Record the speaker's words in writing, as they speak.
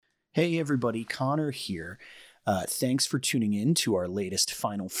Hey everybody, Connor here. Thanks for tuning in to our latest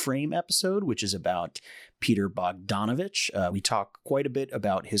Final Frame episode, which is about Peter Bogdanovich. We talk quite a bit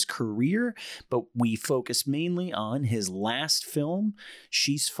about his career, but we focus mainly on his last film,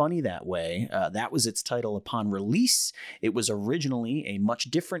 She's Funny That Way. That was its title upon release. It was originally a much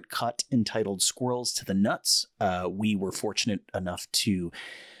different cut entitled Squirrels to the Nuts. We were fortunate enough to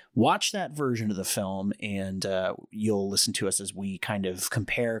watch that version of the film, and you'll listen to us as we kind of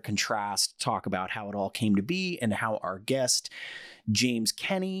compare, contrast, talk about how it all came to be, and how our guest, James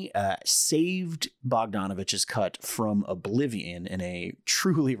Kenney, saved Bogdanovich's cut from oblivion in a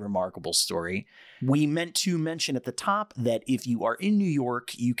truly remarkable story. We meant to mention at the top that if you are in New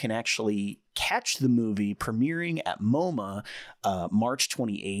York, you can actually catch the movie premiering at MoMA March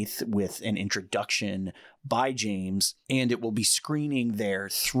 28th with an introduction by James, and it will be screening there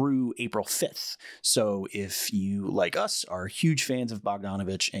through April 5th. So if you, like us, are huge fans of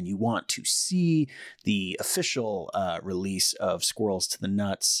Bogdanovich and you want to see the official release of Squirrels to the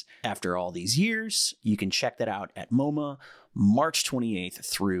Nuts after all these years, you can check that out at MoMA March 28th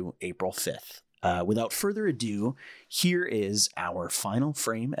through April 5th. Without further ado, here is our Final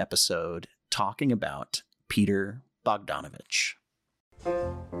Frame episode talking about Peter Bogdanovich.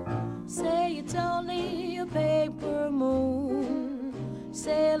 Say it's only a paper moon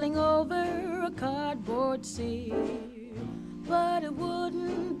sailing over a cardboard sea, but it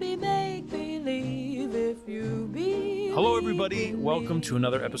wouldn't be make-believe if you be. Hello, everybody. Welcome to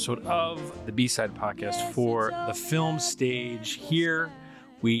another episode of the B-Side Podcast for the film stage. Here,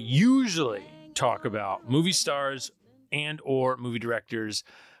 we usually talk about movie stars and or movie directors,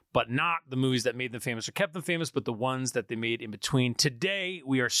 but not the movies that made them famous or kept them famous, but the ones that they made in between. Today,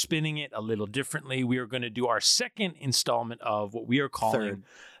 we are spinning it a little differently. We are going to do our second installment of what we are calling...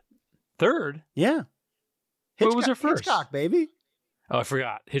 Third? Yeah. What was our first? Hitchcock, baby. Oh, I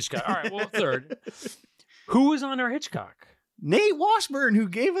forgot. Hitchcock. All right, well, third. Who was on our Hitchcock? Nate Washburn, who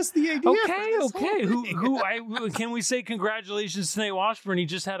gave us the idea. Okay. Can we say congratulations to Nate Washburn? He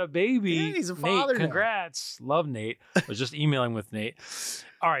just had a baby. Yeah, he's a father. Nate, congrats. Love Nate. I was just emailing with Nate.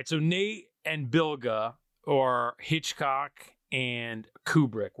 All right, so Nate and Bilga, or Hitchcock and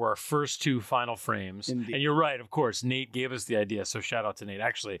Kubrick, were our first two Final Frames. Indeed. And you're right, of course. Nate gave us the idea, so shout out to Nate.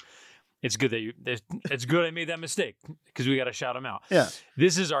 Actually, it's good it's good I made that mistake, because we got to shout him out. Yeah.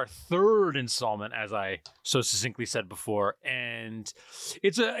 This is our third installment, as I so succinctly said before, and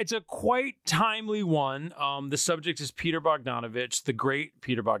it's a quite timely one. The subject is Peter Bogdanovich, the great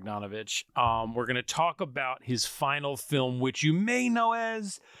Peter Bogdanovich. We're going to talk about his final film, which you may know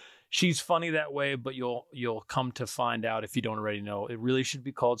as She's Funny That Way, but you'll come to find out, if you don't already know, it really should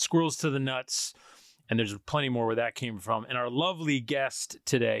be called Squirrels to the Nuts. And there's plenty more where that came from. And our lovely guest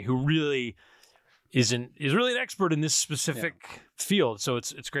today, who really is really an expert in this specific field. So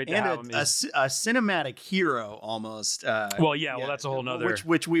it's great to have him. A cinematic hero almost. Well, that's a whole nother.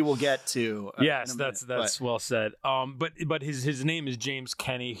 Which we will get to. Yes, that's well said. But his name is James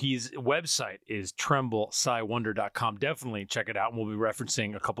Kenney. His website is tremblesighwonder.com. Definitely check it out. And we'll be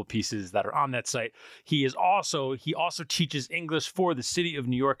referencing a couple pieces that are on that site. He also teaches English for the city of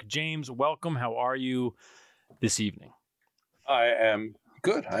New York. James, welcome. How are you this evening? I am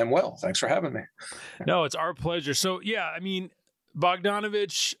good. I am well. Thanks for having me. No, it's our pleasure. So, yeah, I mean,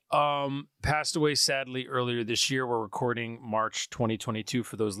 Bogdanovich passed away sadly earlier this year. We're recording March 2022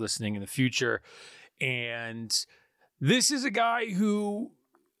 for those listening in the future. And this is a guy who,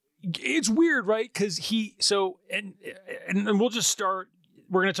 it's weird, right? Because and we'll just start.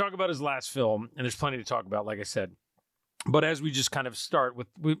 We're going to talk about his last film, and there's plenty to talk about, like I said. But as we just kind of start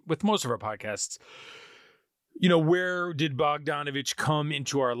with most of our podcasts, you know, where did Bogdanovich come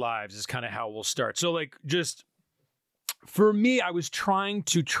into our lives is kind of how we'll start. So, like, just for me, I was trying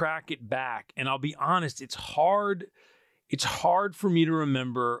to track it back, and I'll be honest, it's hard for me to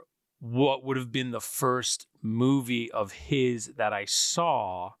remember what would have been the first movie of his that I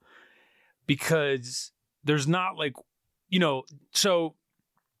saw, because there's not, like, you know, so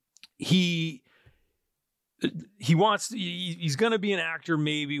he's going to be an actor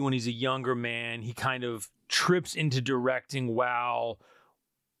maybe when he's a younger man. He kind of trips into directing while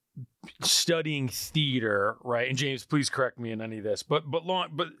studying theater, right? And James, please correct me in any of this. But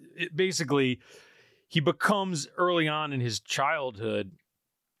basically, he becomes early on in his childhood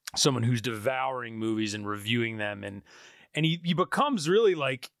someone who's devouring movies and reviewing them, and he becomes really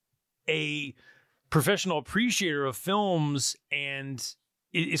like a professional appreciator of films, and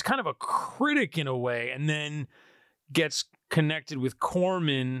is kind of a critic in a way, and then gets connected with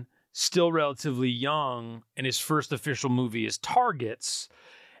Corman still relatively young, and his first official movie is Targets,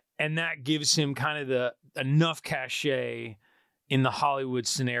 and that gives him kind of the enough cachet in the Hollywood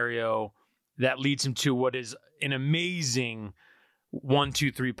scenario that leads him to what is an amazing 1, 2,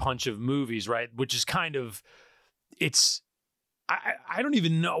 3 punch of movies, right? Which is kind of, I don't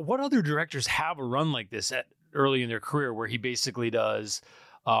even know what other directors have a run like this at early in their career, where he basically does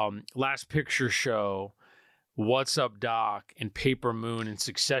Last Picture Show, What's Up Doc, and Paper Moon in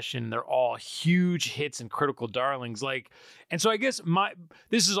succession. They're all huge hits and critical darlings. And so I guess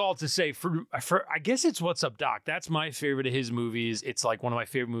this is all to say for I guess it's What's Up Doc. That's my favorite of his movies. It's like one of my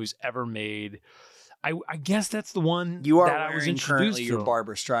favorite movies ever made. I guess that's the one you are that I was introduced currently to. Your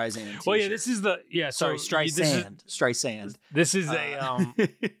Barbara Streisand t-shirt. Well, yeah, this is the Streisand. This is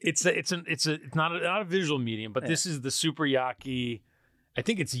it's not a visual medium, but this is the super yaki. I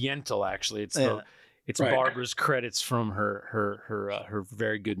think it's Yentl actually. It's right. Barbara's credits from her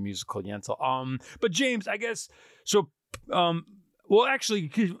very good musical Yentl. But James, I guess so. Well, actually,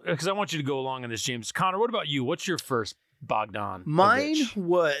 because I want you to go along on this, James. Connor, what about you? What's your first Bogdanovich? Mine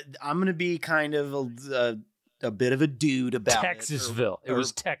I'm going to be kind of a bit of a dude about Texasville. It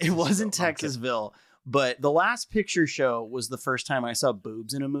was Texasville. It wasn't Texasville, but The Last Picture Show was the first time I saw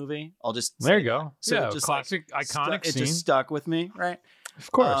boobs in a movie. I'll just there you go. So yeah, just classic, iconic scene. It just stuck with me, right?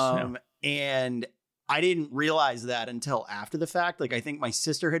 Of course. And I didn't realize that until after the fact. I think my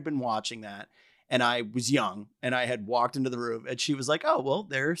sister had been watching that, and I was young, and I had walked into the room, and she was like, "Oh, well,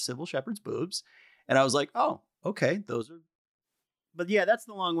 there are Sybil Shepherd's boobs," and I was like, "Oh, okay, those are." But yeah, that's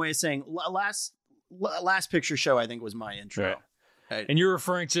the long way of saying last Picture Show, I think, was my intro. Right. And you're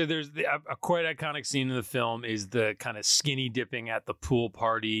referring to there's a quite iconic scene in the film is the kind of skinny dipping at the pool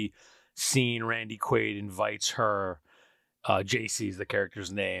party scene. Randy Quaid invites her. JC is the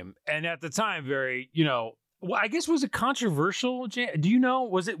character's name. And at the time, very, I guess, was it controversial? Do you know?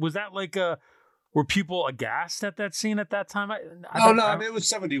 Was that like were people aghast at that scene at that time? I mean, it was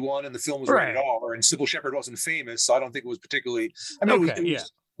 1971 and the film was rated R, and Sybil Shepherd wasn't famous, so I don't think it was particularly. I mean,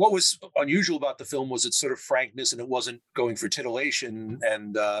 what was unusual about the film was its sort of frankness, and it wasn't going for titillation,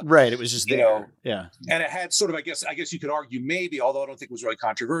 and right, it was just and it had sort of, I guess you could argue maybe, although I don't think it was really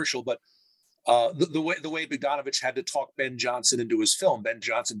controversial, but the way Bogdanovich had to talk Ben Johnson into his film. Ben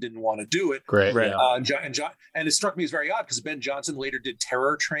Johnson didn't want to do it. Great. Right. And it struck me as very odd because Ben Johnson later did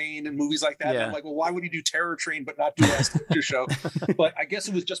Terror Train and movies like that. Yeah. And I'm like, well, why would you do Terror Train but not do Last Picture Show? But I guess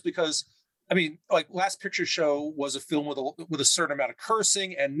it was just because, I mean, like Last Picture Show was a film with a certain amount of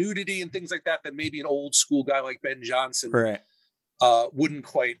cursing and nudity and things like that maybe an old school guy like Ben Johnson wouldn't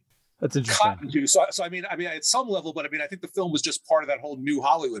quite. That's interesting. So I mean, at some level, but I mean, I think the film was just part of that whole new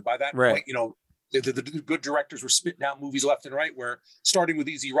Hollywood. By that point, the good directors were spitting out movies left and right. Where starting with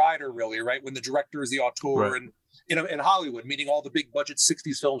Easy Rider, really, right, when the director is the auteur, and in Hollywood, meaning all the big budget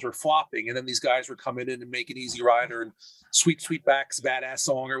 '60s films were flopping, and then these guys were coming in and making Easy Rider and Sweetback's Badass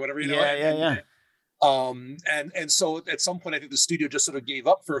Song or whatever, And so at some point, I think the studio just sort of gave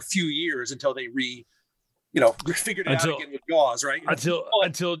up for a few years until they figured it out again with Jaws, right? Until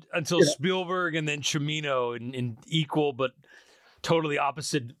Spielberg and then Cimino in equal but totally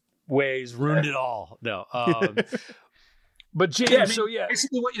opposite ways ruined it all. No, but James,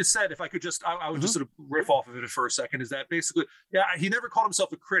 basically what you said, if I could just, I would just sort of riff off of it for a second, is that basically, he never called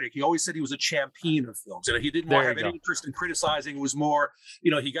himself a critic. He always said he was a champion of films. He didn't have any interest in criticizing. It was more,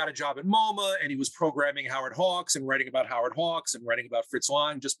 he got a job at MoMA and he was programming Howard Hawks and writing about Howard Hawks and writing about Fritz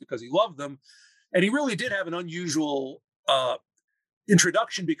Lang just because he loved them. And he really did have an unusual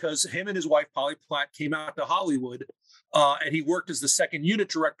introduction because him and his wife, Polly Platt, came out to Hollywood and he worked as the second unit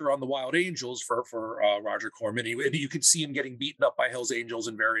director on The Wild Angels for Roger Corman. You could see him getting beaten up by Hell's Angels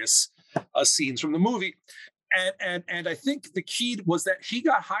in various scenes from the movie. And I think the key was that he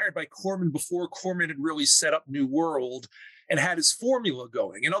got hired by Corman before Corman had really set up New World and had his formula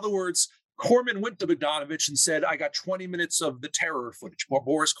going. In other words, Corman went to Bogdanovich and said, I got 20 minutes of the Terror footage,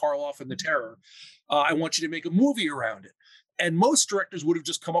 Boris Karloff and the Terror. I want you to make a movie around it. And most directors would have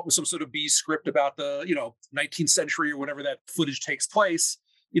just come up with some sort of B script about the, 19th century or whenever that footage takes place,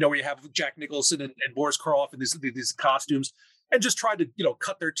 where you have Jack Nicholson and Boris Karloff in these costumes and just tried to,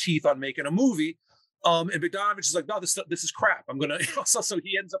 cut their teeth on making a movie. And Bogdanovich is like, no, this is crap. I'm going to, so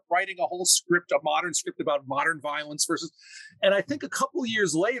he ends up writing a whole script, a modern script about modern violence versus, and I think a couple of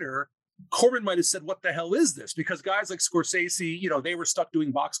years later, Corman might have said, what the hell is this? Because guys like Scorsese, they were stuck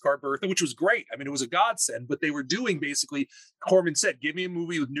doing Boxcar Bertha, which was great. I mean, it was a godsend, but they were doing basically, Corman said, give me a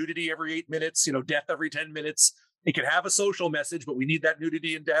movie with nudity every 8 minutes, death every 10 minutes. It can have a social message, but we need that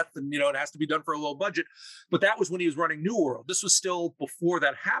nudity and death. And, it has to be done for a low budget. But that was when he was running New World. This was still before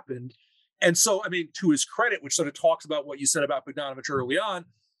that happened. And so, I mean, to his credit, which sort of talks about what you said about Bogdanovich early on,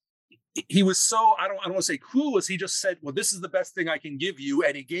 he was so, I don't want to say clueless. He just said, well, this is the best thing I can give you.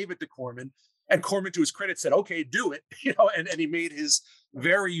 And he gave it to Corman. And Corman, to his credit, said, okay, do it. And he made his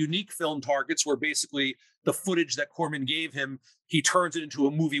very unique film Targets, where basically the footage that Corman gave him, he turns it into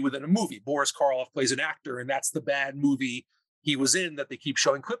a movie within a movie. Boris Karloff plays an actor, and that's the bad movie he was in that they keep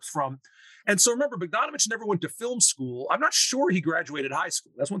showing clips from. And so remember, Bogdanovich never went to film school. I'm not sure he graduated high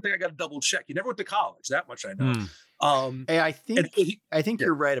school. That's one thing I got to double check. He never went to college. That much I know. Hey, I think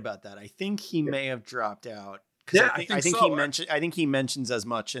you're right about that. I think he may have dropped out. I think he mentions as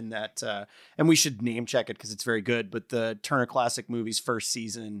much in that, and we should name check it because it's very good. But the Turner Classic Movies first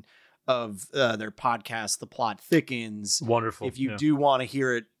season of their podcast, The Plot Thickens. Wonderful. If you do want to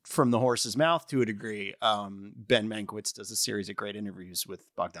hear it from the horse's mouth to a degree, Ben Mankiewicz does a series of great interviews with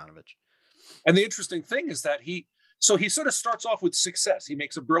Bogdanovich. And the interesting thing is that he sort of starts off with success. He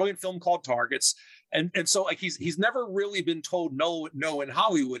makes a brilliant film called Targets. And so like he's never really been told no in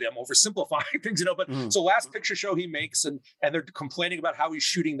Hollywood. I'm oversimplifying things, but so Last Picture Show he makes, and they're complaining about how he's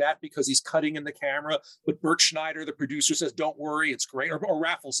shooting that because he's cutting in the camera. But Bert Schneider, the producer, says, don't worry, it's great. Or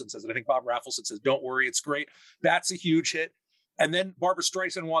Raffleson says it. I think Bob Raffleson says, don't worry, it's great. That's a huge hit. And then Barbra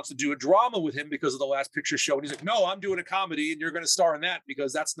Streisand wants to do a drama with him because of the Last Picture Show. And he's like, no, I'm doing a comedy and you're going to star in that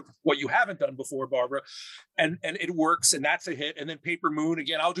because that's what you haven't done before, Barbara. And it works. And that's a hit. And then Paper Moon,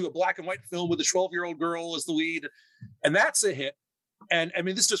 again, I'll do a black and white film with a 12-year-old girl as the lead. And that's a hit. And I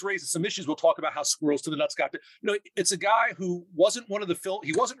mean, this just raises some issues. We'll talk about how Squirrels to the Nuts got to, it's a guy who wasn't one of the film.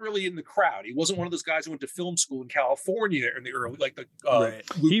 He wasn't really in the crowd. He wasn't one of those guys who went to film school in California in the early, like the, right.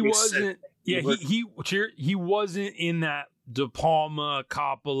 He wasn't, he wasn't in that De Palma,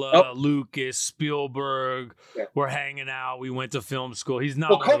 Coppola, Lucas, Spielberg. Yeah. We're hanging out. We went to film school. He's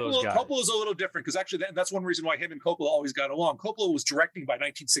not one of those guys. Coppola's a little different because actually that's one reason why him and Coppola always got along. Coppola was directing by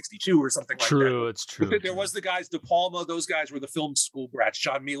 1962 or something like that. True, it's true. There was the guys, De Palma, those guys were the film school brats.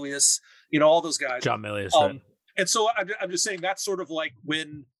 John Milius, all those guys. John Milius, right. And so I'm just saying that's sort of like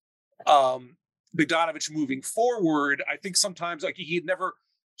when Bogdanovich moving forward, I think sometimes like he had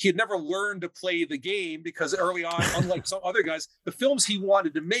never learned to play the game because early on, unlike some other guys, the films he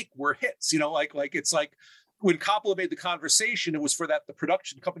wanted to make were hits. Like it's like when Coppola made The Conversation, it was for the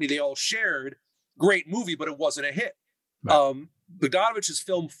production company they all shared. Great movie, but it wasn't a hit. Right. Bogdanovich's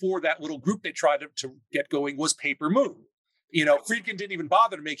film for that little group they tried to get going was Paper Moon. Friedkin didn't even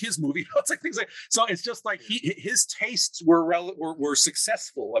bother to make his movie. It's like things like so. It's just like his tastes were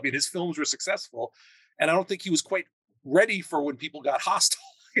successful. I mean, his films were successful, and I don't think he was quite ready for when people got hostile.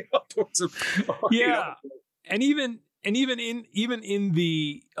 Towards him. And even in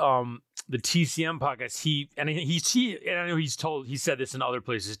the TCM podcast, I know he said this in other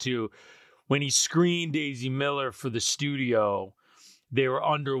places too. When he screened Daisy Miller for the studio, they were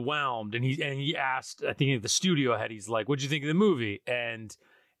underwhelmed, and he asked, I think the studio head, he's like, "What'd you think of the movie?" And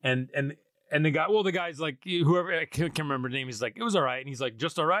the guy's like, whoever, I can't remember the name, he's like, "It was all right," and he's like,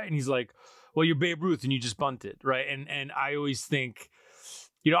 "Just all right," and he's like, "Well, you're Babe Ruth and you just bunted, right?" And I always think.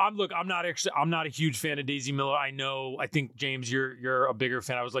 I'm not a huge fan of Daisy Miller. I think James, you're a bigger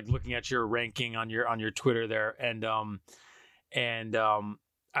fan. I was like looking at your ranking on your Twitter there, and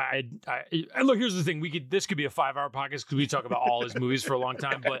look, here's the thing. This could be a 5-hour podcast because we talk about all his movies for a long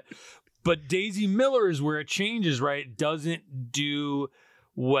time, but Daisy Miller is where it changes, right? It doesn't do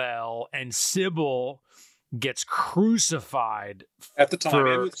well, and Sybil gets crucified at the time,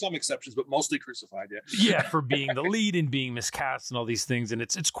 and with some exceptions, but mostly crucified. Yeah, for being the lead and being miscast and all these things, and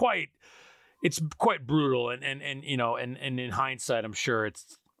it's quite brutal. And in hindsight, I'm sure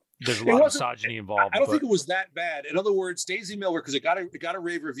there's a lot of misogyny involved. I don't think it was that bad. In other words, Daisy Miller, because it got a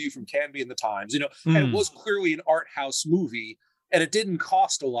rave review from Canby and the Times, and it was clearly an art house movie. And it didn't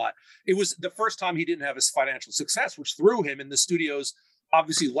cost a lot. It was the first time he didn't have his financial success, which threw him, in the studios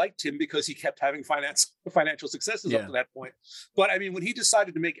obviously liked him because he kept having financial successes up to that point. But I mean, when he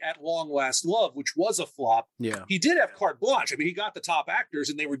decided to make At Long Last Love, which was a flop, he did have carte blanche. I mean, he got the top actors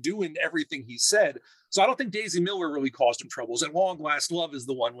and they were doing everything he said. So I don't think Daisy Miller really caused him troubles. At Long Last Love is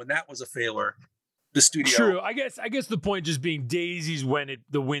the one when that was a failure. The studio. True. I guess the point just being Daisy's when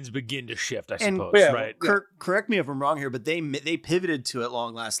the winds begin to shift, I suppose. Right. Correct me if I'm wrong here, but they pivoted to At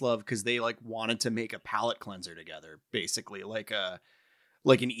Long Last Love because they wanted to make a palate cleanser together, basically, like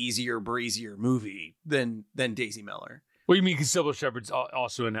an easier, breezier movie than Daisy Miller. Well, you mean because Sybil Shepherd's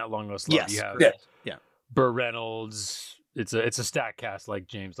also in At Long Last Love? Yes. You have yeah. Burt Reynolds. It's a stack cast, like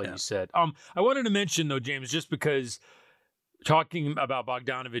James, you said. I wanted to mention though, James, just because talking about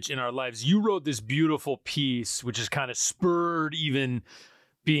Bogdanovich in our lives, you wrote this beautiful piece, which is kind of spurred even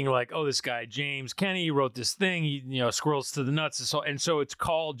being like, oh, this guy James Kenney wrote this thing, Squirrels to the Nuts, and so it's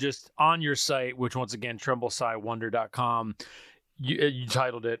called, just on your site, which once again, TrembleSciWonder.com. You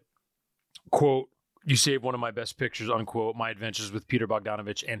titled it, quote, You saved one of my best pictures, unquote, My Adventures with Peter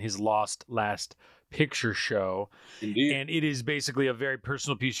Bogdanovich and His Lost Last Picture Show. Indeed. And it is basically a very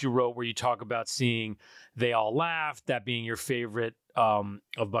personal piece you wrote where you talk about seeing They All Laughed, that being your favorite of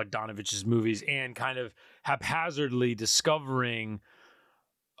Bogdanovich's movies, and kind of haphazardly discovering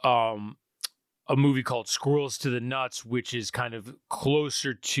a movie called Squirrels to the Nuts, which is kind of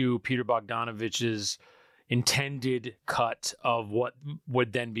closer to Peter Bogdanovich's intended cut of what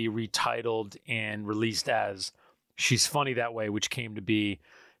would then be retitled and released as She's Funny That Way, which came to be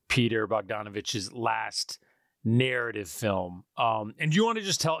Peter Bogdanovich's last narrative film. And do you want to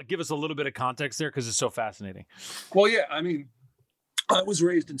just give us a little bit of context there, because it's so fascinating? Well, yeah, I mean, I was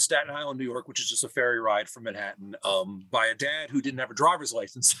raised in Staten Island, New York, which is just a ferry ride from Manhattan, by a dad who didn't have a driver's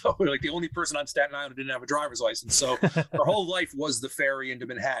license. So like the only person on Staten Island who didn't have a driver's license. So our whole life was the ferry into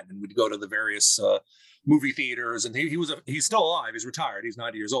Manhattan. We'd go to the various movie theaters, and he's still alive. He's retired. He's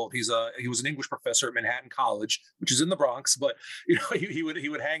 90 years old. He was an English professor at Manhattan College, which is in the Bronx. But he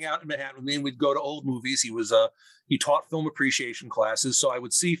would hang out in Manhattan with me, and we'd go to old movies. He taught film appreciation classes, so I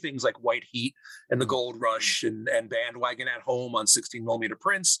would see things like White Heat and The Gold Rush and Bandwagon at Home on 16mm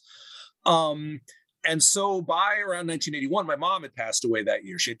prints. And so by around 1981, my mom had passed away that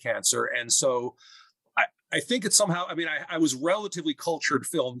year. She had cancer, and so I think it's somehow, I mean, I was relatively cultured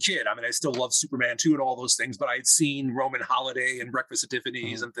film kid. I mean, I still love Superman 2 and all those things, but I had seen Roman Holiday and Breakfast at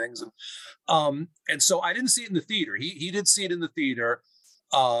Tiffany's and things. And so I didn't see it in the theater. He did see it in the theater.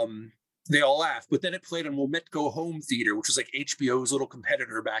 They All Laughed, but then it played on Wilmette Go Home Theater, which was like HBO's little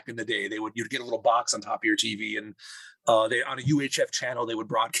competitor back in the day. You'd get a little box on top of your TV, and they on a UHF channel, they would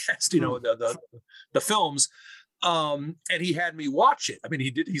broadcast, the films. And he had me watch it. I mean,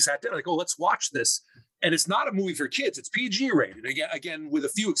 he sat down like, oh, let's watch this. And it's not a movie for kids. It's PG rated. Again, with a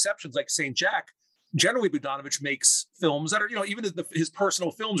few exceptions like St. Jack, generally Bogdanovich makes films that are, even his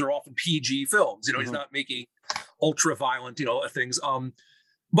personal films are often PG films. He's not making ultra violent, things.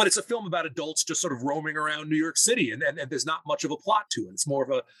 But it's a film about adults just sort of roaming around New York City. And there's not much of a plot to it. It's more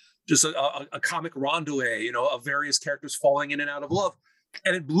of a comic rondelay, of various characters falling in and out of love.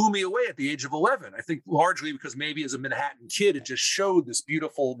 And it blew me away at the age of 11. I think largely because maybe as a Manhattan kid, it just showed this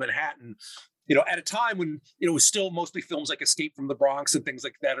beautiful Manhattan, at a time when, it was still mostly films like Escape from the Bronx and things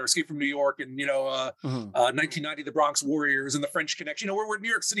like that, or Escape from New York and, 1990, The Bronx Warriors and The French Connection, where New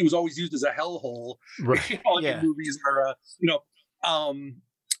York City was always used as a hellhole. Right. In movies are,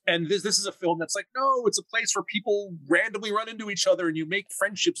 and this is a film that's like, no, it's a place where people randomly run into each other and you make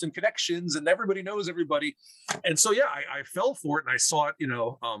friendships and connections and everybody knows everybody. And so, yeah, I fell for it and I saw it,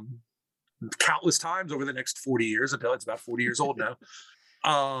 countless times over the next 40 years. It's about 40 years old now.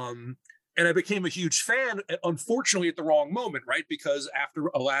 And I became a huge fan, unfortunately, at the wrong moment, right? Because after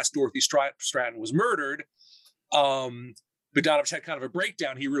alas, Dorothy Stratton was murdered, Bogdanovich had kind of a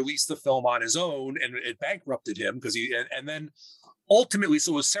breakdown. He released the film on his own, and it bankrupted him because and then ultimately,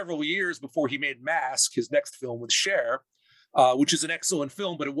 so it was several years before he made Mask, his next film with Cher, which is an excellent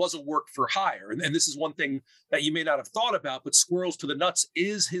film, but it was a work for hire. And this is one thing that you may not have thought about, but Squirrels to the Nuts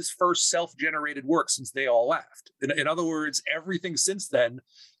is his first self-generated work since They All Laughed. In other words, everything since then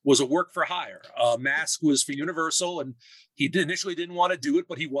was a work for hire. Mask was for Universal, and he initially didn't want to do it,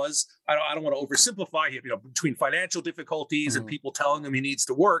 but he was, I don't want to oversimplify him, between financial difficulties and people telling him he needs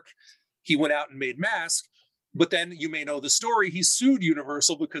to work, he went out and made Mask. But then you may know the story. He sued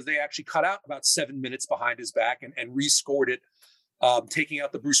Universal because they actually cut out about 7 minutes behind his back and rescored it, taking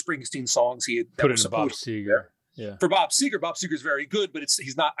out the Bruce Springsteen songs he had put in Bob Seger. Yeah. For Bob Seger is very good, but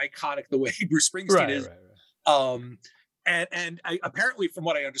he's not iconic the way Bruce Springsteen is. Right. And apparently, from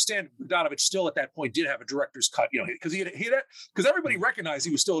what I understand, Bogdanovich still at that point did have a director's cut, because everybody recognized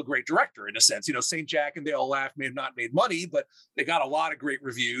he was still a great director in a sense. St. Jack and They All Laughed may have not made money, but they got a lot of great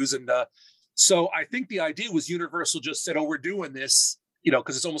reviews. And so I think the idea was Universal just said, oh, we're doing this,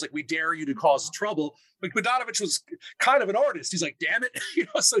 because it's almost like we dare you to cause trouble. But Bogdanovich was kind of an artist. He's like, damn it.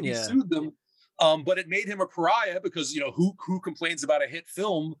 So he sued them. But it made him a pariah because, who complains about a hit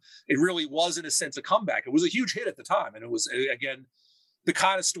film? It really was, in a sense, a comeback. It was a huge hit at the time. And it was, again, the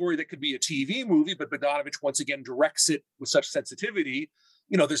kind of story that could be a TV movie, but Bogdanovich once again directs it with such sensitivity.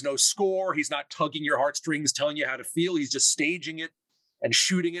 There's no score. He's not tugging your heartstrings, telling you how to feel. He's just staging it and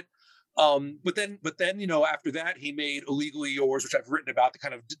shooting it. But then, after that, he made Illegally Yours, which I've written about, the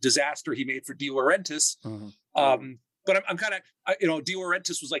kind of disaster he made for De Laurentiis. But I'm kind of, De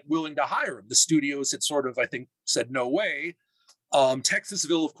Laurentiis was like willing to hire him. The studios had sort of, I think, said no way.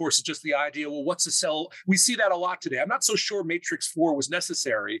 Texasville, of course, is just the idea. Well, what's a sell? We see that a lot today. I'm not so sure Matrix 4 was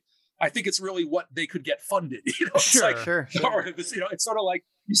necessary. I think it's really what they could get funded. Sure. It's sort of like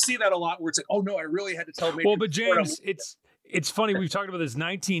you see that a lot where it's like, oh no, I really had to tell Matrix. Well, but James, it's funny. We've talked about this.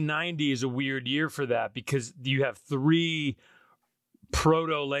 1990 is a weird year for that because you have 3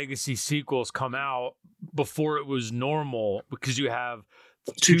 proto legacy sequels come out before it was normal, because you have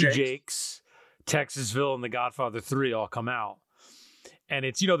 2 Jakes, Texasville, and The Godfather 3 all come out. And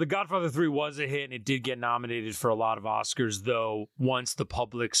it's, The Godfather 3 was a hit and it did get nominated for a lot of Oscars, though once the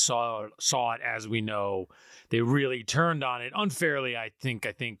public saw it, as we know, they really turned on it unfairly. I think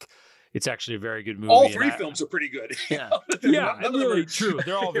it's actually a very good movie. All 3 films are pretty good. Yeah. Really true.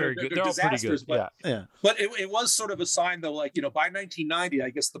 They're all very good. They're all pretty good. But it was sort of a sign, though, like, by 1990, I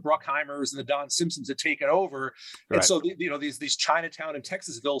guess the Bruckheimers and the Don Simpsons had taken over. Right. And so, these Chinatown and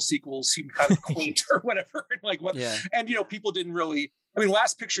Texasville sequels seemed kind of quaint or whatever. And, people didn't really,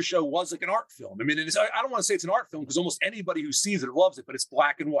 Last Picture Show was like an art film. I don't want to say it's an art film because almost anybody who sees it loves it, but it's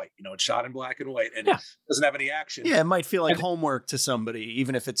black and white. It's shot in black and white and it doesn't have any action. Yeah, it might feel like homework to somebody,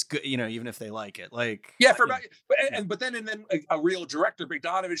 even if it's good, even if they like it. But then a real director,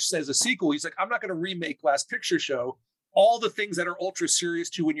 Bogdanovich, says a sequel. He's like, I'm not going to remake Last Picture Show. All the things that are ultra serious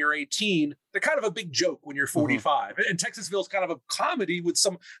to when you're 18, they're kind of a big joke when you're 45. Mm-hmm. And Texasville's kind of a comedy with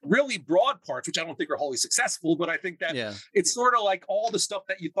some really broad parts, which I don't think are wholly successful, but I think that it's sort of like all the stuff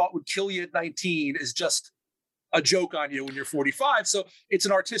that you thought would kill you at 19 is just a joke on you when you're 45. So it's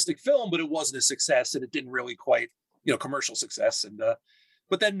an artistic film, but it wasn't a success and it didn't really quite, commercial success. And,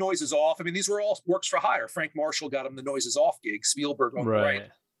 but then Noise is Off. These were all works for hire. Frank Marshall got him the Noise is Off gig, Spielberg on the right.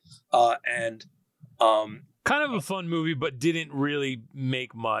 Kind of a fun movie, but didn't really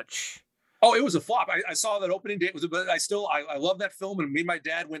make much. Oh, it was a flop. I saw that opening day. But I love that film. And me and my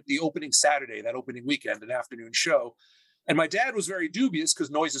dad went the opening Saturday, that opening weekend, an afternoon show. And my dad was very dubious because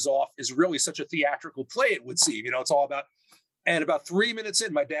Noise is Off is really such a theatrical play, it would seem. It's all about. And about 3 minutes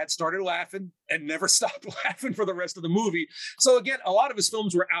in, my dad started laughing and never stopped laughing for the rest of the movie. So again, a lot of his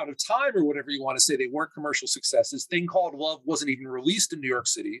films were out of time or whatever you want to say. They weren't commercial successes. Thing Called Love wasn't even released in New York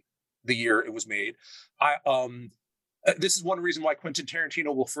City the year it was made. This is one reason why Quentin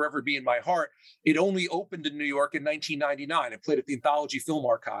Tarantino will forever be in my heart. It only opened in New York in 1999. It played at the Anthology Film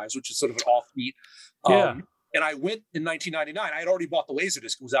Archives, which is sort of an offbeat. And I went in 1999. I had already bought the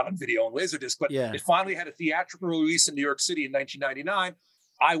Laserdisc. It was out on video on Laserdisc, but it finally had a theatrical release in New York City in 1999.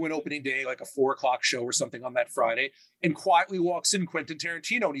 I went opening day, like a 4:00 show or something on that Friday, and quietly walks in Quentin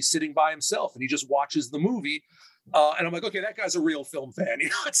Tarantino, and he's sitting by himself, and he just watches the movie. And I'm like, okay, that guy's a real film fan.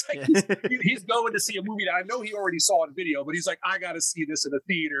 It's like he's going to see a movie that I know he already saw on video, but he's like, I got to see this in a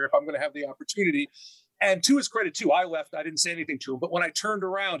theater if I'm going to have the opportunity. And to his credit, too, I left. I didn't say anything to him. But when I turned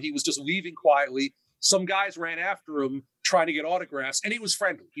around, he was just leaving quietly. Some guys ran after him trying to get autographs, and he was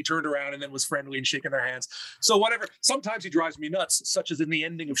friendly. He turned around and then was friendly and shaking their hands. So whatever. Sometimes he drives me nuts, such as in the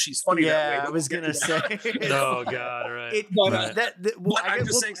ending of She's Funny That Way. Yeah, I was going to say. Oh, God, right. I'm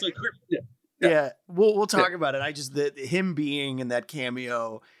just saying, we'll talk about it. Him being in that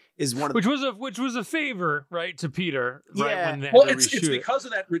cameo is one of which was a favor, right, to Peter. Yeah. Right, when they had well, to it's because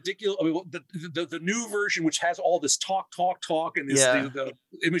of that ridiculous. The new version, which has all this talk, and this the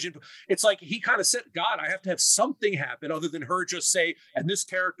image. It's like he kind of said, "God, I have to have something happen other than her just say, and this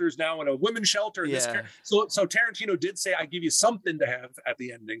character is now in a women's shelter." And so Tarantino did say, "I give you something to have at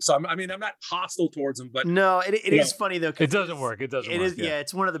the ending." So I'm not hostile towards him, but no, it is funny though. It doesn't work. It doesn't. It is. Yeah,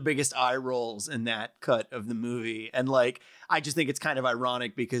 it's one of the biggest eye rolls in that cut of the movie, and I just think it's kind of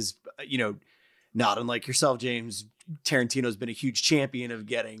ironic because, not unlike yourself, James, Tarantino's been a huge champion of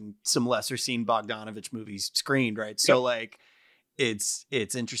getting some lesser seen Bogdanovich movies screened, right? So it's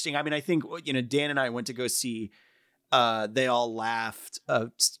interesting. I think, Dan and I went to go see They All Laughed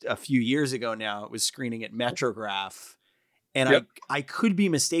a few years ago now. It was screening at Metrograph. And I could be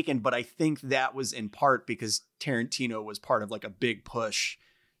mistaken, but I think that was in part because Tarantino was part of a big push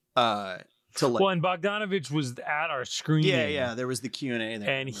and Bogdanovich was at our screening. Yeah, there was the Q&A there.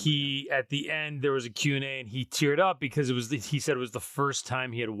 And at the end, there was a Q&A, and he teared up because he said it was the first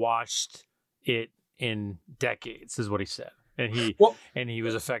time he had watched it in decades, is what he said. And he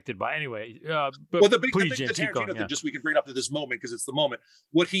was affected by anyway. The big thing, the Tarantino thing, just we can bring it up to this moment because it's the moment.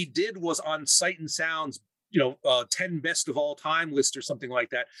 What he did was on Sight and Sound's 10 best of all time list or something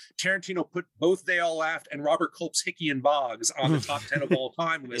like that. Tarantino put both They All Laughed and Robert Culp's Hickey and Boggs on the top 10 of all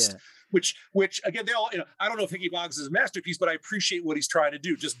time list. Which again, they all, I don't know if Hickey Boggs is a masterpiece, but I appreciate what he's trying to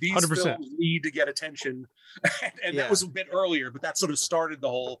do. Just these 100%. Films need to get attention. and that was a bit earlier, but that sort of started the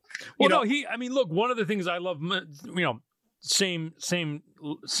whole, look, one of the things I love, same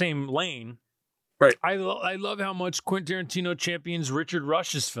lane. Right. I love how much Quentin Tarantino champions Richard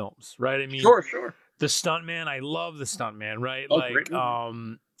Rush's films, right? Sure. The Stuntman, I love The Stuntman, right? Great. Now,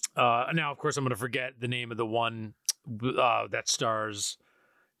 of course, I'm going to forget the name of the one that stars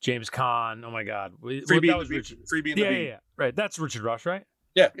James Caan. Oh my God, Freebie and the Bee. Yeah. Right, that's Richard Rush, right?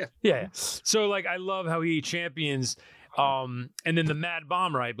 Yeah. So like, I love how he champions. And then the Mad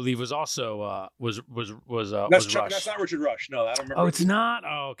Bomber, I believe, was also was Rush. That's not Richard Rush. No, I don't remember. Oh, it's not.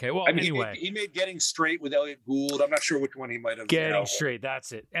 Oh, okay. Well, anyway, he made Getting Straight with Elliot Gould. I'm not sure which one he might have. Getting Straight.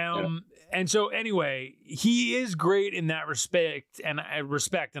 That's it. And so anyway, he is great in that respect, and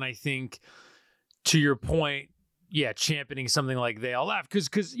I think, to your point, yeah, championing something like They All Laugh, because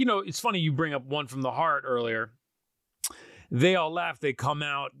it's funny you bring up One from the Heart earlier. They All Laugh. They come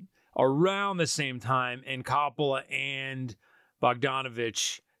out around the same time, and Coppola and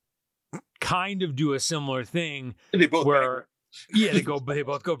Bogdanovich kind of do a similar thing. And they both they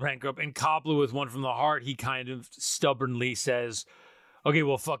both go bankrupt. And Coppola, with One from the Heart, he kind of stubbornly says, okay,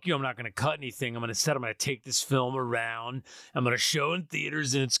 well, fuck you. I'm not going to cut anything. I'm going to take this film around. I'm going to show in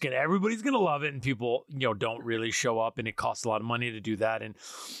theaters, and everybody's going to love it. And people, don't really show up, and it costs a lot of money to do that. And,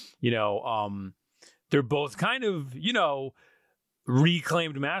 they're both kind of,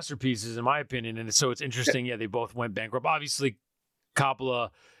 reclaimed masterpieces, in my opinion. And so it's interesting. Yeah, they both went bankrupt. Obviously, Coppola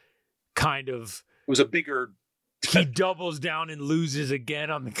kind of was a bigger. He doubles down and loses again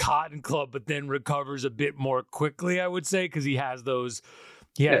on the Cotton Club, but then recovers a bit more quickly, I would say, because he has those.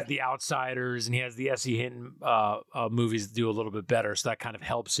 He has The Outsiders, and he has the S.E. Hinton movies that do a little bit better, so that kind of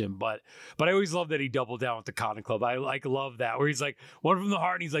helps him. But I always love that he doubled down with the Cotton Club. I love that, where he's like, One from the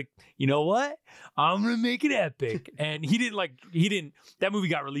Heart, and he's like, you know what? I'm gonna make it epic. And he didn't. That movie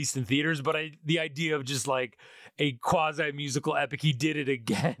got released in theaters, but the idea of just like a quasi musical epic, he did it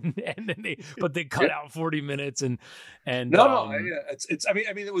again, and then they cut out 40 minutes and it's. I mean,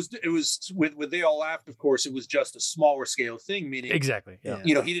 it was with They All Laughed. Of course, it was just a smaller scale thing, meaning exactly. Yeah.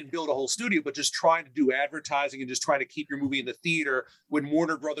 He didn't build a whole studio, but just trying to do advertising and just trying to keep your movie in the theater when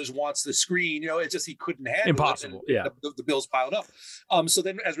Warner Brothers wants the screen. It's just he couldn't handle Impossible. it. The bills piled up. So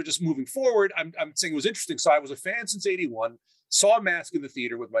then, as we're just moving forward, I'm saying it was interesting. So I was a fan since '81. Saw Mask in the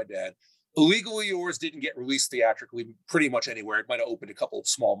theater with my dad. Illegally Yours didn't get released theatrically pretty much anywhere. It might have opened a couple of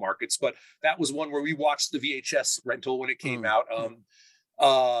small markets, but that was one where we watched the VHS rental when it came out.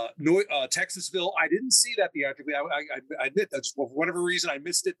 Texasville, I didn't see that theatrically. I admit that for whatever reason I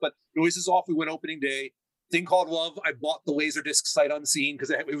missed it, but Noises Off, we went opening day. Thing Called Love, I bought the Laserdisc sight unseen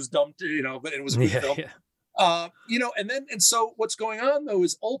because it was dumped, but it was a good film. And so what's going on though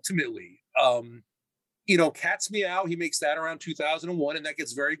is ultimately, Cat's Meow, he makes that around 2001, and that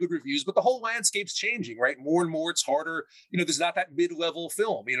gets very good reviews, but the whole landscape's changing, right? More and more, it's harder. There's not that mid-level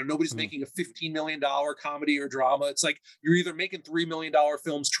film. Nobody's making a $15 million comedy or drama. It's like you're either making $3 million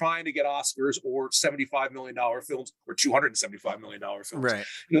films trying to get Oscars, or $75 million films, or $275 million films. Right.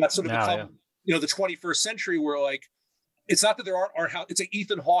 That's sort of become, the 21st century, where like, it's not that there aren't how it's like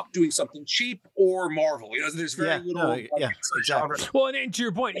Ethan Hawke doing something cheap or Marvel. There's very little. Exactly. Well, and to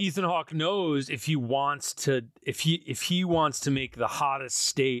your point, Ethan Hawke knows if he wants to make the hottest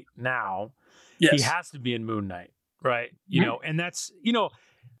state now, he has to be in Moon Knight, right? And that's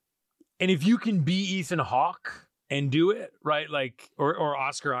and if you can be Ethan Hawke and do it right, like or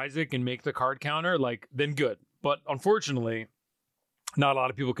Oscar Isaac and make the card counter, like then good. But unfortunately, not a lot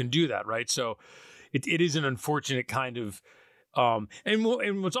of people can do that, right? So. It is an unfortunate kind of, and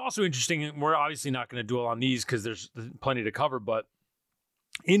what's also interesting, and we're obviously not going to dwell on these because there's plenty to cover, but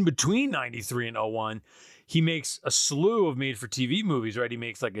in between 93 and 01, he makes a slew of made-for-TV movies, right? He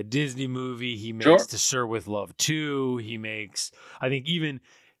makes like a Disney movie. He makes To Sir With Love 2. He makes, I think even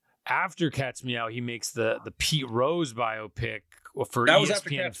after Cat's Meow, he makes the Pete Rose biopic for that ESPN was after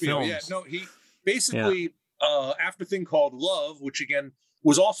Cat's Films. Meow. Yeah, no, he basically, after Thing Called Love, which again,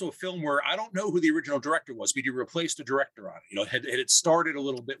 was also a film where I don't know who the original director was, but he replaced a director on it. It started a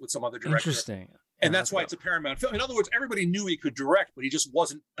little bit with some other director. Interesting. And that's why it's a Paramount film. In other words, everybody knew he could direct, but he just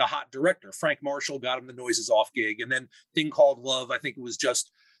wasn't the hot director. Frank Marshall got him the Noises Off gig. And then Thing Called Love, I think it was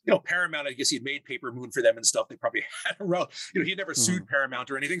just, Paramount, I guess he had made Paper Moon for them and stuff. They probably had around, he never sued Paramount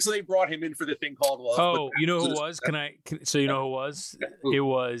or anything. So they brought him in for the Thing Called Love. Oh, you know who it was? So you know who it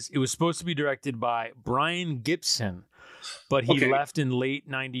was? It was supposed to be directed by Brian Gibson. But he left in late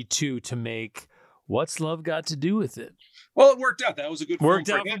 92 to make What's Love Got to Do with It? Well, it worked out. That was a good Worked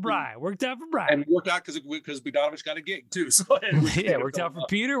out for Brian. And worked out because Bogdanovich got a gig, too. So worked out for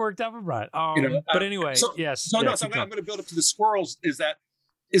Peter, worked out for Brian. But anyway, yes. So I'm going to build up to the Squirrels. Is that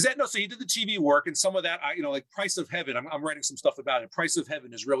no? So he did the TV work, and some of that, like Price of Heaven. I'm writing some stuff about it. Price of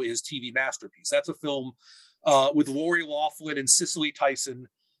Heaven is really his TV masterpiece. That's a film with Lori Loughlin and Cicely Tyson.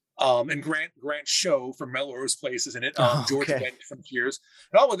 And Grant Show from Melrose Place is in it. George Wendt from Cheers.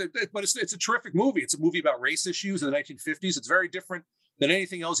 But it's a terrific movie. It's a movie about race issues in the 1950s. It's very different than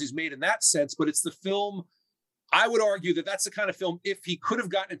anything else he's made in that sense. But it's the film I would argue that that's the kind of film, if he could have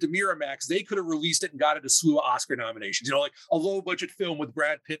gotten it to Miramax, they could have released it and got it a slew of Oscar nominations. You know, like a low budget film with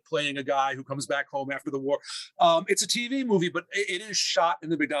Brad Pitt playing a guy who comes back home after the war. It's a TV movie, but it is shot in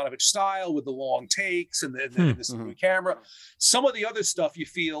the Bogdanovich style with the long takes and the camera. Some of the other stuff you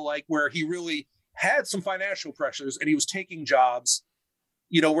feel like where he really had some financial pressures and he was taking jobs,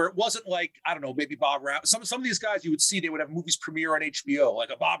 you know, where it wasn't like, I don't know, maybe Bob Raffles. Some of these guys you would see, they would have movies premiere on HBO, like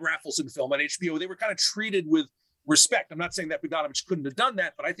a Bob Raffleson film on HBO. They were kind of treated with respect. I'm not saying that Bogdanovich couldn't have done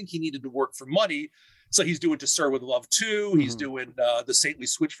that, but I think he needed to work for money. So he's doing To Sir with Love 2. He's doing The Saintly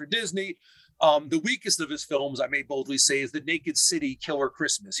Switch for Disney. The weakest of his films, I may boldly say, is The Naked City Killer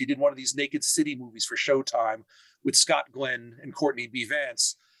Christmas. He did one of these Naked City movies for Showtime with Scott Glenn and Courtney B.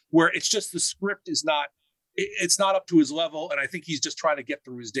 Vance, where it's just the script is not, it's not up to his level. And I think he's just trying to get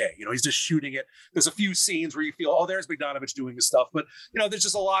through his day. You know, he's just shooting it. There's a few scenes where you feel, oh, there's Bogdanovich doing his stuff. But, you know, there's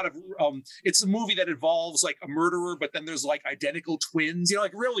just a lot of, it's a movie that involves like a murderer, but then there's like identical twins, you know,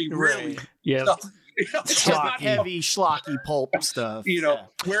 like really yeah. stuff. You know, it's not heavy, schlocky pulp stuff. You know,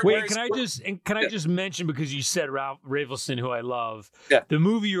 wait, can I just mention, because you said Ralph Rafelson, who I love, yeah. The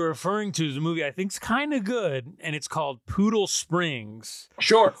movie you're referring to is a movie I think's kind of good, and it's called Poodle Springs.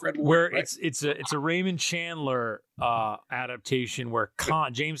 Sure, where it's a Raymond Chandler adaptation where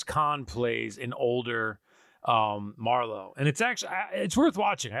James Caan plays an older Marlowe, and it's worth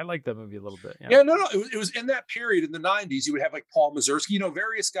watching. I like that movie a little bit. Yeah, no, it was in that period in the 90s. You would have like Paul Mazursky, you know,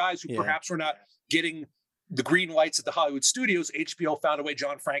 various guys who perhaps were not getting the green lights at the Hollywood studios. HBO found a way.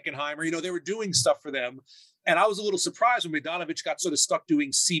 John Frankenheimer, you know, they were doing stuff for them. And I was a little surprised when Bogdanovich got sort of stuck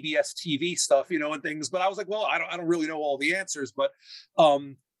doing CBS TV stuff, you know, and things. But I was like, well, I don't really know all the answers. But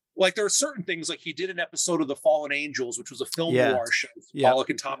like there are certain things, like he did an episode of The Fallen Angels, which was a film noir show Pollock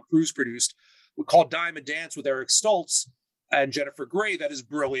and Tom Cruise produced, called Diamond Dance with Eric Stoltz and Jennifer Grey. That is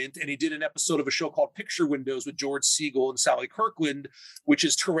brilliant. And he did an episode of a show called Picture Windows with George Segal and Sally Kirkland, which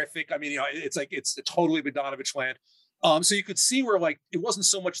is terrific. I mean, you know, it's like, it's totally Bogdanovich land. So you could see where like, it wasn't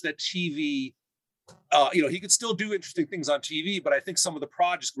so much that TV, you know, he could still do interesting things on TV, but I think some of the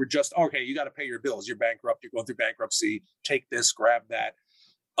projects were just, okay, you got to pay your bills. You're bankrupt. You're going through bankruptcy. Take this, grab that.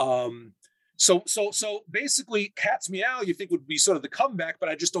 So basically Cat's Meow, you think would be sort of the comeback, but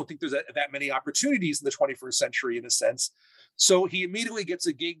I just don't think there's that many opportunities in the 21st century in a sense. So he immediately gets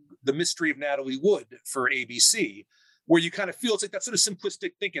a gig, The Mystery of Natalie Wood, for ABC, where you kind of feel it's like that sort of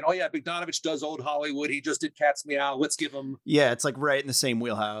simplistic thinking. Oh yeah, Bogdanovich does old Hollywood. He just did Cat's Meow. Let's give him. Yeah, it's like right in the same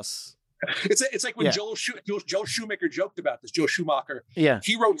wheelhouse. It's like when Joe Schumacher joked about this. Joe Schumacher. Yeah,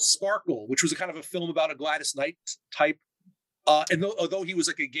 he wrote Sparkle, which was a kind of a film about a Gladys Knight type. And although he was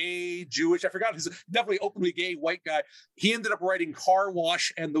like a gay Jewish, I forgot, he's definitely openly gay white guy. He ended up writing Car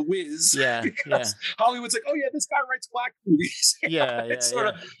Wash and The Wiz. Yeah, Hollywood's like, oh yeah, this guy writes black movies. It's sort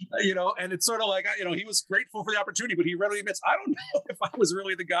of, you know, and it's sort of like, you know, he was grateful for the opportunity, but he readily admits, I don't know if I was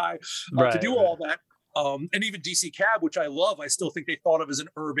really the guy to do all that. And even DC Cab, which I love, I still think they thought of as an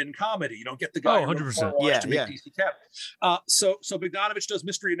urban comedy. You don't get the guy 100%. to make DC Cab. So Bogdanovich does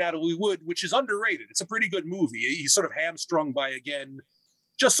Mystery of Natalie Wood, which is underrated. It's a pretty good movie. He's sort of hamstrung by, again,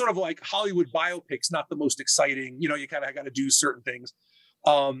 just sort of like Hollywood biopics, not the most exciting. You know, you kind of got to do certain things.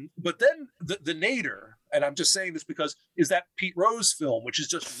 But then the Nader, and I'm just saying this because, is that Pete Rose film, which is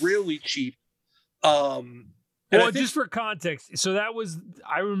just really cheap. Well, just for context, so that was,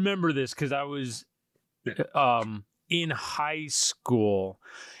 I remember this because I was in high school,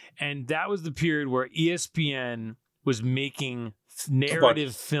 and that was the period where ESPN was making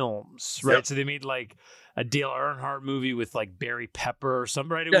narrative films, right? So they made like a Dale Earnhardt movie with like Barry Pepper or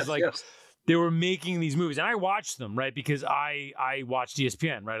something, right? It was like they were making these movies, and I watched them, right? Because I watched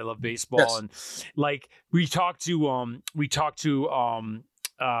ESPN, right? I love baseball, and like we talked to oh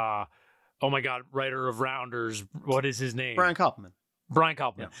my God, writer of Rounders, what is his name? Brian Koppelman.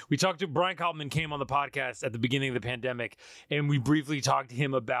 Yeah. We talked to Brian Koppelman, came on the podcast at the beginning of the pandemic, and we briefly talked to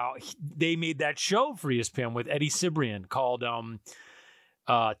him about, they made that show for ESPN with Eddie Cibrian called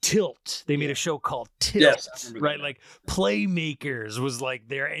Tilt. They made a show called Tilt, right? Like Playmakers was like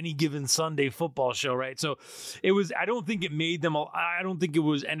their Any Given Sunday football show, right? So it was, I don't think it made them, I don't think it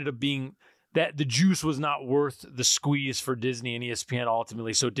was ended up being that the juice was not worth the squeeze for Disney and ESPN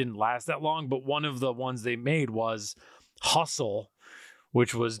ultimately, so it didn't last that long. But one of the ones they made was Hustle,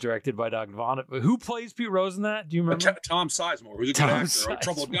 which was directed by Doug Von. Who plays Pete Rose in that? Do you remember? Tom Sizemore, who's a good actor, a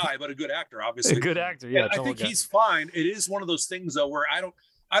troubled guy, but a good actor, obviously. A good actor, yeah. I think he's fine. It is one of those things though where I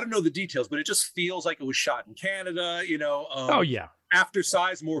don't know the details, but it just feels like it was shot in Canada. You know. After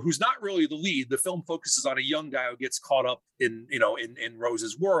Sizemore, who's not really the lead, the film focuses on a young guy who gets caught up in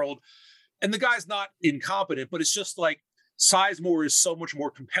Rose's world, and the guy's not incompetent, but it's just like Sizemore is so much more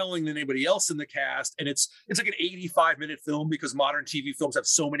compelling than anybody else in the cast, and it's like an 85-minute film because modern TV films have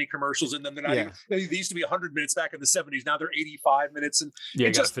so many commercials in them. They're not even, they used to be 100 minutes back in the 70s. Now they're 85 minutes, and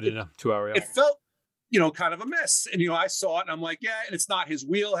you got to fit in a 2 hour. It felt, kind of a mess. And I saw it, and I'm like, and it's not his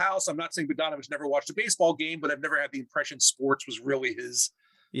wheelhouse. I'm not saying Bogdanovich never watched a baseball game, but I've never had the impression sports was really his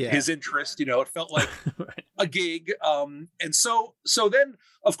interest. It felt like a gig. And so then,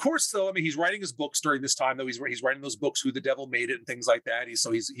 of course, though, I mean, he's writing his books during this time, though. He's writing those books, Who the Devil Made It, and things like that.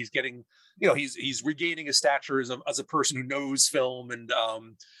 He's getting, he's regaining his stature as a person who knows film, and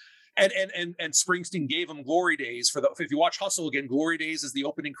Springsteen gave him Glory Days if you watch Hustle again, Glory Days is the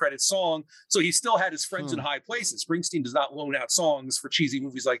opening credits song. So he still had his friends in high places. Springsteen does not loan out songs for cheesy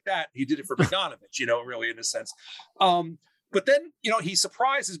movies like that. He did it for Bogdanovich, really, in a sense. But then, he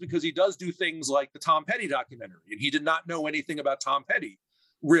surprises because he does do things like the Tom Petty documentary, and he did not know anything about Tom Petty,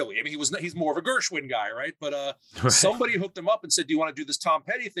 really. I mean, he's more of a Gershwin guy, right? But somebody hooked him up and said, "Do you want to do this Tom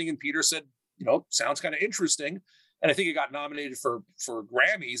Petty thing?" And Peter said, "Sounds kind of interesting." And I think it got nominated for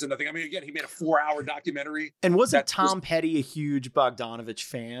Grammys. And again, he made a 4-hour documentary. And wasn't Tom Petty a huge Bogdanovich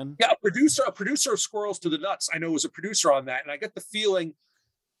fan? Yeah, a producer of Squirrels to the Nuts, I know, was a producer on that. And I get the feeling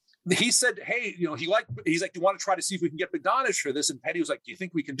he said, "Hey, he's like, do you want to try to see if we can get Bogdanovich for this?" And Petty was like, "Do you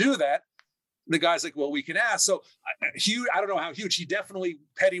think we can do that?" And the guy's like, "Well, we can ask." So huge. I don't know how huge.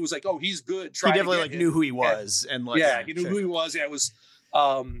 Petty was like, "Oh, he's good." He definitely knew who he was, and he knew who he was. Yeah, it was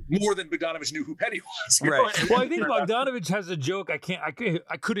more than Bogdanovich knew who Petty was. Right. Well, I think Bogdanovich has a joke. I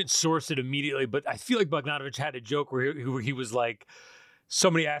couldn't source it immediately, but I feel like Bogdanovich had a joke where he was like,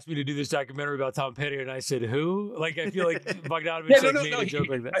 somebody asked me to do this documentary about Tom Petty, and I said, "Who?" Like, I feel like Bogdanovich made a joke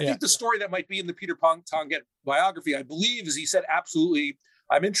like that. I think the story that might be in the Peter Tonguet biography, I believe, is he said, "Absolutely,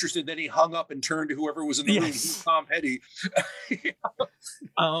 I'm interested." Then he hung up and turned to whoever was in the room, who's Tom Petty.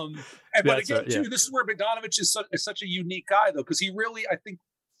 But again, too, this is where Bogdanovich is such a unique guy, though, because he really, I think,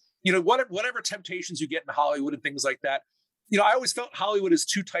 whatever temptations you get in Hollywood and things like that, I always felt Hollywood is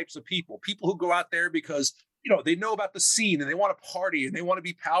two types of people who go out there because they know about the scene and they want to party and they want to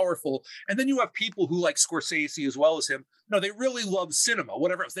be powerful. And then you have people who, like Scorsese as well as him, they really love cinema,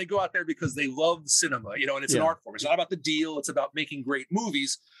 whatever else. They go out there because they love cinema, and it's an art form. It's not about the deal. It's about making great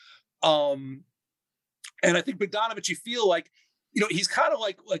movies. And I think Bogdanovich, you feel like, he's kind of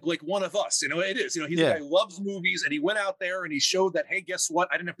like one of us, it is, he's a guy who loves movies, and he went out there and he showed that, hey, guess what?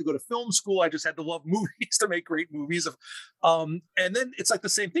 I didn't have to go to film school. I just had to love movies to make great movies. And then it's like the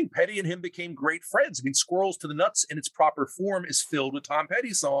same thing. Petty and him became great friends. I mean, Squirrels to the Nuts in its proper form is filled with Tom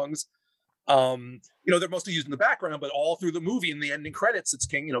Petty songs. They're mostly used in the background, but all through the movie in the ending credits, it's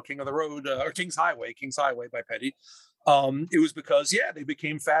King of the Road, or King's Highway by Petty. It was because, they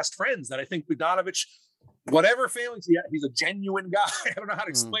became fast friends. And I think Bogdanovich, whatever failings he's a genuine guy. I don't know how to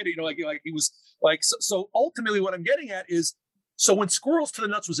explain it. Like he was like, so ultimately what I'm getting at is, so when Squirrels to the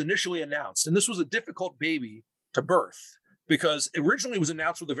Nuts was initially announced, and this was a difficult baby to birth because originally it was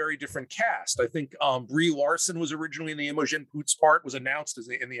announced with a very different cast. I think Brie Larson was originally in the Imogen Poots part, was announced as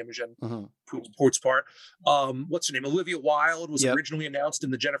in the Imogen Poots part. What's her name? Olivia Wilde was originally announced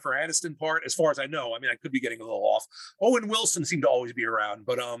in the Jennifer Aniston part, as far as I know. I mean, I could be getting a little off. Owen Wilson seemed to always be around,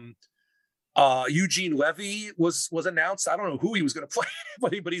 but Eugene Levy was announced. I don't know who he was going to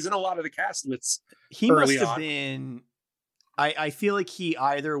play, but he's in a lot of the cast lists. He must have been. I feel like he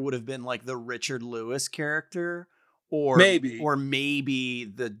either would have been like the Richard Lewis character, or maybe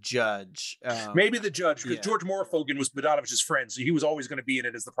the judge. Maybe the judge, because George Morfogen was Bogdanovich's friend, so he was always going to be in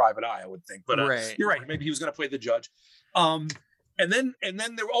it as the private eye, I would think. But you're right. Maybe he was going to play the judge. And then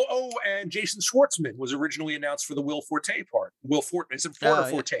there. And Jason Schwartzman was originally announced for the Will Forte part. Will Forte, is it Forte or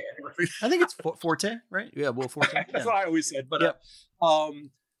Forte? I think it's Forte, right? Yeah, Will Forte. That's what I always said. But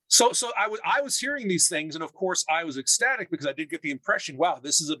so I was hearing these things, and of course I was ecstatic because I did get the impression, wow,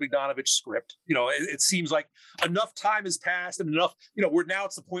 this is a Bogdanovich script. It seems like enough time has passed, and enough. We're now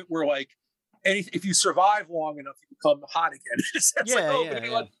it's the point where like if you survive long enough, you become hot again.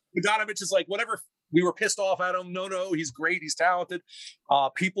 Bogdanovich is like whatever. We were pissed off at him. No, he's great. He's talented.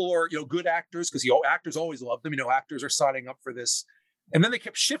 People are, good actors, because actors always love them. Actors are signing up for this. And then they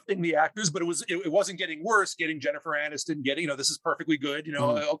kept shifting the actors, but it wasn't getting worse. Getting Jennifer Aniston, this is perfectly good.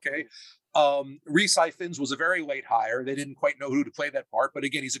 Okay. Rhys Ifans was a very late hire. They didn't quite know who to play that part, but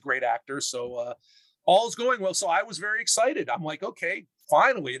again, he's a great actor. So all's going well. So I was very excited. I'm like, okay,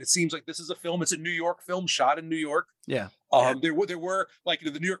 finally. And it seems like this is a film. It's a New York film shot in New York. Yeah. There were like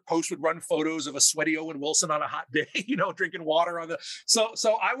the New York Post would run photos of a sweaty Owen Wilson on a hot day, drinking water on the.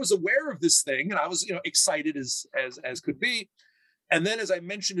 So I was aware of this thing, and I was excited as could be. And then, as I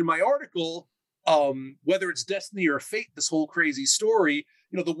mentioned in my article, whether it's destiny or fate, this whole crazy story,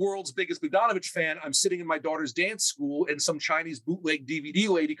 the world's biggest Bogdanovich fan, I'm sitting in my daughter's dance school and some Chinese bootleg DVD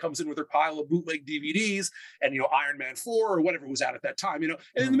lady comes in with her pile of bootleg DVDs and, Iron Man 4 or whatever was out at that time, and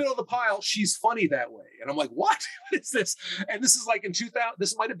in the middle of the pile, She's Funny That Way. And I'm like, what? What is this? And this is like in 2000,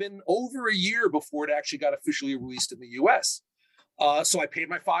 this might've been over a year before it actually got officially released in the US. So I paid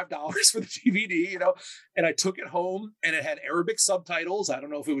my $5 for the DVD, and I took it home and it had Arabic subtitles. I don't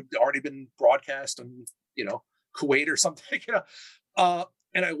know if it had already been broadcast on, Kuwait or something,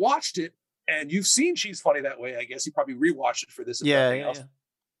 and I watched it, and you've seen She's Funny That Way, I guess. You probably rewatched it for this. Yeah.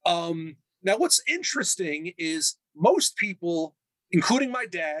 Now, what's interesting is most people, including my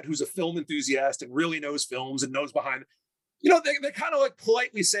dad, who's a film enthusiast and really knows films and knows behind, they're kind of like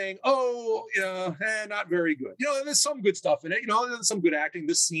politely saying, not very good. There's some good stuff in it. There's some good acting.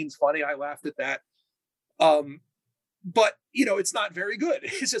 This scene's funny. I laughed at that. But it's not very good.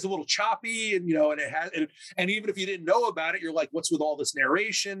 It's just a little choppy, and and it has, and even if you didn't know about it, you're like, what's with all this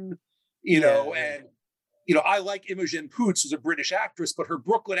narration? And I like Imogen Poots, who's a British actress, but her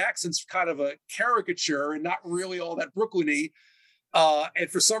Brooklyn accent's kind of a caricature and not really all that Brooklyny.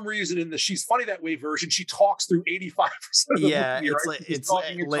 And for some reason, in the She's Funny That Way version, she talks through 85% of the movie. It's right? it's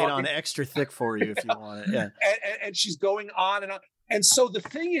laid on extra thick for you if you want it. Yeah, and she's going on and on. And so the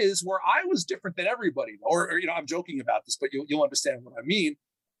thing is, where I was different than everybody, or I'm joking about this, but you'll understand what I mean.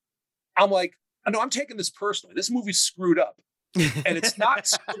 I'm like, no, I'm taking this personally. This movie's screwed up. And it's not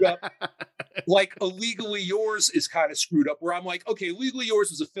screwed up like Illegally Yours is kind of screwed up, where I'm like, okay, Legally Yours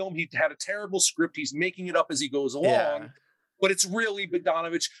was a film. He had a terrible script. He's making it up as he goes along. Yeah. But it's really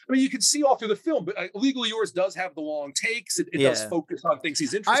Bogdanovich. I mean, you can see all through the film, but Legally Yours does have the long takes. It does focus on things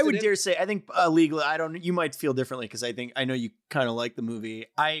he's interested in. I would dare say, I think Legally, you might feel differently because I know you kind of like the movie.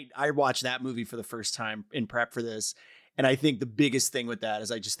 I watched that movie for the first time in prep for this. And I think the biggest thing with that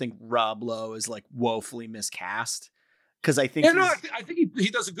is I just think Rob Lowe is like woefully miscast. Because I think I think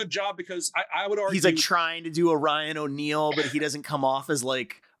he does a good job, because I would argue he's like trying to do a Ryan O'Neal, but he doesn't come off as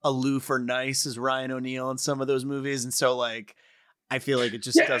like aloof or nice as Ryan O'Neal in some of those movies, and so like I feel like it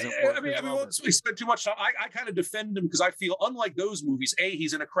just doesn't work. I mean, once we spend too much time, I kind of defend him because I feel, unlike those movies,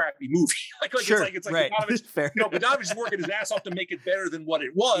 he's in a crappy movie. Sure, it's like right. Bogdanovich, Bogdanovich is working his ass off to make it better than what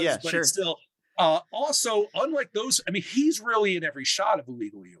it was, but it's still. Also, unlike those, I mean, he's really in every shot of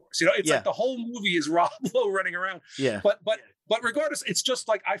Illegally Yours. It's like the whole movie is Rob Lowe running around. Yeah. But regardless, it's just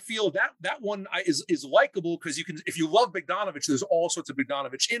like I feel that one is likable because you can, if you love Bogdanovich, there's all sorts of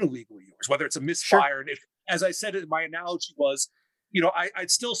Bogdanovich in Illegally Yours, whether it's a misfire. Sure. As I said, my analogy was, I'd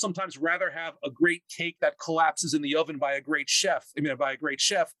still sometimes rather have a great cake that collapses in the oven by a great chef. By a great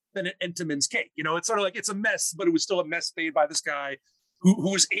chef than an Entenmann's cake. It's sort of like it's a mess, but it was still a mess made by this guy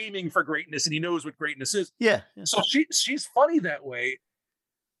who is aiming for greatness, and he knows what greatness is. Yeah. So She's Funny That Way.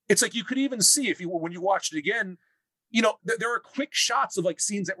 It's like you could even see when you watch it again, there are quick shots of like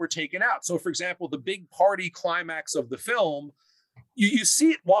scenes that were taken out. So for example, the big party climax of the film, you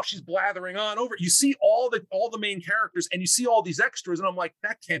see it while she's blathering on over. You see all the main characters, and you see all these extras, and I'm like,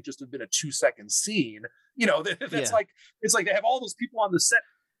 that can't just have been a 2-second scene. That's like, it's like they have all those people on the set.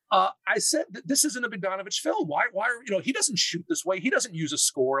 I said that this isn't a Bogdanovich film. Why he doesn't shoot this way. He doesn't use a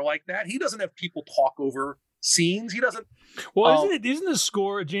score like that. He doesn't have people talk over scenes. He doesn't. Well, isn't the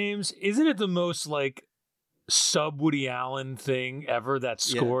score, James? Isn't it the most like sub Woody Allen thing ever? That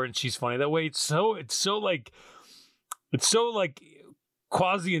score, and She's Funny That Way. It's so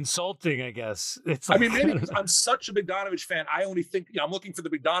quasi insulting, I guess. It's like, maybe because I'm such a Bogdanovich fan, I only think I'm looking for the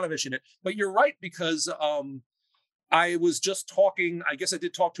Bogdanovich in it. But you're right, because I was just talking, I guess I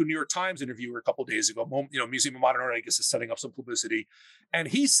did talk to a New York Times interviewer a couple of days ago. Museum of Modern Art, I guess, is setting up some publicity. And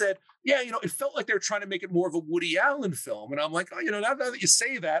he said, it felt like they were trying to make it more of a Woody Allen film. And I'm like, now that you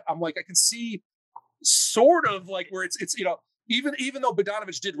say that, I'm like, I can see sort of like where it's even though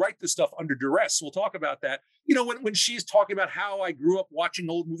Bogdanovich did write this stuff under duress, we'll talk about that. When she's talking about how I grew up watching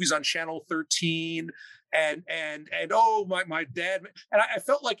old movies on Channel 13 and my dad, and I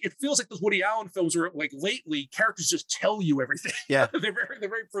felt like it feels like those Woody Allen films where like lately characters just tell you everything. Yeah. they're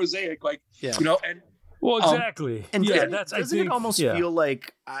very prosaic, like, and well, exactly. And doesn't it almost feel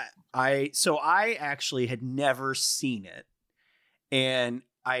like I actually had never seen it, and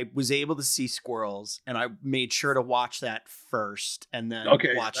I was able to see Squirrels, and I made sure to watch that first and then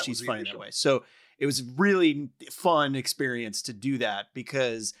watch She's Funny That Way. So it was a really fun experience to do that,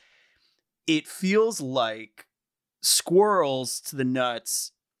 because it feels like Squirrels to the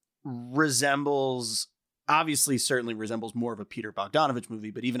Nuts certainly resembles more of a Peter Bogdanovich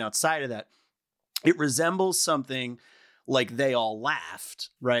movie, but even outside of that, it resembles something like They All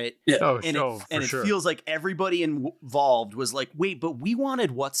Laughed, right? Yeah. It feels like everybody involved was like, wait, but we wanted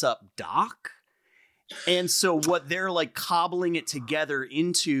What's Up, Doc? And so what they're like cobbling it together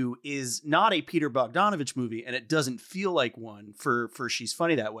into is not a Peter Bogdanovich movie, and it doesn't feel like one for She's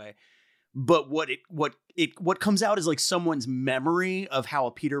Funny That Way. But what comes out is like someone's memory of how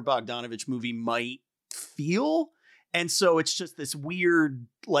a Peter Bogdanovich movie might feel. And so it's just this weird,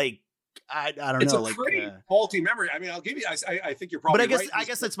 like, I don't it's know. It's like, a pretty faulty memory. I mean, I'll give you, I think you're probably right. But I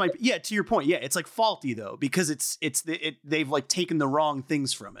guess that's my, to your point. Yeah. It's like faulty though, because they've like taken the wrong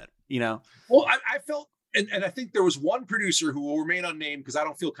things from it, you know? Well, I felt, and I think there was one producer who will remain unnamed because I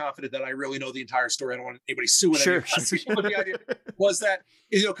don't feel confident that I really know the entire story. I don't want anybody suing anyone. But the idea was that,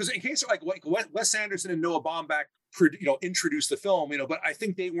 because in case like Wes Anderson and Noah Baumbach, introduced the film, but I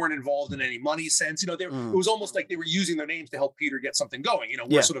think they weren't involved in any money sense. It was almost like they were using their names to help Peter get something going.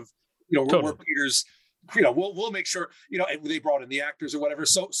 We're sort of, totally. We're Peter's, we'll make sure, they brought in the actors or whatever.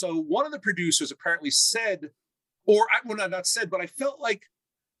 So one of the producers apparently said, not said, but I felt like,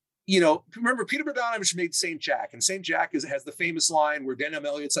 remember Peter Bogdanovich made Saint Jack, and Saint Jack has the famous line where Denham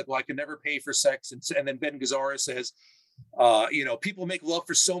Elliott's like, well, I can never pay for sex. And then Ben Gazzara says, people make love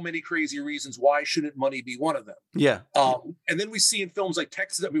for so many crazy reasons. Why shouldn't money be one of them? Yeah. And then we see in films like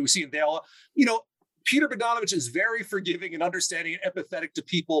Texas, we see in Dale, Peter Bogdanovich is very forgiving and understanding and empathetic to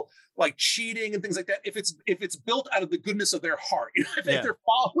people like cheating and things like that. If it's built out of the goodness of their heart, if they're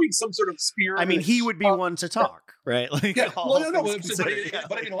following some sort of spirit. I mean, he would be one to talk, right? Like, no.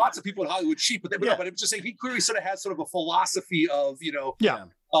 But I mean, lots of people in Hollywood cheat, but I'm just saying he clearly sort of has sort of a philosophy of,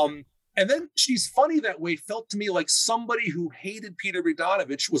 and then She's Funny That Way felt to me like somebody who hated Peter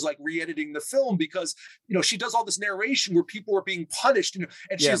Bogdanovich was like re-editing the film because, she does all this narration where people are being punished, and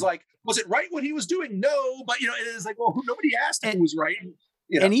she's like, was it right what he was doing? No, but, it is like, well, nobody asked if it was right.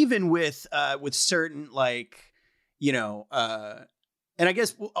 And even with certain like, and I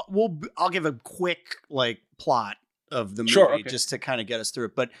guess I'll give a quick like plot of the movie just to kind of get us through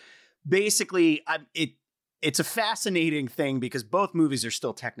it. But basically it's a fascinating thing because both movies are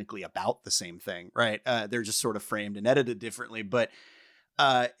still technically about the same thing, right? They're just sort of framed and edited differently, but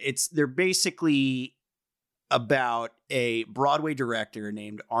they're basically about a Broadway director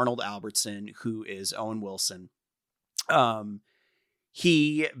named Arnold Albertson, who is Owen Wilson.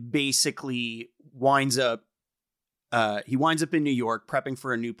 He basically winds up in New York prepping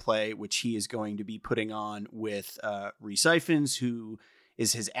for a new play, which he is going to be putting on with Rhys Ifans, who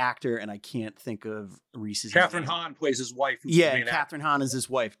is his actor, and I can't think of Reese's Catherine name. Hahn plays his wife. Catherine Hahn is his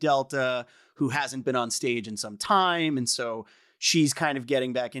wife, Delta, who hasn't been on stage in some time, and so she's kind of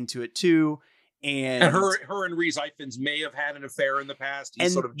getting back into it too. And her and Rhys Ifans may have had an affair in the past.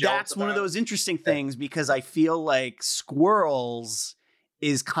 He's sort of that's one of those interesting things because I feel like Squirrels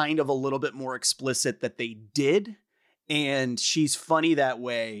is kind of a little bit more explicit that they did, and She's Funny That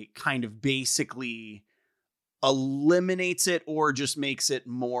Way kind of basically eliminates it or just makes it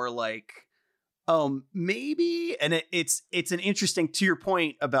more like, maybe. And it's an interesting, to your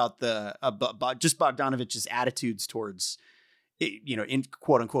point about the just Bogdanovich's attitudes towards, in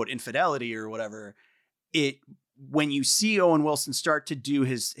quote unquote infidelity or whatever. When you see Owen Wilson start to do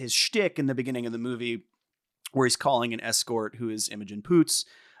his shtick in the beginning of the movie, where he's calling an escort who is Imogen Poots,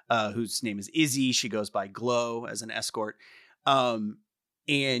 whose name is Izzy. She goes by Glow as an escort. And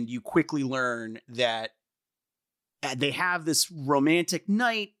you quickly learn that they have this romantic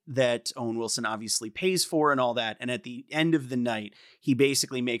night that Owen Wilson obviously pays for and all that. And at the end of the night, he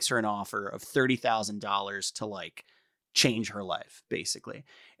basically makes her an offer of $30,000 to like change her life, basically.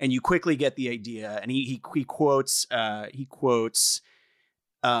 And you quickly get the idea. And he quotes, what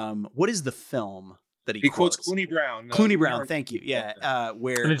is the film that he quotes? Clooney Brown. Clooney Brown, thank you. Yeah,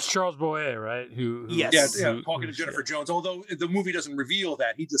 where and it's Charles Boyer, right? Who talking to Jennifer Jones. Although the movie doesn't reveal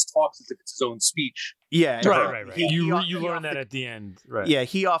that, he just talks as if it's his own speech. Yeah, right. You learn that at the end, right? Yeah,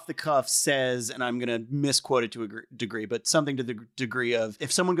 he off the cuff says, and I'm gonna misquote it to a degree, but something to the degree of,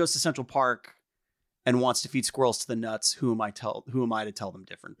 if someone goes to Central Park and wants to feed squirrels to the nuts, who am I to tell them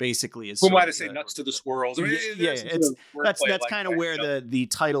different? Basically, is who am I to say nuts to the squirrels? I mean, that's kind of where the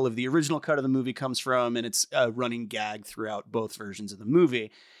title of the original cut of the movie comes from, and it's a running gag throughout both versions of the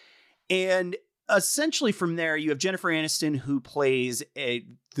movie. And essentially, from there, you have Jennifer Aniston, who plays the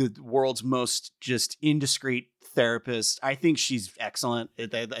world's most just indiscreet therapist. I think she's excellent. I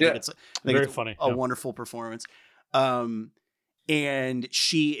think it's very funny, a wonderful performance. And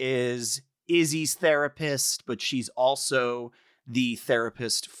she is Izzy's therapist, but she's also the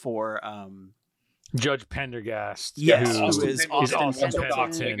therapist for Judge Pendergast. Yes, who is Austin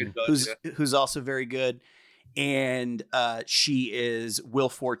Pendleton, who's also very good. And she is Will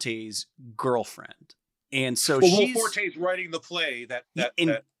Forte's girlfriend. And so Will Forte's writing the play that's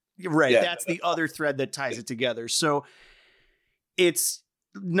the other thread that ties it together. So it's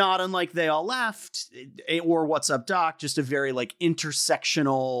not unlike They All Left or What's Up Doc, just a very like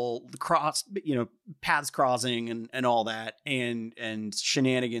intersectional paths crossing and all that, and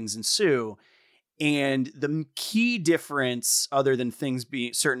shenanigans ensue. And the key difference, other than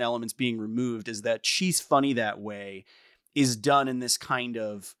certain elements being removed, is that She's Funny That Way is done in this kind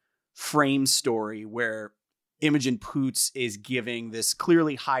of frame story where Imogen Poots is giving this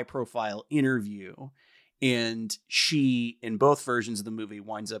clearly high profile interview. And she, in both versions of the movie,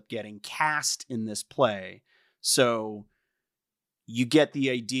 winds up getting cast in this play. So you get the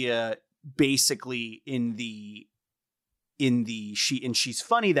idea basically in She's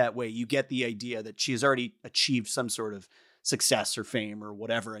Funny That Way, you get the idea that she has already achieved some sort of success or fame or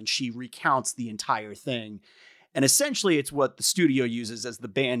whatever. And she recounts the entire thing. And essentially it's what the studio uses as the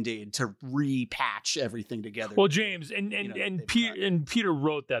Band-Aid to repatch everything together. Well, James and Peter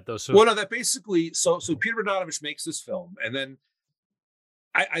wrote that though. So that basically, so Peter Bogdanovich makes this film, and then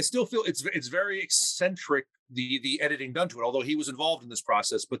I still feel it's very eccentric, the editing done to it, although he was involved in this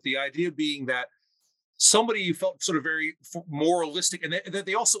process. But the idea being that somebody felt sort of very moralistic, and that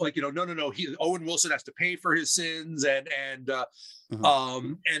they also like, no, Owen Wilson has to pay for his sins, and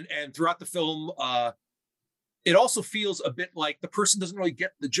throughout the film, it also feels a bit like the person doesn't really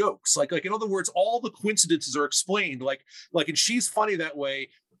get the jokes. Like in other words, all the coincidences are explained. Like in She's Funny That Way,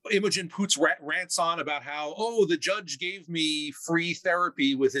 Imogen Poots rants on about how, the judge gave me free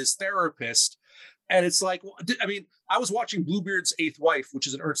therapy with his therapist. And it's like, I mean, I was watching Bluebeard's Eighth Wife, which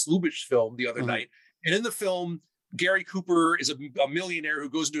is an Ernst Lubitsch film, the other night. And in the film, Gary Cooper is a millionaire who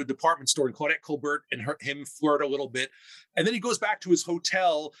goes into a department store, and Claudette Colbert and him flirt a little bit. And then he goes back to his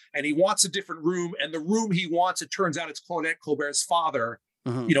hotel and he wants a different room. And the room he wants, it turns out it's Claudette Colbert's father,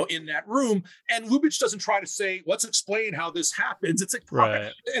 in that room. And Lubitsch doesn't try to say, let's explain how this happens. It's like,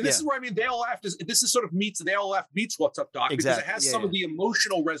 right. And this is where, I mean, They All Laughed this is sort of They All Laughed meets What's Up, Doc, because it has some of the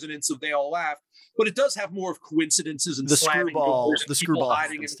emotional resonance of They All Laughed, but it does have more of coincidences and the screwball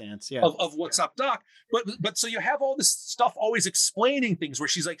stance of What's Up, Doc. But so you have all this stuff always explaining things where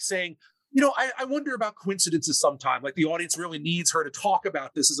she's like saying, I wonder about coincidences sometime. Like the audience really needs her to talk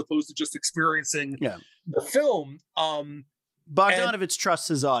about this as opposed to just experiencing the film. Bogdanovich trusts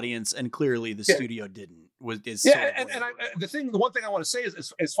his audience, and clearly the studio didn't. The one thing I want to say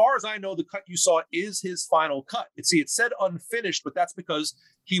is, as far as I know, the cut you saw is his final cut. It said unfinished, but that's because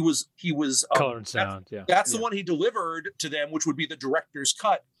he was color and sound. That's the one he delivered to them, which would be the director's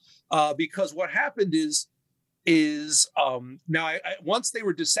cut. Because what happened is now once they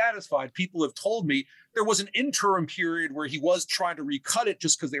were dissatisfied, people have told me there was an interim period where he was trying to recut it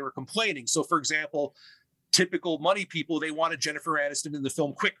just because they were complaining. So, for example, typical money people, they wanted Jennifer Aniston in the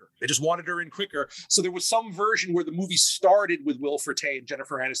film quicker. They just wanted her in quicker. So there was some version where the movie started with Will Forte and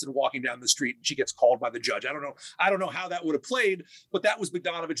Jennifer Aniston walking down the street, and she gets called by the judge. I don't know how that would have played, but that was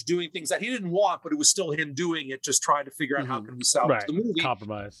Bogdanovich doing things that he didn't want, but it was still him doing it, just trying to figure out how can we salvage the movie.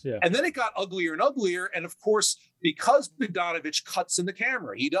 Compromise, yeah. And then it got uglier and uglier. And of course, because Bogdanovich cuts in the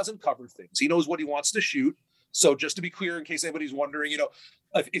camera, he doesn't cover things. He knows what he wants to shoot. So just to be clear, in case anybody's wondering,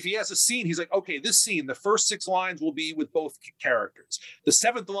 if he has a scene, he's like, okay, this scene, the first 6 lines will be with both characters. The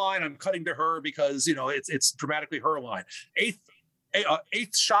 7th line, I'm cutting to her because, it's dramatically her line.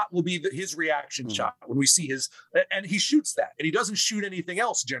 Eighth shot will be his reaction shot when we see and he shoots that. And he doesn't shoot anything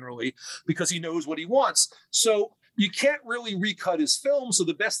else generally because he knows what he wants. So you can't really recut his film. So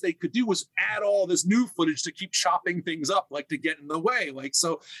the best they could do was add all this new footage to keep chopping things up, like to get in the way. Like,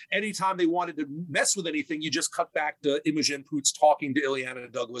 so anytime they wanted to mess with anything, you just cut back to Imogen Poots talking to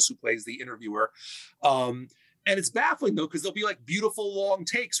Ileana Douglas, who plays the interviewer. And it's baffling though, because there'll be like beautiful long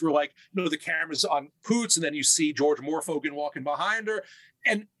takes where like, the camera's on Poots and then you see George Morfogen walking behind her.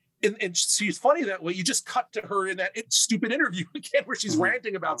 And She's Funny That Way, you just cut to her in that stupid interview again, where she's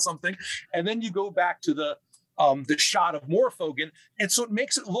ranting about something. And then you go back to the shot of Morfogen. And so it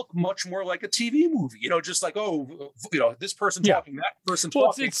makes it look much more like a TV movie, just like, this person talking, that person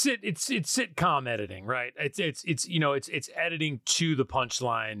talking. It's sitcom editing, right? It's editing to the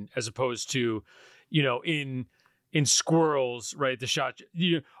punchline as opposed to, in Squirrels, right? The shot,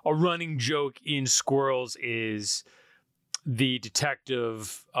 a running joke in Squirrels is the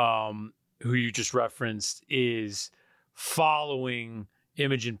detective, who you just referenced, is following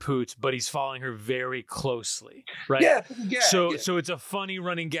Imogen Poots, but he's following her very closely, right? Yeah. So it's a funny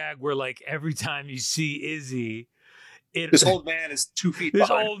running gag where like every time you see Izzy, this old man is 2 feet behind.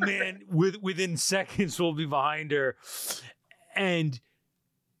 This old man within seconds will be behind her, and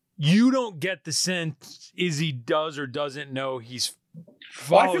you don't get the sense Izzy does or doesn't know he's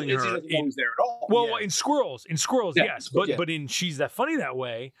following her. Izzy doesn't know he's there at all. Well, in Squirrels, yes, but in She's That Funny That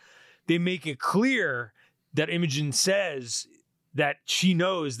Way, they make it clear that Imogen says, that she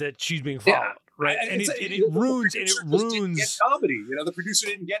knows that she's being followed, right? And it ruins comedy. You know, the producer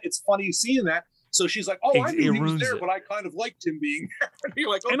didn't get it's funny seeing that. So she's like, "Oh, I knew he was there, but I kind of liked him being there." And you're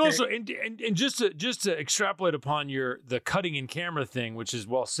like, okay. And also, and just to extrapolate upon the cutting in camera thing, which is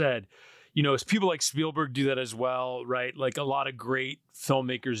well said, you know, as people like Spielberg do that as well, right? Like a lot of great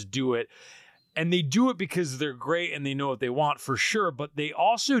filmmakers do it, and they do it because they're great and they know what they want for sure. But they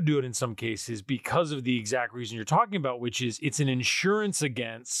also do it in some cases because of the exact reason you're talking about, which is it's an insurance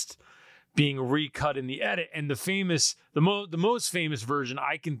against being recut in the edit. And the most famous version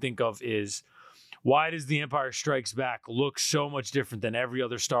I can think of is, why does The Empire Strikes Back look so much different than every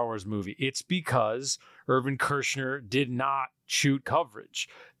other Star Wars movie? It's because Irvin Kershner did not shoot coverage,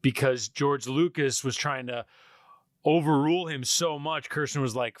 because George Lucas was trying to overrule him so much. Kershner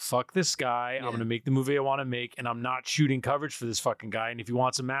was like, fuck this guy. Yeah. I'm going to make the movie I want to make, and I'm not shooting coverage for this fucking guy. And if he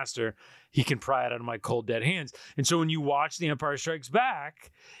wants a master, he can pry it out of my cold, dead hands. And so when you watch The Empire Strikes Back,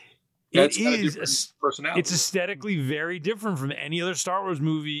 it's aesthetically very different from any other Star Wars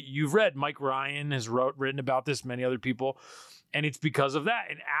movie you've read. Mike Ryan has written about this, many other people, and it's because of that.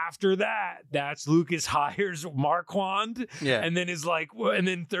 And after that, that's Lucas hires Marquand, and then is like, and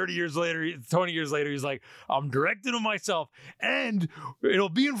then 20 years later, he's like, I'm directing it myself, and it'll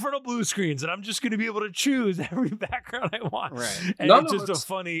be in front of blue screens, and I'm just going to be able to choose every background I want. Right. And it's just a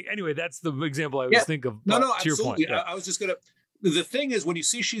funny. Anyway, that's the example I always think of. To absolutely. Your point, I was just gonna. The thing is, when you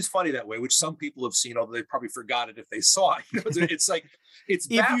see She's Funny That Way, which some people have seen, although they probably forgot it if they saw it, you know, it's like, it's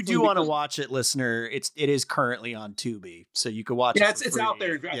if you do want to watch it, listener, it is currently on Tubi, so you can watch it. Yeah, it's out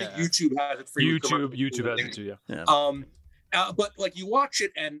there. I think YouTube has it for YouTube has it too. Yeah. But like you watch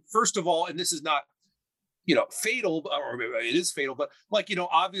it, and first of all, and this is not, you know, fatal, or it is fatal, but like, you know,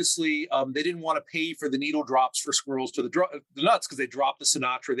 obviously they didn't want to pay for the needle drops for Squirrels to the Nuts, because they dropped the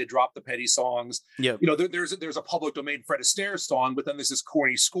Sinatra, they dropped the Petty songs. Yeah, you know, there's a public domain Fred Astaire song, but then there's this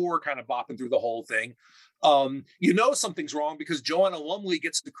corny score kind of bopping through the whole thing. You know something's wrong because Joanna Lumley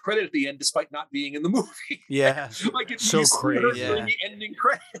gets the credit at the end despite not being in the movie. Yeah, like it's so crazy. During the ending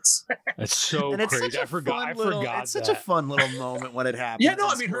credits. That's so crazy. I forgot. It's such a fun little moment when it happens. Yeah, no,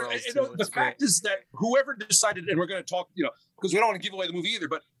 I mean, the fact is that whoever decided, and we're going to talk, you know, because we don't want to give away the movie either,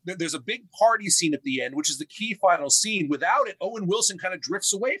 but there's a big party scene at the end, which is the key final scene. Without it, Owen Wilson kind of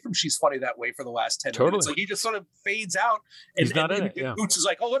drifts away from She's Funny That Way for the last 10 minutes. Like he just sort of fades out. And Boots is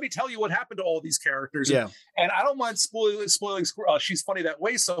like, oh, let me tell you what happened to all these characters. Yeah. And I don't mind spoiling She's Funny That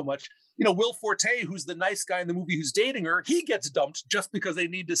Way so much. You know, Will Forte, who's the nice guy in the movie who's dating her, he gets dumped just because they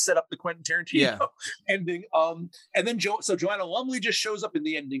need to set up the Quentin Tarantino ending. And then Joanna Lumley just shows up in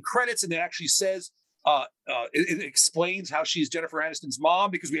the ending credits, and it actually says, it explains how she's Jennifer Aniston's mom,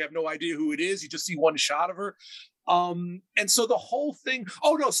 because we have no idea who it is. You just see one shot of her. And so the whole thing,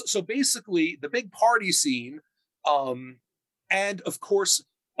 so basically the big party scene, and of course,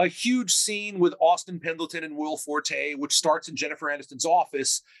 a huge scene with Austin Pendleton and Will Forte, which starts in Jennifer Aniston's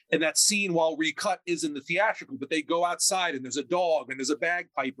office. And that scene, while recut, is in the theatrical, but they go outside and there's a dog and there's a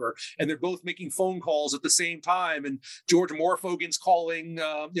bagpiper and they're both making phone calls at the same time. And George Morfogen's calling,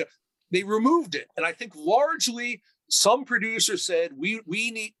 they removed it. And I think largely some producers said, we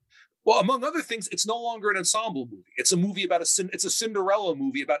need, well, among other things, it's no longer an ensemble movie. It's a movie about it's a Cinderella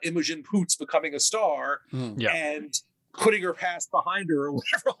movie about Imogen Poots becoming a star and putting her past behind her or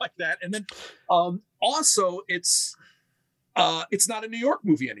whatever like that. And then also it's not a New York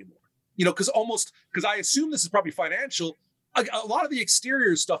movie anymore, you know, because I assume this is probably financial. A lot of the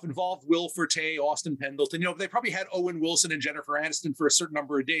exterior stuff involved Will Forte, Austin Pendleton. You know, they probably had Owen Wilson and Jennifer Aniston for a certain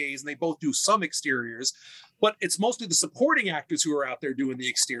number of days, and they both do some exteriors. But it's mostly the supporting actors who are out there doing the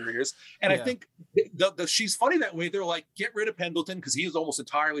exteriors. And I think the She's Funny That Way, they're like, get rid of Pendleton because he is almost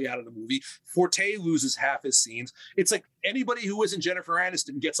entirely out of the movie. Forte loses half his scenes. It's like anybody who isn't Jennifer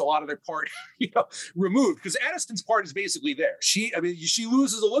Aniston gets a lot of their part, removed, because Aniston's part is basically there. She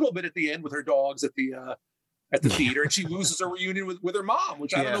loses a little bit at the end with her dogs at the theater, and she loses her reunion with her mom,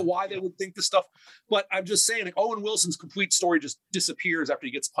 which I don't know why they would think this stuff, but I'm just saying, like, Owen Wilson's complete story just disappears after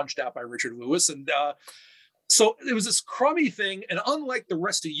he gets punched out by Richard Lewis. And so it was this crummy thing. And unlike the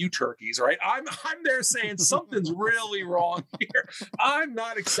rest of you turkeys, right, I'm there saying something's really wrong here. I'm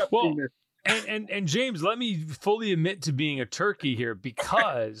not accepting this. And James, let me fully admit to being a turkey here,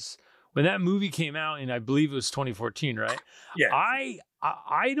 because when that movie came out, and I believe it was 2014, right? Yeah. I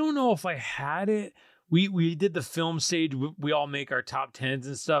don't know if I had it. We did the film stage. We all make our top 10s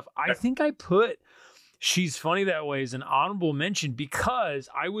and stuff. I think I put She's Funny That Way as an honorable mention because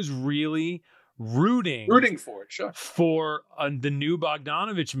I was really rooting for it, sure, for the new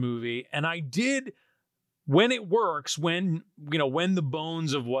Bogdanovich movie, and I did when it works, when the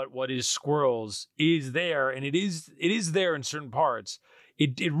bones of what is Squirrels is there, and it is there in certain parts,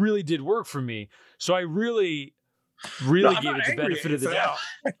 it really did work for me. So I really gave it the benefit of the doubt.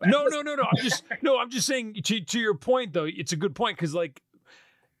 No. I'm just saying to your point though, it's a good point, because like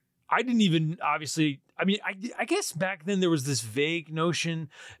I didn't even obviously. I mean, I guess back then there was this vague notion.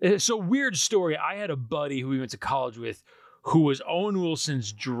 So weird story. I had a buddy who we went to college with, who was Owen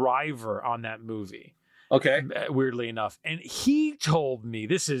Wilson's driver on that movie. Okay. Weirdly enough. And he told me,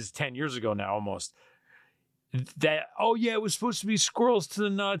 this is 10 years ago now almost, that, oh yeah, it was supposed to be Squirrels to the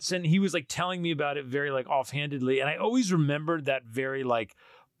Nuts. And he was like telling me about it very like offhandedly. And I always remembered that very like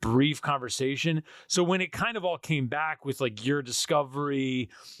brief conversation. So when it kind of all came back with like your discovery,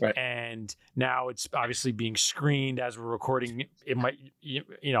 right, and now it's obviously being screened as we're recording, it might,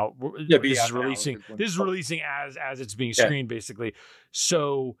 this is releasing as it's being screened, basically.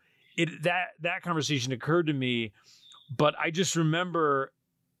 So that conversation occurred to me, but I just remember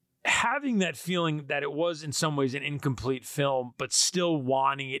having that feeling that it was in some ways an incomplete film, but still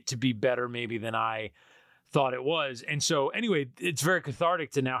wanting it to be better maybe than I thought it was. And so anyway, it's very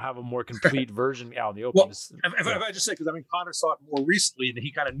cathartic to now have a more complete version out in the open. Well, if I just say, because I mean, Connor saw it more recently and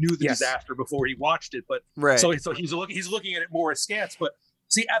he kind of knew the disaster before he watched it, but so he's looking at it more askance. But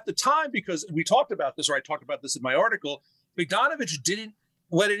see, at the time, because we talked about this, or I talked about this in my article, Bogdanovich didn't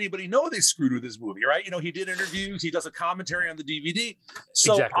let anybody know they screwed with his movie, right? He did interviews, he does a commentary on the DVD.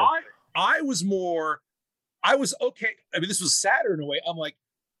 So exactly. I was okay. I mean, this was sadder in a way. I'm like,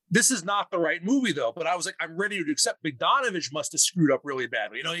 this is not the right movie, though. But I was like, I'm ready to accept Bogdanovich must have screwed up really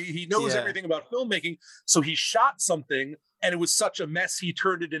badly. He knows everything about filmmaking. So he shot something and it was such a mess, he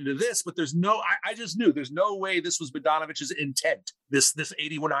turned it into this. But I just knew there's no way this was Bogdanovich's intent, this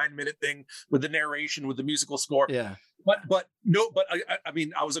 89-minute thing with the narration, with the musical score. Yeah. But I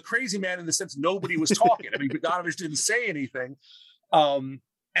mean, I was a crazy man in the sense nobody was talking. I mean, Bogdanovich didn't say anything.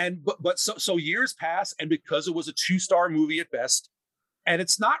 So years pass, and because it was a 2-star movie at best, and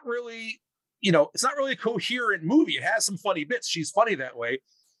it's not really a coherent movie. It has some funny bits. She's funny that way.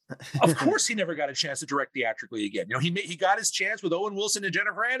 Of course, he never got a chance to direct theatrically again. He got his chance with Owen Wilson and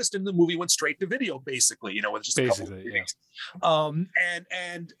Jennifer Aniston. The movie went straight to video, basically. With just a couple of things.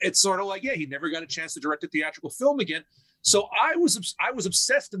 And it's sort of like, he never got a chance to direct a theatrical film again. So I was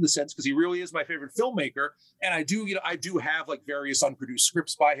obsessed in the sense, because he really is my favorite filmmaker, and I do have like various unproduced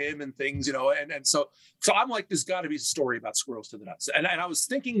scripts by him and things, and so I'm like, there's got to be a story about Squirrels to the Nuts, and I was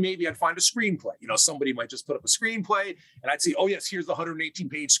thinking maybe I'd find a screenplay. Somebody might just put up a screenplay, and I'd see, oh yes, here's the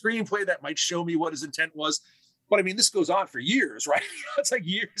 118-page screenplay that might show me what his intent was. But I mean, this goes on for years, right? It's like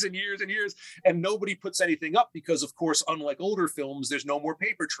years and years and years, and nobody puts anything up because, of course, unlike older films, there's no more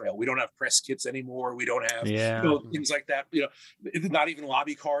paper trail. We don't have press kits anymore. We don't have things like that. Not even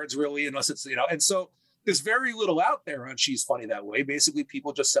lobby cards really, unless it's And so there's very little out there on She's Funny That Way. Basically,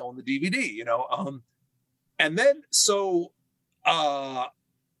 people just selling the DVD. And then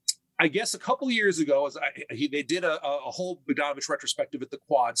I guess a couple of years ago, they did a whole Bogdanovich retrospective at the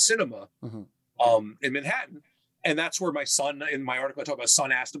Quad Cinema in Manhattan. And that's where my son, in my article, I talk about,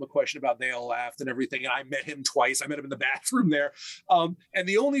 son asked him a question about They All Laughed and everything. And I met him twice. I met him in the bathroom there. And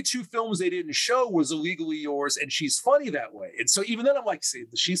the only 2 films they didn't show was Illegally Yours and She's Funny That Way. And so even then I'm like, see,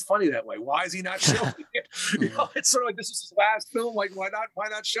 She's Funny That Way. Why is he not showing it? It's sort of like, this is his last film. Like, why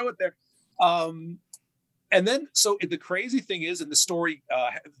not show it there? And then, so the crazy thing is, in the story,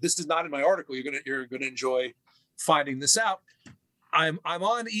 this is not in my article. You're gonna enjoy finding this out. I'm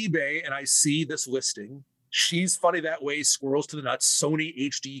on eBay and I see this listing. She's Funny That Way, Squirrels to the Nuts, Sony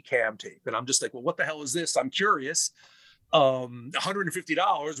HD cam tape. And I'm just like, well, what the hell is this? I'm curious.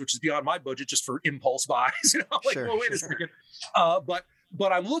 $150, which is beyond my budget just for impulse buys. Wait a second.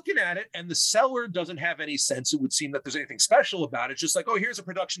 But I'm looking at it and the seller doesn't have any sense. It would seem that there's anything special about it. It's just like, oh, here's a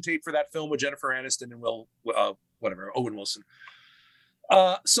production tape for that film with Jennifer Aniston and Owen Wilson.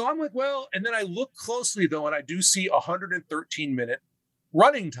 So I'm like, well, and then I look closely though, and I do see 113-minute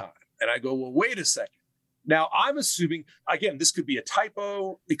running time. And I go, well, wait a second. Now, I'm assuming, again, this could be a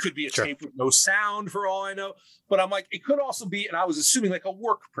typo. It could be a tape with no sound for all I know. But I'm like, it could also be, and I was assuming like a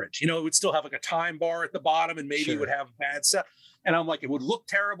work print. It would still have like a time bar at the bottom and maybe it would have bad sound. And I'm like, it would look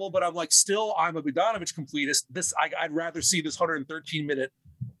terrible, but I'm like, still, I'm a Bogdanovich completist. I'd rather see this 113-minute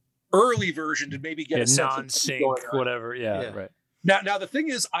early version to maybe get a sense non-sync, whatever. Yeah, right. Now, the thing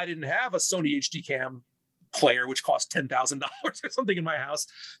is, I didn't have a Sony HD cam player, which cost $10,000 or something in my house.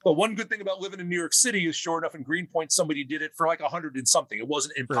 But one good thing about living in New York City is, sure enough, in Greenpoint, somebody did it for like 100 and something. It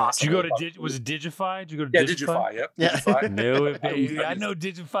wasn't impossible. Did you go to was it Digify? Did you go to Digify? Yep. Yeah. Digify. Knew it, baby. I know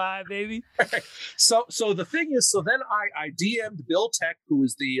Digify, baby. So the thing is, so then I DM'd Bill Tech, who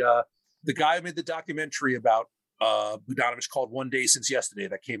is the the guy who made the documentary about Bogdanovich called One Day Since Yesterday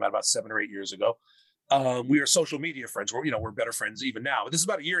that came out about 7 or 8 years ago. We are social media friends. We're better friends even now. But this is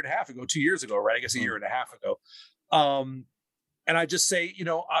about a year and a half ago, 2 years ago, right? I guess a year and a half ago. And I just say,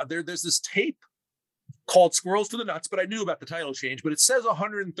 there's this tape called Squirrels to the Nuts, but I knew about the title change, but it says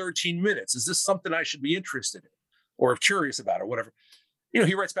 113 minutes. Is this something I should be interested in or curious about or whatever?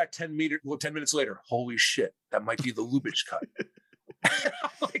 He writes back 10 minutes later, holy shit, that might be the Lubitsch cut.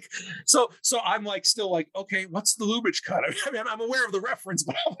 So I'm like, still like, okay, what's the Lubitsch cut? I mean, I'm aware of the reference,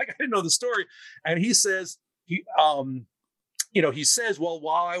 but I'm like, I didn't know the story. And he says, he says, well,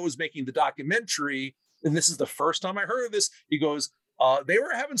 while I was making the documentary, and this is the first time I heard of this, he goes, they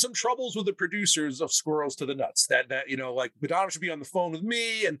were having some troubles with the producers of Squirrels to the Nuts. That like Bogdanovich should be on the phone with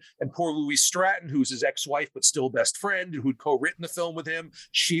me and poor Louise Stratton, who's his ex-wife but still best friend, who'd co-written the film with him.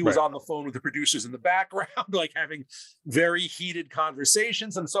 She was on the phone with the producers in the background, like having very heated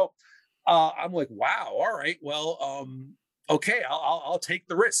conversations. And so I'm like, wow, all right, well, okay, I'll take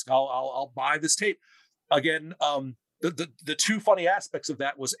the risk. I'll buy this tape. Again, the two funny aspects of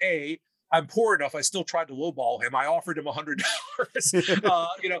that was I'm poor enough. I still tried to lowball him. I offered him $100,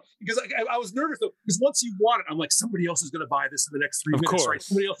 because I was nervous though. Because once you want it, I'm like, somebody else is going to buy this in the next 3 minutes, right?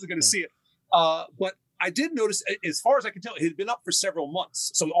 Somebody else is going to see it. But I did notice, as far as I can tell, it had been up for several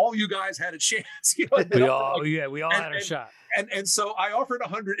months. So all you guys had a chance. We all had a shot. And so I offered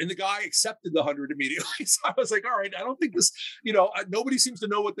 100, and the guy accepted the 100 immediately. So I was like, all right, I don't think this. Nobody seems to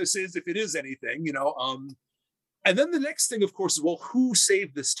know what this is, if it is anything. And then the next thing, of course, is, well, who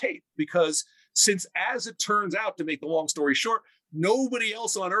saved this tape? Because since, as it turns out, to make the long story short, nobody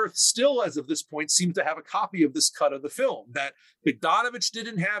else on Earth still, as of this point, seems to have a copy of this cut of the film. That Bogdanovich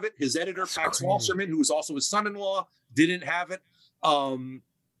didn't have it. His editor, Pax Wasserman, who was also his son-in-law, didn't have it.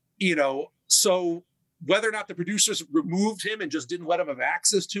 So whether or not the producers removed him and just didn't let him have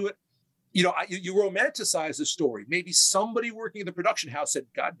access to it, you romanticize the story. Maybe somebody working at the production house said,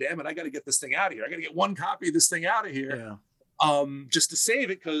 God damn it, I got to get this thing out of here. I got to get one copy of this thing out of here, just to save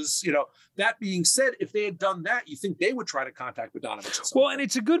it. Because, that being said, if they had done that, you think they would try to contact Bogdanovich. Well, and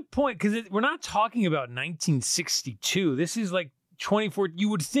it's a good point, because we're not talking about 1962. This is like 24. You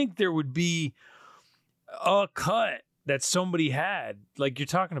would think there would be a cut that somebody had, like you're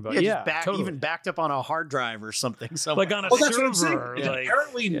talking about. Totally. Even backed up on a hard drive or something. Like on a server.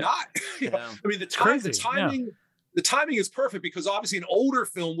 Apparently not. I mean, the timing is perfect, because obviously an older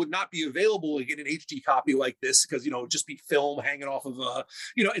film would not be available to get an HD copy like this, because, it'd just be film hanging off of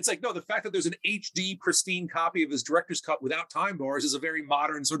it's like, no, the fact that there's an HD pristine copy of his director's cut without time bars is a very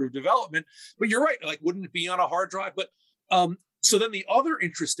modern sort of development. But you're right. Like, wouldn't it be on a hard drive? But, so then the other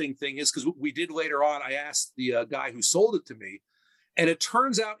interesting thing is, because we did later on, I asked the guy who sold it to me, and it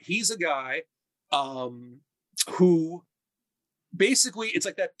turns out he's a guy who basically, it's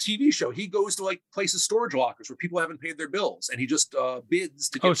like that TV show. He goes to like places, storage lockers where people haven't paid their bills, and he just bids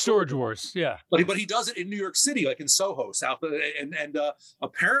to get Storage Wars. Yeah. But he does it in New York City, like in Soho, South, and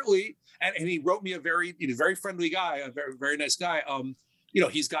apparently, and he wrote me a very friendly guy, a very, very nice guy.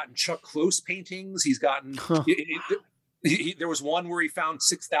 He's gotten Chuck Close paintings. He's gotten. There was one where he found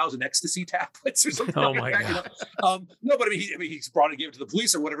 6,000 ecstasy tablets or something. Oh my God! No, but he's brought it, gave it to the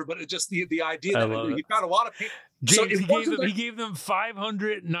police or whatever. But it's just the idea that he found a lot of people. James, he gave them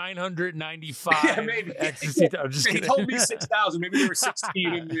 500, 995 ecstasy. I'm just kidding. He told me 6,000. Maybe there were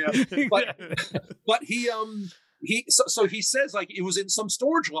 16. But he says, like, it was in some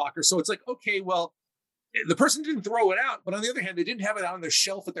storage locker. So it's like, okay, well, the person didn't throw it out, but on the other hand, they didn't have it on their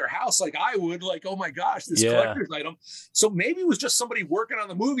shelf at their house like I would. Like, oh my gosh, this collector's item. So maybe it was just somebody working on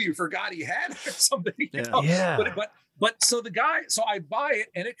the movie who forgot he had it or something. But so the guy, so I buy it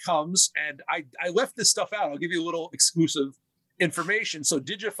and it comes, and I left this stuff out. I'll give you a little exclusive information. So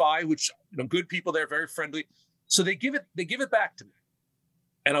Digify, which good people there, very friendly. So they give it back to me,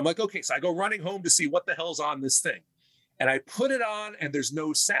 and I'm like, okay. So I go running home to see what the hell's on this thing, and I put it on, and there's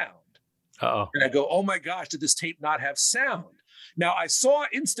no sound. And I go, oh my gosh, did this tape not have sound? Now I saw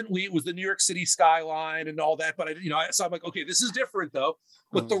instantly it was the New York City skyline and all that, but so I'm like, okay, this is different though.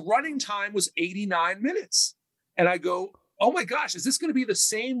 But the running time was 89 minutes. And I go, oh my gosh, is this going to be the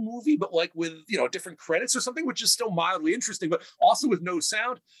same movie, but like with, different credits or something, which is still mildly interesting, but also with no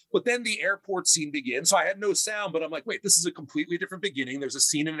sound. But then the airport scene begins. So I had no sound, but I'm like, wait, this is a completely different beginning. There's a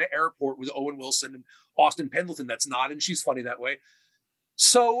scene in an airport with Owen Wilson and Austin Pendleton that's not, and she's funny that way.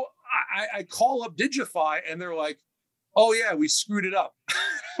 So I call up Digify, and they're like, oh yeah, we screwed it up.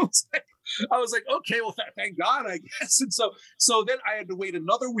 I was like, I was like, okay, well, thank God, I guess. And so then I had to wait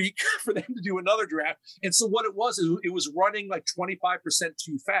another week for them to do another draft. And so what it was is it was running like 25%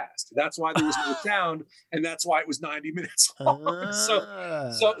 too fast. That's why there was no sound, and that's why it was 90 minutes long. So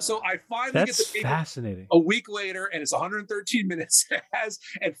I finally get the tape fascinating. A week later, and it's 113 minutes.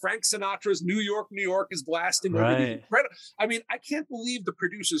 And Frank Sinatra's New York, New York is blasting over the credit. I mean, I can't believe the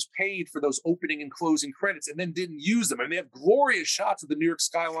producers paid for those opening and closing credits and then didn't use them. I mean, they have glorious shots of the New York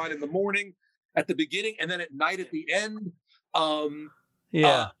skyline in the morning at the beginning and then at night at the end.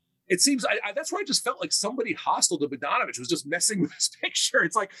 It seems that's where I just felt like somebody hostile to Bogdanovich was just messing with this picture.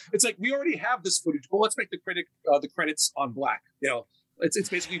 It's like we already have this footage, but let's make the credits on black. You know, it's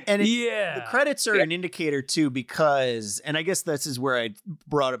basically the credits are an indicator too, because, and I guess this is where I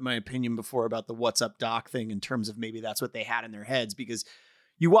brought up my opinion before about the "What's Up, Doc" thing in terms of maybe that's what they had in their heads, because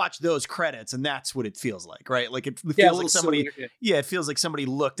you watch those credits and that's what it feels like, right? Like it feels like somebody, it feels like somebody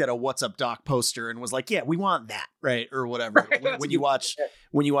looked at a "What's Up, Doc" poster and was like, yeah, we want that, right? Or whatever. Right, when you watch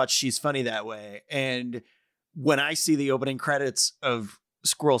She's Funny That Way. And when I see the opening credits of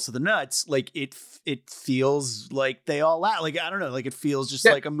Squirrels to the Nuts, like it feels like they all out. Like, I don't know, like it feels just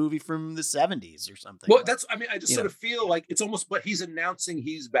like a movie from the 70s or something. Well, I just sort of feel like it's almost, but he's announcing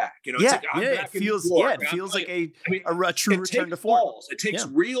he's back. You know, it's like, it feels like a true return to form. It takes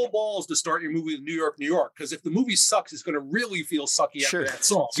real balls to start your movie with New York, New York, because if the movie sucks, it's going to really feel sucky after that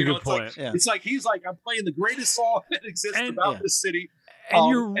song. It's a good point. It's like he's like, I'm playing the greatest song that exists about this city. And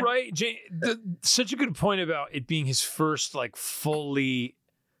you're right, Jane. Such a good point about it being his first like fully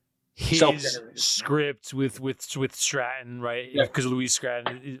his script with Stratton, right? Because Louise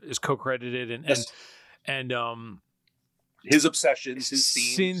Stratton is co-credited and his obsessions, his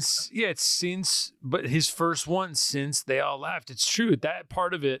themes. But his first one since they all left. It's true, that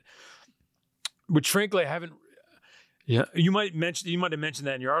part of it, which frankly I haven't. Yeah, you might have mentioned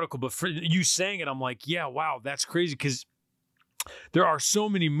that in your article, but for you saying it, I'm like, yeah, wow, that's crazy, because there are so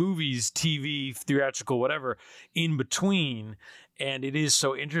many movies, TV, theatrical, whatever, in between. And it is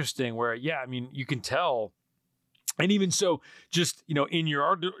so interesting where, I mean, you can tell. And even so, just, you know, in your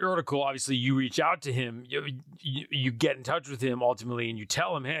article, obviously you reach out to him, you get in touch with him ultimately, and you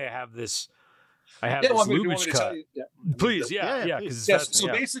tell him, hey, I have this Lubitsch cut. Please. So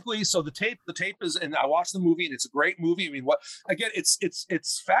basically, the tape is, and I watched the movie and it's a great movie. I mean,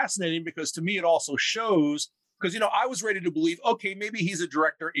 it's fascinating because to me, it also shows, because, you know, I was ready to believe, okay, maybe he's a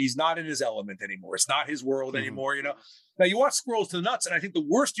director. He's not in his element anymore. It's not his world anymore, you know. Now, you watch Squirrels to the Nuts, and I think the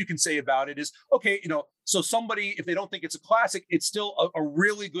worst you can say about it is, okay, you know, so somebody, if they don't think it's a classic, it's still a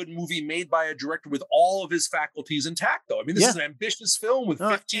really good movie made by a director with all of his faculties intact, though. I mean, this is an ambitious film with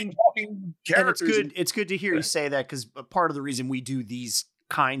 15 talking characters. And it's good to hear you say that, because part of the reason we do these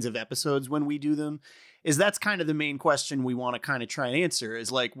kinds of episodes when we do them is that's kind of the main question we want to kind of try and answer,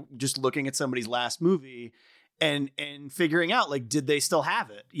 is like just looking at somebody's last movie and figuring out, like, did they still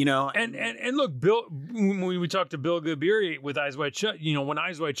have it, you know? And look, Bill, when we talked to Bill Gabiri with Eyes Wide Shut, you know, when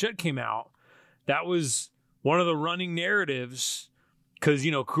Eyes Wide Shut came out, that was one of the running narratives, because,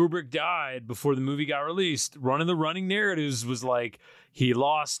 you know, Kubrick died before the movie got released. One of the running narratives was like, he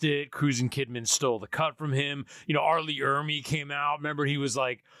lost it, Cruise and Kidman stole the cut from him. You know, R. Lee Ermey came out. Remember, he was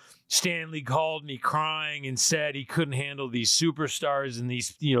like, Stanley called me crying and said he couldn't handle these superstars and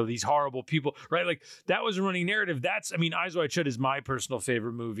these, you know, these horrible people, right? Like, that was a running narrative. Eyes Wide Shut is my personal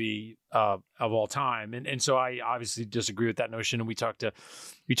favorite movie of all time. And so I obviously disagree with that notion, and we talk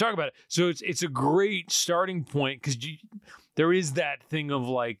about it. So it's a great starting point, because there is that thing of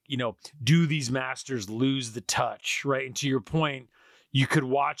like, you know, do these masters lose the touch, right? And to your point, you could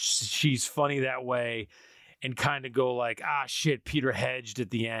watch She's Funny That Way and kind of go like, shit, Peter hedged at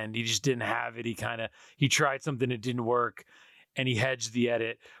the end. He just didn't have it. He tried something that didn't work, and he hedged the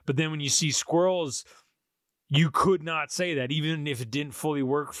edit. But then when you see Squirrels, you could not say that, even if it didn't fully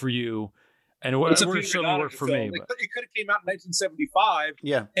work for you. And it certainly worked for me. It could have came out in 1975,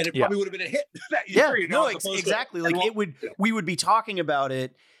 and it probably would have been a hit that year. Yeah, you know, exactly. Like, we would be talking about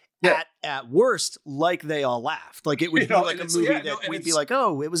it at worst, like They All Laughed. Like, it would be like a movie that we'd be like,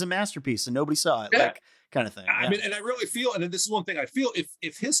 oh, it was a masterpiece and nobody saw it. Like, kind of thing. I mean, and I really feel, and this is one thing I feel,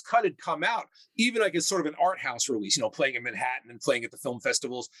 if his cut had come out, even like as sort of an art house release, you know, playing in Manhattan and playing at the film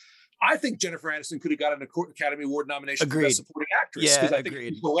festivals, I think Jennifer Aniston could have gotten an Academy Award nomination for Best Supporting Actress, because I think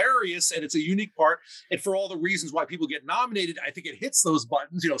it's hilarious and it's a unique part. And for all the reasons why people get nominated, I think it hits those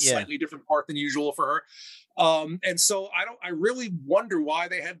buttons, you know, slightly different part than usual for her. And so I really wonder why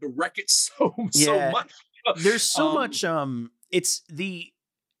they had to wreck it so much. There's so much, it's the,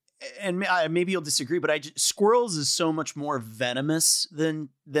 and maybe you'll disagree, but Squirrels is so much more venomous than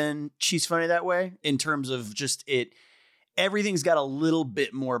She's Funny That Way, in terms of just it. everything's got a little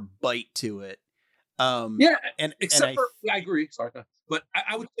bit more bite to it. I agree. Sorry, but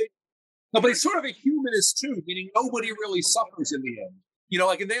I would say no, but he's sort of a humanist too, meaning nobody really suffers in the end.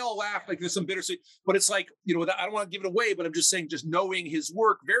 And they all laugh, like there's some bittersweet, but it's like, I don't want to give it away, but I'm just saying, just knowing his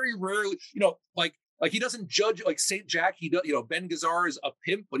work, very rarely, like he doesn't judge, like St. Jack, he does, Ben Gazzara is a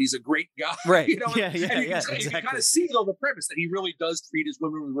pimp, but he's a great guy. Right. You Exactly. can kind of see though the premise that he really does treat his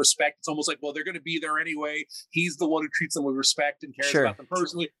women with respect. It's almost like, well, they're going to be there anyway. He's the one who treats them with respect and cares about them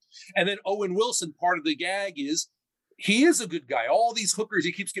personally. And then Owen Wilson, part of the gag is, he is a good guy. All these hookers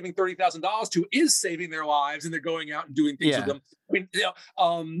he keeps giving $30,000 to is saving their lives, and they're going out and doing things with them. I mean,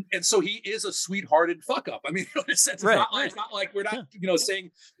 and so he is a sweethearted fuck up. I mean, in a sense, it's not like we're not, saying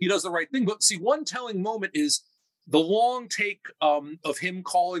he does the right thing. But see, one telling moment is the long take of him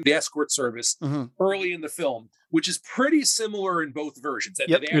calling the escort service early in the film, which is pretty similar in both versions.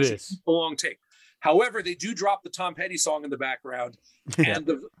 They actually keep the long take. However, they do drop the Tom Petty song in the background,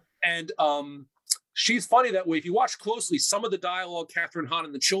 and she's funny that way. If you watch closely, some of the dialogue Catherine Hahn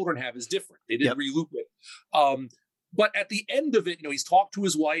and the children have is different. They didn't reloop it. But at the end of it, he's talked to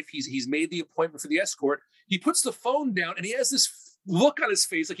his wife. He's made the appointment for the escort. He puts the phone down and he has this look on his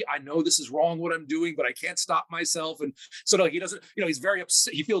face like, I know this is wrong what I'm doing, but I can't stop myself. And so he doesn't, he's very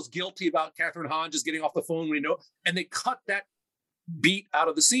upset. He feels guilty about Catherine Hahn just getting off the phone when and they cut that beat out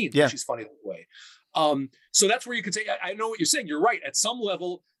of the scene. Yeah. She's funny that way. So that's where you could say, I know what you're saying. You're right. At some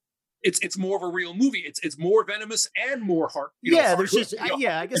level, it's more of a real movie. It's more venomous and more heart. There's just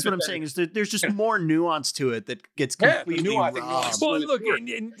I guess what I'm saying is that there's just more nuance to it that gets completely robbed. Well, look,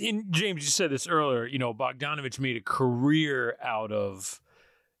 and James, you said this earlier. Bogdanovich made a career out of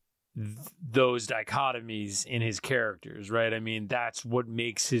those dichotomies in his characters, right? I mean, that's what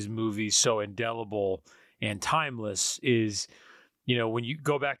makes his movies so indelible and timeless. Is when you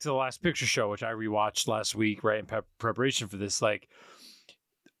go back to The Last Picture Show, which I rewatched last week, right, in preparation for this, like.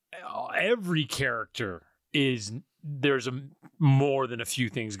 Every character there's more than a few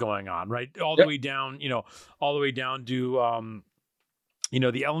things going on, right? All the way down, all the way down to,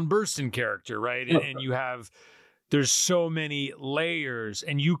 the Ellen Burstyn character, right? And there's so many layers,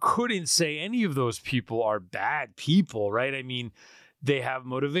 and you couldn't say any of those people are bad people, right? I mean, they have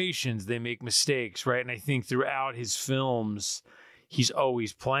motivations, they make mistakes, right? And I think throughout his films, he's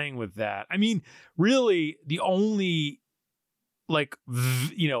always playing with that. I mean, really, the only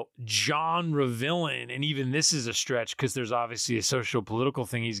genre villain, and even this is a stretch because there's obviously a social political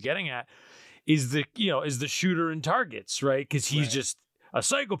thing he's getting at, is the shooter in Targets, right? Because he's just a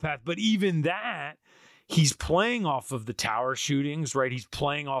psychopath. But even that, he's playing off of the tower shootings, right? He's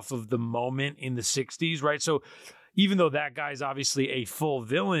playing off of the moment in the 60s, right? So even though that guy's obviously a full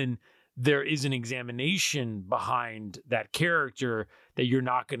villain, there is an examination behind that character that you're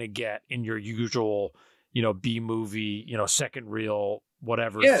not going to get in your usual B movie, second reel,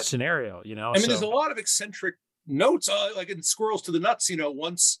 whatever scenario, I mean, there's a lot of eccentric notes, like in Squirrels to the Nuts,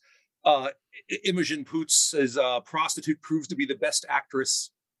 once Imogen Poots as a prostitute proves to be the best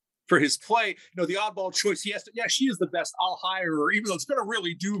actress for his play, the oddball choice, he has to, she is the best, I'll hire her, even though it's going to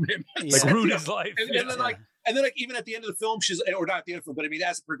really doom him. Ruin his life. And then even at the end of the film, or not at the end of the film, but I mean,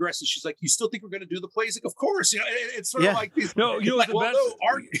 as it progresses, she's like, you still think we're going to do the plays? Like, of course, it's sort of like these. No, the best.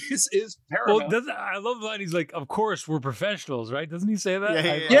 Art is paramount. Well, I love that he's like, of course, we're professionals, right? Doesn't he say that?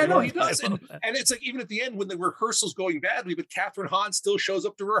 He does. And it's like, even at the end, when the rehearsal's going badly, but Catherine Hahn still shows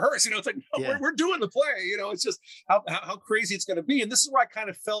up to rehearse, it's like, no, we're doing the play, it's just how crazy it's going to be. And this is where I kind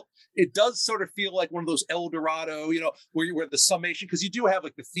of felt, it does sort of feel like one of those El Dorado, where the summation, because you do have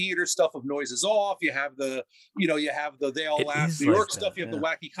like the theater stuff of Noises Off, you have the, you have the They All Laugh New York stuff, you have the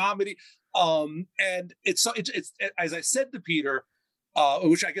wacky comedy. And it's as I said to Peter,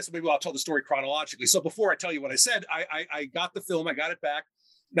 which I guess maybe I'll tell the story chronologically. So before I tell you what I said, I got the film, I got it back.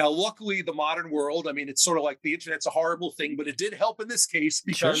 Now, luckily, the modern world, I mean, it's sort of like the internet's a horrible thing, but it did help in this case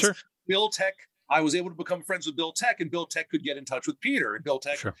because Bill Tech, I was able to become friends with Bill Tech, and Bill Tech could get in touch with Peter. And Bill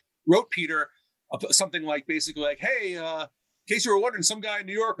Tech wrote Peter something like, basically like, hey, in case you were wondering, some guy in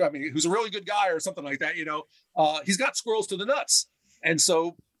New York, I mean, who's a really good guy or something like that, he's got Squirrels to the Nuts. And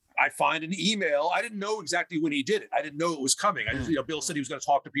so I find an email. I didn't know exactly when he did it. I didn't know it was coming. I just, Bill said he was going to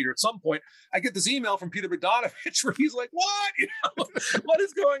talk to Peter at some point. I get this email from Peter Bogdanovich where he's like, what? What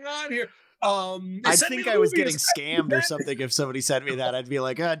is going on here? I think I was getting scammed or something. If somebody sent me that, I'd be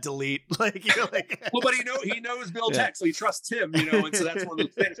like, delete. Well, but he knows Bill Tech, so he trusts him, and so that's one of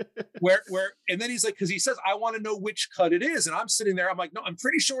those things where, and then he's like, because he says, I want to know which cut it is. And I'm sitting there, I'm like, no, I'm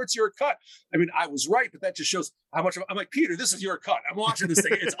pretty sure it's your cut. I mean, I was right, but that just shows how much I'm like, Peter, this is your cut. I'm watching this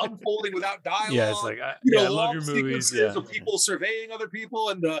thing. It's unfolding without dialogue. Yeah, it's like, I love your movies. Of people surveying other people.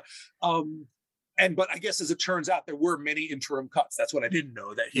 And, but I guess as it turns out, there were many interim cuts. That's what I didn't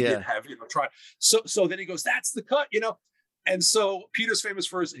know, that he did have, try. So then he goes, that's the cut, And so Peter's famous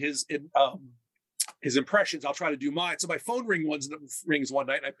for his impressions. I'll try to do mine. So my phone rings one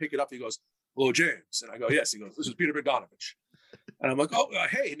night, and I pick it up. He goes, "Hello, James." And I go, "Yes." He goes, "This is Peter Bogdanovich." And I'm like, "Oh,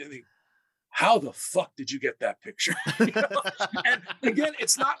 hey." And then how the fuck did you get that picture? And again,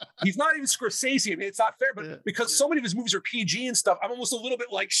 he's not even Scorsese. I mean, it's not fair, but because so many of his movies are PG and stuff, I'm almost a little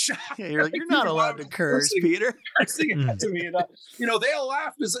bit like shocked. Yeah, you're not allowed to curse, Peter. Cursing to me, and they all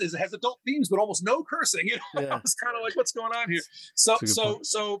laugh as has adult themes, but almost no cursing. I was kind of like, what's going on here? So,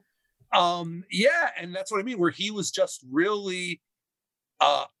 and that's what I mean, where he was just really,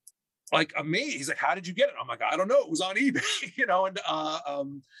 like amazed. He's like, "How did you get it?" I'm like, "I don't know. It was on eBay,"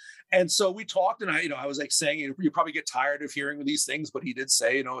 and so we talked, and I was like saying, you probably get tired of hearing these things, but he did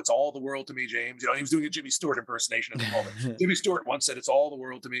say, it's all the world to me, James. He was doing a Jimmy Stewart impersonation at the moment. Jimmy Stewart once said, "It's all the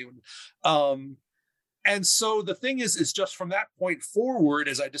world to me." And so the thing is just from that point forward,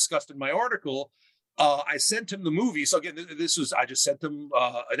 as I discussed in my article, I sent him the movie. So again, I just sent him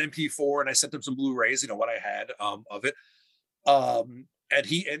an MP4, and I sent him some Blu-rays, what I had of it. And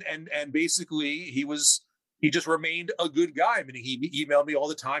he and basically he just remained a good guy. I mean, he emailed me all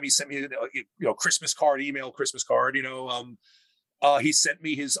the time. He sent me Christmas card. He sent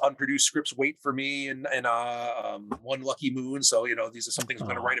me his unproduced scripts, Wait for Me and One Lucky Moon. So, these are some things I'm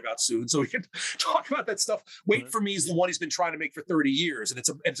going to write about soon. So we can talk about that stuff. Wait for Me is the one he's been trying to make for 30 years. And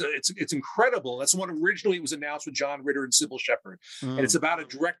it's incredible. That's the one originally it was announced with John Ritter and Sybil Shepherd. And it's about a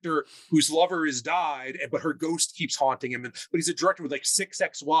director whose lover has died, but her ghost keeps haunting him. But he's a director with like 6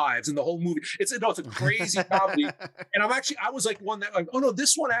 ex-wives, and the whole movie, it's a crazy comedy. And I was like one that, like, oh no,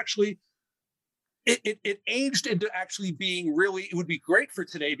 this one actually, it aged into actually being really, it would be great for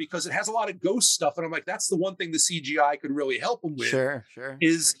today because it has a lot of ghost stuff. And I'm like, that's the one thing the CGI could really help him with. Sure.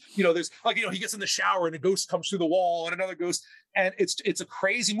 Is, there's like, he gets in the shower and a ghost comes through the wall and another ghost. And it's a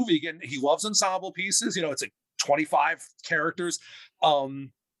crazy movie. Again, he loves ensemble pieces. It's like 25 characters.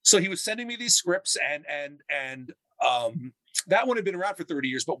 So he was sending me these scripts and that one had been around for 30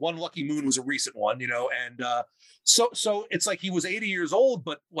 years, but One Lucky Moon was a recent one, and so it's like he was 80 years old,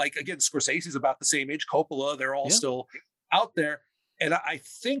 but like, again, Scorsese's about the same age, Coppola, they're all still out there. And I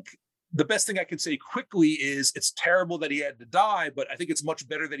think the best thing I can say quickly is it's terrible that he had to die, but I think it's much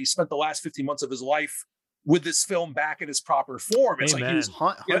better that he spent the last 15 months of his life with this film back in its proper form. It's Amen. Like he was,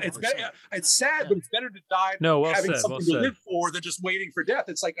 it's sad, but it's better to die having something to live for than just waiting for death.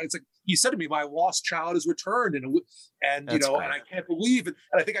 It's like he said to me, "My lost child has returned," and and I can't believe it.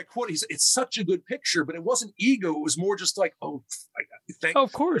 And I think I quoted, it's such a good picture, but it wasn't ego. It was more just like, oh,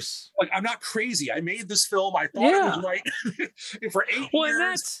 of course. Like, I'm not crazy. I made this film. I thought it was right for 8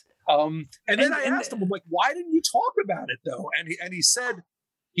 years. And then I asked him, I'm like, "Why didn't you talk about it though?" And he said,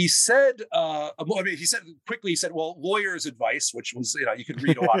 quickly, well, lawyer's advice, which was, you could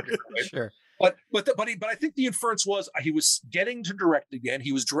read a lot of different ways. Sure. But I think the inference was he was getting to direct again.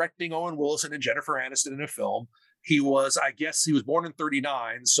 He was directing Owen Wilson and Jennifer Aniston in a film. He was born in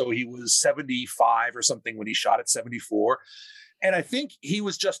 39. So he was 75 or something when he shot at 74. And I think he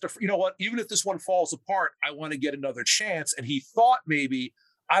was just, even if this one falls apart, I want to get another chance. And he thought maybe,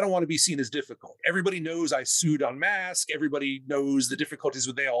 I don't want to be seen as difficult. Everybody knows I sued on Mask. Everybody knows the difficulties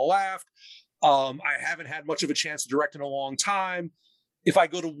where they all laughed. I haven't had much of a chance to direct in a long time. If I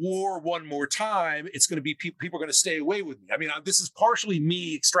go to war one more time, it's going to be people are going to stay away with me. I mean, this is partially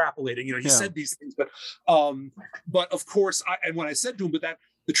me extrapolating. He said these things, but of course, and when I said to him, but that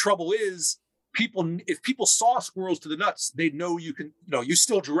the trouble is, if people saw Squirrels to the Nuts, they know you can, you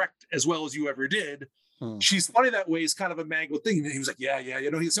still direct as well as you ever did. She's Funny That Way is kind of a mangled thing. And he was like, yeah.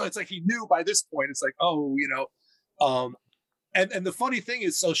 So it's like he knew by this point. It's like, and the funny thing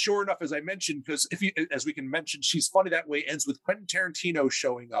is, so sure enough, as I mentioned, because as we can mention, She's Funny That Way ends with Quentin Tarantino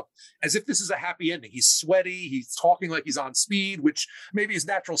showing up as if this is a happy ending. He's sweaty. He's talking like he's on speed, which maybe his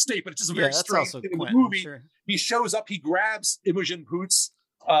natural state, but it's just a very strange thing in the movie. Sure. He shows up. He grabs Imogen Poots.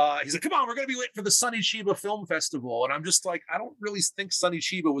 He's like, "Come on, we're going to be late for the Sonny Chiba Film Festival." And I'm just like, I don't really think Sonny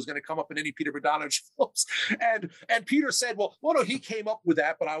Chiba was going to come up in any Peter Bogdanovich films. And Peter said, well, no, he came up with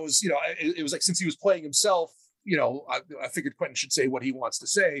that, but I was, it was like, since he was playing himself, I figured Quentin should say what he wants to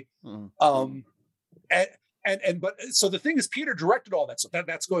say. But so the thing is, Peter directed all that stuff.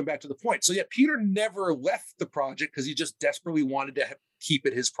 That's going back to the point. So yeah, Peter never left the project because he just desperately wanted to keep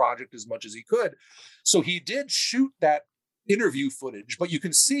it his project as much as he could. So he did shoot that interview footage, but you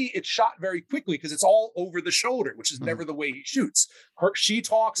can see it's shot very quickly because it's all over the shoulder, which is never the way he shoots. She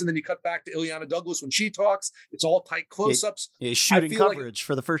talks, and then you cut back to Ileana Douglas when she talks. It's all tight close-ups. Yeah, shooting coverage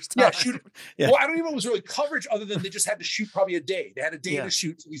for the first time. Yeah, shooting. Yeah. Well, I don't even know if it was really coverage other than they just had to shoot probably a day. They had a day to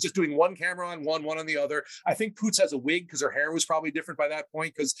shoot. So he's just doing one camera on one on the other. I think Poots has a wig because her hair was probably different by that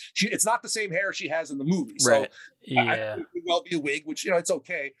point because it's not the same hair she has in the movie. So right. I think it will be a wig, which, it's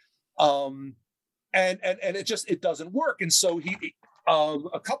okay. And it doesn't work. And so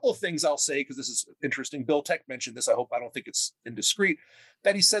a couple of things I'll say, because this is interesting. Bill Tech mentioned this. I don't think it's indiscreet,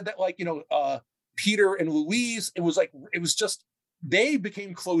 that he said that Peter and Louise, it was just, they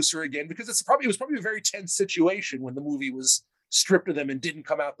became closer again because it was probably a very tense situation when the movie was stripped of them and didn't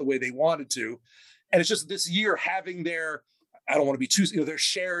come out the way they wanted to. And it's just this year having I don't want to be too, their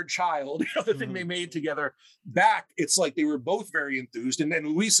shared child, the thing they made together back. It's like they were both very enthused. And then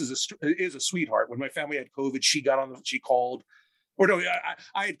Luis is a sweetheart. When my family had COVID, she called, or no,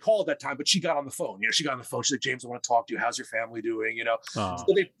 I had called that time, but she got on the phone. She got on the phone. She's like, James, I want to talk to you. How's your family doing? So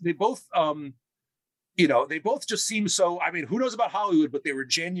they both, they both just seem so, who knows about Hollywood, but they were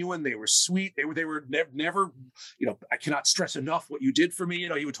genuine. They were sweet. They were never, I cannot stress enough what you did for me.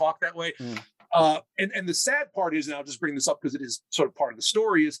 He would talk that way. And the sad part is, and I'll just bring this up because it is sort of part of the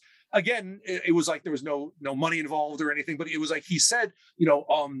story, is again, it was like there was no money involved or anything, but it was like he said,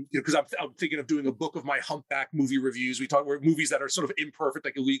 because I'm thinking of doing a book of my humpback movie reviews. We talk about movies that are sort of imperfect,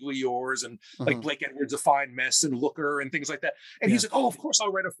 like Illegally Yours, and like Blake Edwards' A Fine Mess, and Looker, and things like that. And he's like, oh, of course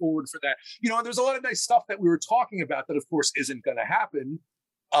I'll write a forward for that. And there's a lot of nice stuff that we were talking about that, of course, isn't going to happen.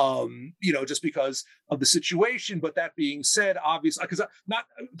 Just because of the situation. But that being said, obviously, because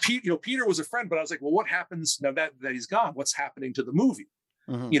Peter was a friend, but I was like, well, what happens now that he's gone? What's happening to the movie?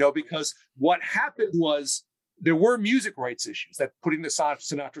 Because what happened was there were music rights issues that putting the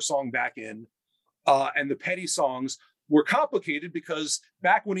Sinatra song back in, and the Petty songs were complicated because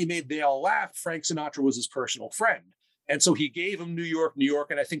back when he made They All Laughed, Frank Sinatra was his personal friend. And so he gave him New York, New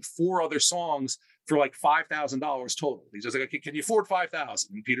York, and I think 4 other songs for like $5,000 total. He's just like, okay, can you afford $5,000?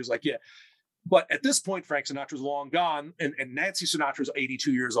 And Peter's like, yeah. But at this point, Frank Sinatra's long gone, and Nancy Sinatra's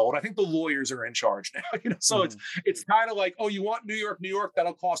 82 years old. I think the lawyers are in charge now. So it's kind of like, oh, you want New York, New York?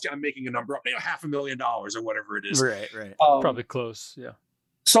 That'll cost you. I'm making a number up, $500,000 or whatever it is. Right. Probably close, yeah.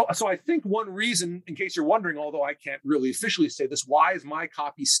 So I think one reason, in case you're wondering, although I can't really officially say this, why is my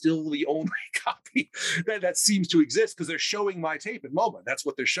copy still the only copy that seems to exist? Because they're showing my tape at MoMA. That's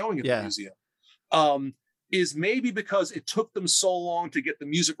what they're showing at the museum. Is maybe because it took them so long to get the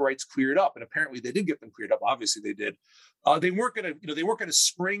music rights cleared up, and apparently they did get them cleared up. Obviously they did. They weren't going to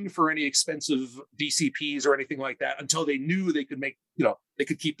spring for any expensive DCPs or anything like that until they knew they could make, they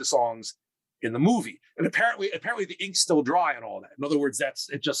could keep the songs in the movie. And apparently the ink's still dry and all that. In other words,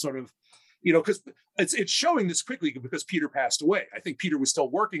 it just sort of, because it's showing this quickly because Peter passed away. I think Peter was still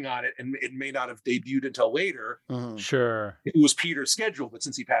working on it, and it may not have debuted until later. Sure. It was Peter's schedule, but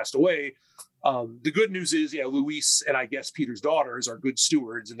since he passed away, the good news is, Luis and I guess Peter's daughters are good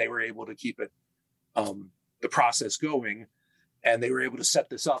stewards, and they were able to keep it, the process going, and they were able to set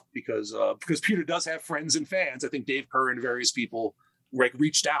this up because Peter does have friends and fans. I think Dave Kerr and various people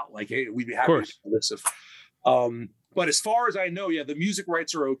reached out like, hey, we'd be happy to do this. But as far as I know, the music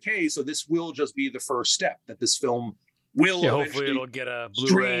rights are okay. So this will just be the first step that this film will hopefully it'll get a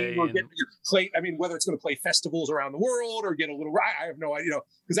Blu-ray or get play. Whether it's going to play festivals around the world or get a little, I have no idea,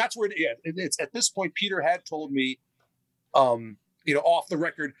 because that's where it's at this point. Peter had told me, off the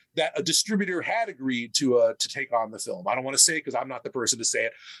record, that a distributor had agreed to take on the film. I don't want to say it because I'm not the person to say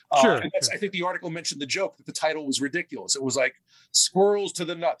it. Sure. I think the article mentioned the joke that the title was ridiculous. It was like Squirrels to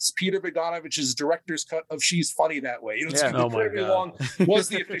the Nuts, Peter Bogdanovich's director's cut of She's Funny That Way. Oh my God. Long was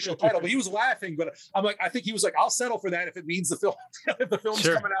the official title, but he was laughing. But I'm like, I think he was like, I'll settle for that if it means the film. If the film's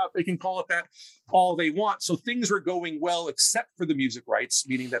coming out, they can call it that all they want. So things were going well, except for the music rights,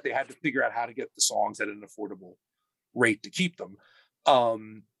 meaning that they had to figure out how to get the songs at an affordable rate to keep them.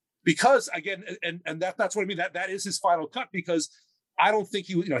 Because again, and that's what I mean, that is his final cut, because I don't think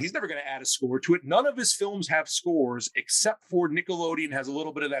he's never going to add a score to it. None of his films have scores except for Nickelodeon has a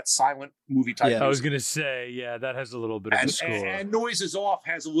little bit of that silent movie type. I was going to say, that has a little bit of a score. And Noises Off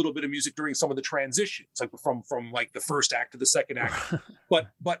has a little bit of music during some of the transitions, like from like the first act to the second act.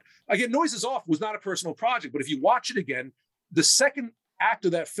 but again, Noises Off was not a personal project. But if you watch it again, the second act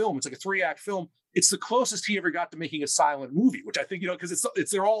of that film, it's like a 3-act film. It's the closest he ever got to making a silent movie, which I think, because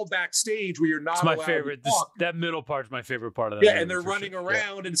they're all backstage where you're not. It's my allowed favorite. To talk. That middle part's my favorite part of that. Yeah, and they're running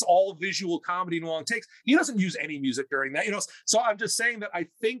around, and it's all visual comedy and long takes. He doesn't use any music during that, So I'm just saying that I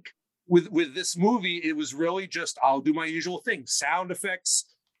think with this movie, it was really just, I'll do my usual thing: sound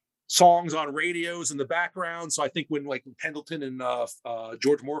effects, songs on radios in the background. So I think when like Pendleton and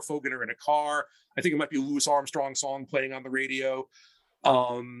George Morfogen are in a car, I think it might be a Louis Armstrong song playing on the radio.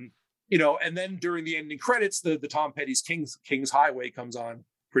 You know, and then during the ending credits, the Tom Petty's King's Highway comes on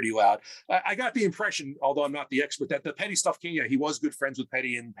pretty loud. I got the impression, although I'm not the expert, that the Petty stuff came, he was good friends with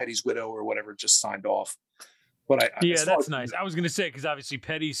Petty, and Petty's widow or whatever just signed off. But that's nice. I was going to say, because obviously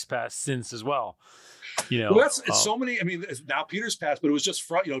Petty's passed since as well. You know, well, it's so many. I mean, now Peter's passed, but it was just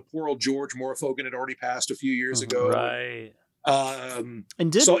poor old George Morfogen had already passed a few years ago, right? And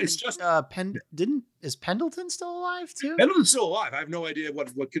it's just is Pendleton still alive too? Pendleton's still alive. I have no idea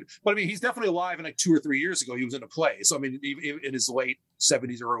what could, but I mean, he's definitely alive. And like 2 or 3 years ago, he was in a play. So I mean, even in his late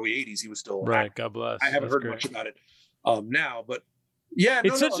 70s or early 80s, he was still alive. Right. God bless. I haven't heard much about it now, but yeah,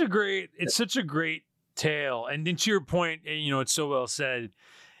 it's such a great tale. And then to your point, you know, it's so well said.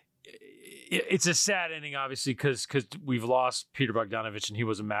 It's a sad ending, obviously, because we've lost Peter Bogdanovich, and he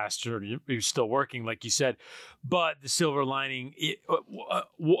was a master. He was still working, like you said. But the silver lining,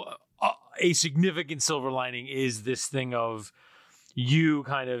 a significant silver lining, is this thing of you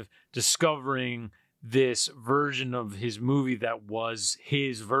kind of discovering this version of his movie that was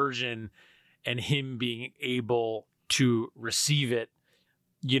his version, and him being able to receive it,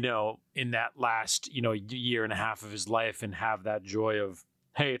 you know, in that last, you know, year and a half of his life, and have that joy of,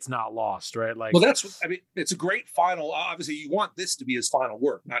 hey, it's not lost, right? Like, well, it's a great final. Obviously, you want this to be his final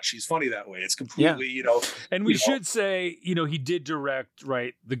work, not She's Funny That Way. It's completely, you know. And we should say, you know, he did direct,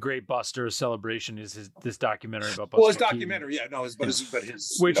 right? The Great Buster Celebration is this documentary about Buster. Well, his documentary,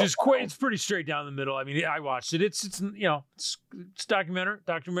 his which is quite. It's pretty straight down the middle. I mean, I watched it. It's you know, it's documentary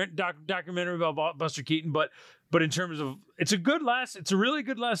about Buster Keaton, but in terms of, it's a really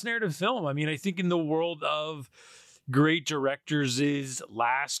good last narrative film. I mean, I think in the world of great directors'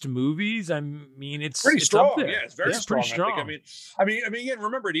 last movies, I mean, it's pretty strong. Up there. Yeah, it's very strong. Pretty strong. I mean, again,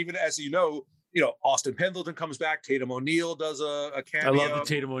 remember it. Even as you know, Austin Pendleton comes back. Tatum O'Neal does a cameo. I love the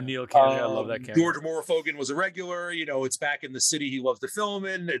Tatum O'Neal cameo. I love that cameo. George Morfogen was a regular. You know, it's back in the city he loves to film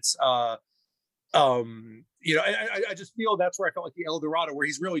in. It's you know, I just feel that's where I felt like the El Dorado, where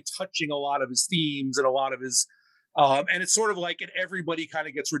he's really touching a lot of his themes and a lot of his. And it's sort of like, and everybody kind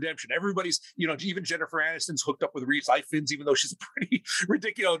of gets redemption. Everybody's, you know, even Jennifer Aniston's hooked up with Reese Ifans, even though she's a pretty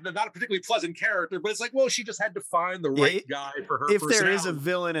ridiculous, not a particularly pleasant character, but it's like, well, she just had to find the right guy for her. If there is a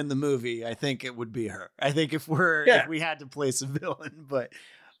villain in the movie, I think it would be her. I think if we had to place a villain, but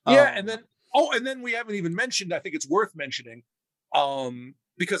and then we haven't even mentioned, I think it's worth mentioning,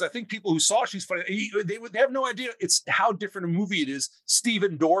 because I think people who saw She's Funny, they have no idea it's how different a movie it is.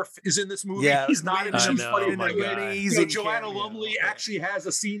 Stephen Dorff is in this movie. Yeah, he's not in She's Funny. Joanna cameo. Lumley actually has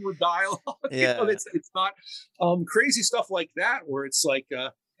a scene with dialogue. Yeah. You know, it's not crazy stuff like that, where it's like,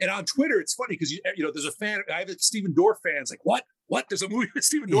 and on Twitter, it's funny because you know there's a fan. I have a Stephen Dorff fans like, what? There's a movie with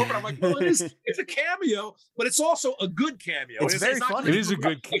Stephen Dorff, and I'm like, well, it's a cameo, but it's also a good cameo. It's very funny. It is a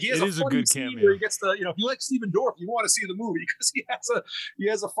good. Like, it is a good cameo. Where he gets the, you know, if you like Stephen Dorff, you want to see the movie because he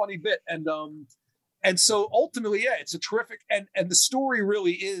has a funny bit, and so ultimately, yeah, it's a terrific, and the story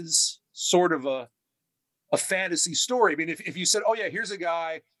really is sort of a fantasy story. I mean, if you said, oh yeah, here's a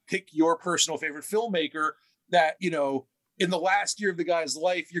guy, pick your personal favorite filmmaker that, you know, in the last year of the guy's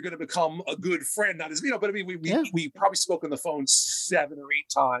life, you're going to become a good friend. Not as, you know, but I mean, we probably spoke on the phone 7 or 8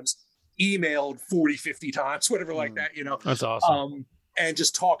 times, emailed 40, 50 times, whatever like that, you know. That's awesome. And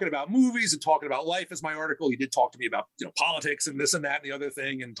just talking about movies and talking about life as my article. He did talk to me about, you know, politics and this and that and the other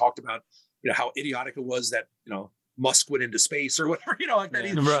thing, and talked about, you know, how idiotic it was that, you know, Musk went into space or whatever, you know, like that.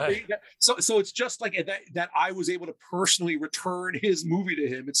 Right. So it's just like that I was able to personally return his movie to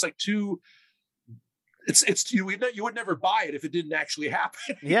him. It's like it's you would never buy it if it didn't actually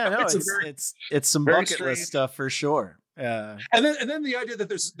happen. Yeah, no, it's some bucket list stuff for sure. And then the idea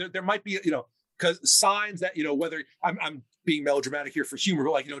that there might be, you know, because signs that, you know, whether I'm being melodramatic here for humor,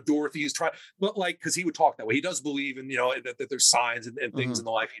 but like, you know, Dorothy's trying, but like, because he would talk that way. He does believe in, you know, that there's signs and things in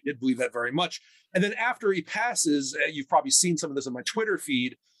the life. He did believe that very much. And then after he passes, you've probably seen some of this on my Twitter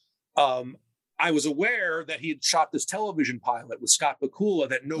feed. I was aware that he had shot this television pilot with Scott Bakula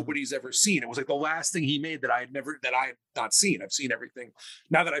that nobody's ever seen. It was like the last thing he made that I had not seen. I've seen everything.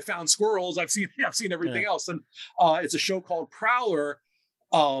 Now that I found Squirrels, I've seen everything else. And it's a show called Prowler.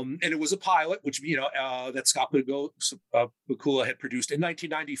 And it was a pilot, which, you know, that Scott Bakula had produced in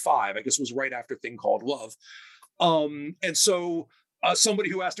 1995. I guess it was right after Thing Called Love. And so somebody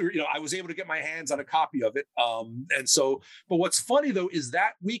who asked her, you know, I was able to get my hands on a copy of it. And so, but what's funny though, is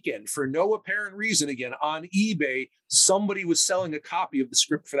that weekend, for no apparent reason, again, on eBay, somebody was selling a copy of the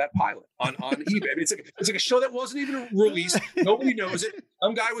script for that pilot on eBay. I mean, it's like a show that wasn't even released. Nobody knows it.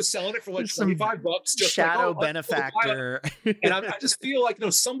 Some guy was selling it for like $25. Just shadow like, benefactor. And I just feel like,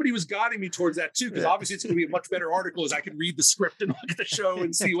 somebody was guiding me towards that too, because obviously it's going to be a much better article as I can read the script and look at the show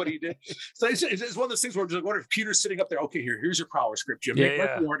and see what he did. So it's one of those things where I'm just like, what if Peter's sitting up there? Okay, here's your Prowler script, Jim. Make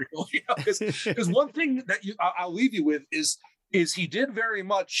the article. Because one thing that I'll leave you with is he did very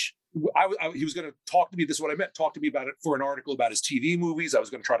much. He was going to talk to me. This is what I meant. Talk to me about it for an article about his TV movies. I was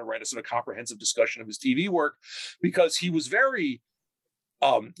going to try to write a sort of comprehensive discussion of his TV work, because he was very,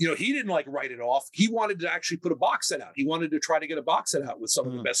 he didn't like write it off. He wanted to actually put a box set out. He wanted to try to get a box set out with some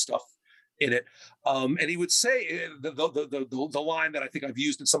of the best stuff in it. And he would say the line that I think I've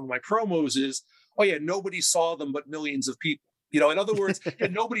used in some of my promos is, "Oh yeah, nobody saw them but millions of people." In other words,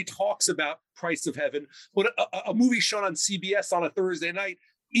 and nobody talks about Price of Heaven, but a movie shown on CBS on a Thursday night,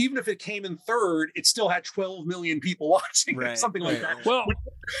 even if it came in third, it still had 12 million people watching, right, something like that. Well,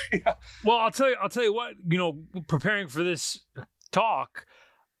 well, I'll tell you what, preparing for this talk,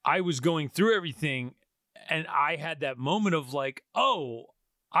 I was going through everything and I had that moment of like, oh,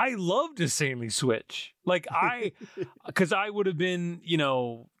 I loved a Sanely Switch. Like because I would have been,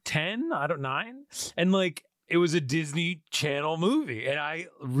 10, 9. And like, it was a Disney Channel movie, and I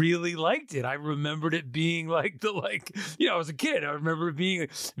really liked it. I remembered it being I was a kid. I remember it being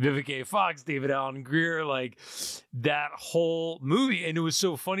Vivica A. Fox, David Alan Grier, like that whole movie. And it was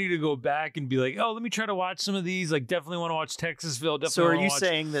so funny to go back and be like, oh, let me try to watch some of these. Like, definitely want to watch Texasville. So are you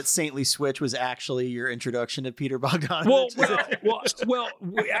saying that Saintly Switch was actually your introduction to Peter Bogdanovich? Well,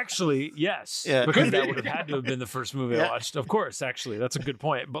 actually, yes. Yeah. Because that would have had to have been the first movie I watched. Of course, actually. That's a good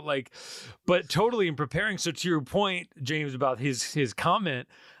point. But totally in preparing, so to your point, James, about his comment,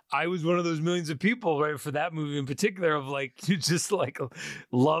 I was one of those millions of people, right, for that movie in particular, of like just like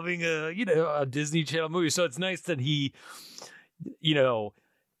loving a Disney Channel movie. So it's nice that he,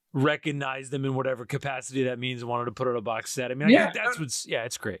 recognize them in whatever capacity that means and wanted to put it on a box set. I mean, I think that's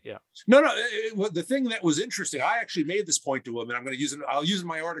it's great. Yeah. No. The thing that was interesting, I actually made this point to him, and I'll use it in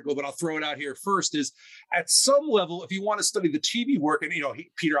my article, but I'll throw it out here first, is at some level, if you want to study the TV work, and,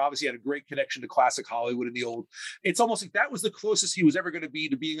 Peter obviously had a great connection to classic Hollywood in the old, it's almost like that was the closest he was ever going to be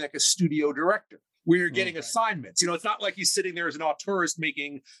to being like a studio director, where you're getting assignments. It's not like he's sitting there as an auteurist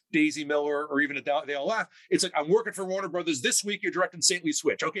making Daisy Miller or even They All Laugh. It's like, I'm working for Warner Brothers. This week you're directing Saintly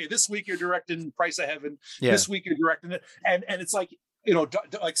Switch. Okay, this week you're directing Price of Heaven. Yeah. This week you're directing it. And it's like,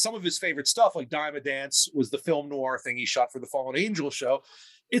 like some of his favorite stuff, like Dime a Dance was the film noir thing he shot for the Fallen Angel show.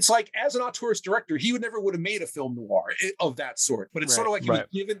 It's like, as an auteurist director, he would have made a film noir of that sort. But it's sort of like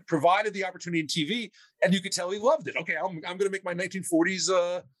he was provided the opportunity in TV, and you could tell he loved it. Okay, I'm going to make my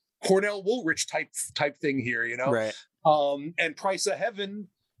 1940s Cornell Woolrich type thing here, Right. And Price of Heaven,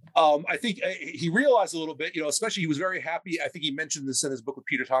 I think he realized a little bit, especially he was very happy. I think he mentioned this in his book with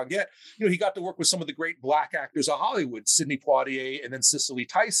Peter Tonguette. He got to work with some of the great Black actors of Hollywood, Sidney Poitier and then Cicely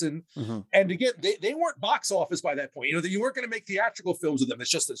Tyson. Mm-hmm. And again, they weren't box office by that point. You weren't going to make theatrical films with them.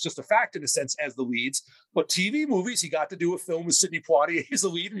 It's just a fact in a sense as the leads. But TV movies, he got to do a film with Sidney Poitier as the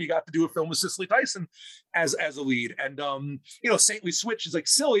lead, and you got to do a film with Cicely Tyson as a lead. And Saintly Switch is like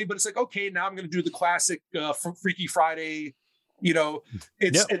silly, but it's like, okay, now I'm going to do the classic Freaky Friday. So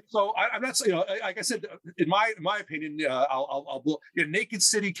I'm not saying, like I said, in my opinion, I'll Naked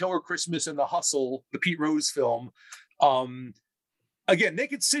City, Killer Christmas, and The Hustle, the Pete Rose film. Again,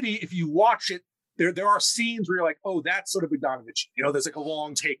 Naked City, if you watch it, there are scenes where you're like, oh, that's sort of Bogdanovich. There's like a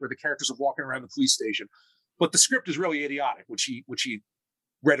long take where the characters are walking around the police station, but the script is really idiotic, which he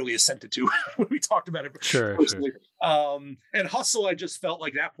readily assented to when we talked about it. Sure. And Hustle, I just felt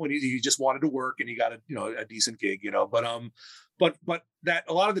like at that point he just wanted to work and he got a decent gig, but that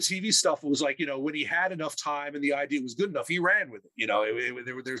a lot of the TV stuff was like, when he had enough time and the idea was good enough, he ran with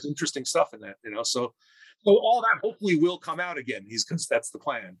it. There's interesting stuff in that, so all that hopefully will come out again. Because that's the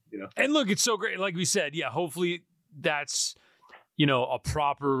plan, And look, it's so great. Like we said, hopefully that's, a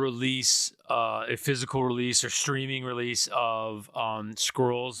proper release, a physical release or streaming release of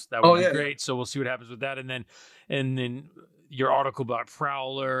Squirrels. That would be great. So we'll see what happens with that. And then your article about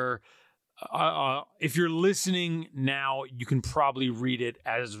Prowler. If you're listening now, you can probably read it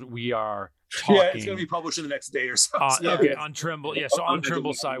as we are talking. Yeah, it's going to be published in the next day or so. On Tremble. Yeah, so on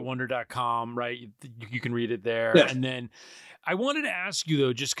TrembleSideWonder.com, right? You can read it there. Yeah. And then I wanted to ask you,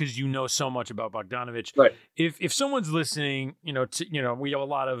 though, just because you know so much about Bogdanovich, right. If someone's listening, we have a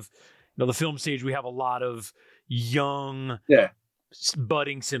lot of, the film stage, we have a lot of young,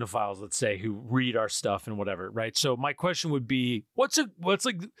 budding cinephiles, let's say, who read our stuff and whatever, right? So my question would be, what's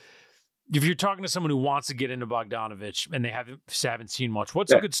like if you're talking to someone who wants to get into Bogdanovich and they haven't seen much,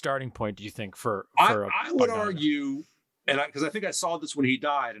 what's a good starting point, do you think, for I would argue, and because I think I saw this when he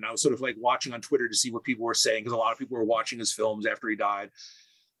died, and I was sort of like watching on Twitter to see what people were saying, because a lot of people were watching his films after he died.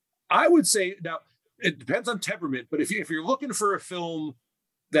 I would say, now, it depends on temperament, but if you're looking for a film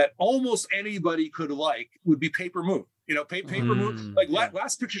that almost anybody could like, would be Paper Moon. You know, Paper Moon, like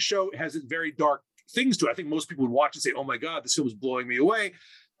Last Picture Show has very dark things to it. I think most people would watch and say, oh my God, this film is blowing me away.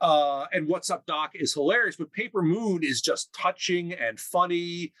 And What's Up, Doc is hilarious, but Paper Moon is just touching and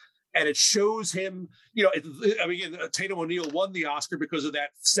funny. And it shows him, you know, Tatum O'Neal won the Oscar because of that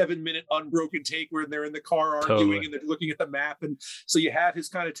 7-minute unbroken take where they're in the car arguing and they're looking at the map. And so you have his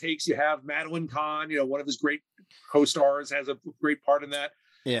kind of takes. You have Madeline Kahn, you know, one of his great co-stars, has a great part in that.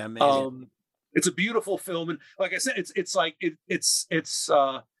 Yeah, amazing. It's a beautiful film. And like I said,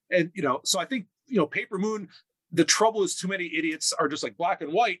 and, you know, so I think, you know, Paper Moon, the trouble is too many idiots are just like black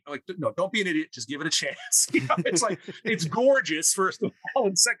and white. Like, no, don't be an idiot. Just give it a chance. You know, it's like, it's gorgeous, first of all.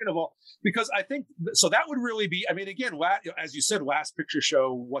 And second of all, because I think, so that would really be, I mean, again, as you said, Last Picture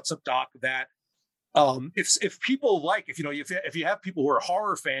Show, What's Up, Doc, that, if people like, if you have people who are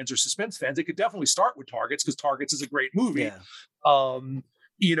horror fans or suspense fans, they could definitely start with Targets, because Targets is a great movie. Yeah.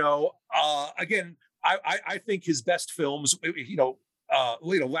 You know, again, I think his best films,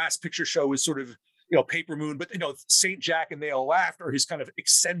 Last Picture Show is sort of, you know, Paper Moon, but, you know, Saint Jack and They All Laughed are his kind of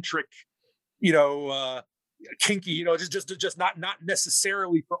eccentric, you know, kinky, you know, just not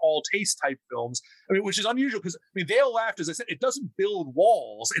necessarily for all taste type films. I mean, which is unusual because, I mean, They All Laughed, as I said, it doesn't build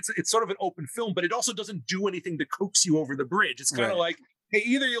walls. It's sort of an open film, but it also doesn't do anything to coax you over the bridge. It's kind of like, hey,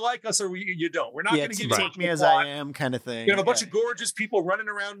 either you like us or you don't. We're not going to give you Take me as I am kind of thing. You know, a bunch of gorgeous people running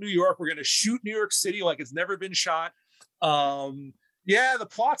around New York. We're going to shoot New York City like it's never been shot. Yeah, the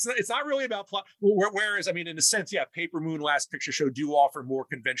plot's, it's not really about plot. Whereas, I mean, in a sense, yeah, Paper Moon, Last Picture Show do offer more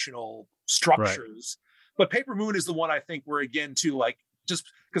conventional structures. Right. But Paper Moon is the one I think where, again, too, like, just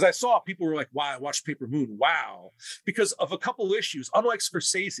because I saw people were like, wow, I watched Paper Moon. Wow. Because of a couple issues, unlike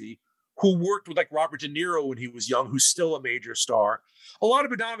Scorsese, who worked with like Robert De Niro when he was young, who's still a major star. A lot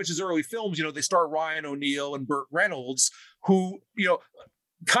of Bogdanovich's early films, you know, they star Ryan O'Neal and Burt Reynolds, who, you know,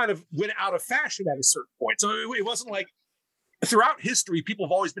 kind of went out of fashion at a certain point. So it wasn't like, throughout history, people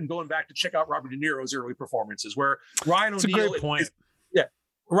have always been going back to check out Robert De Niro's early performances, where Ryan O'Neal. That's a great point.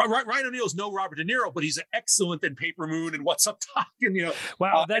 Ryan O'Neal's no Robert De Niro, but he's excellent in Paper Moon and What's Up, Doc, and, you know.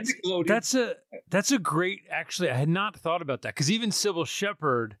 Wow, that's a great. Actually, I had not thought about that, because even Sybil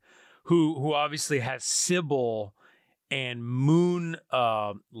Shepherd, who obviously has Sybil and Moon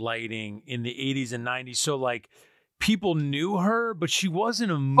lighting in the 80s and 90s, so like people knew her, but she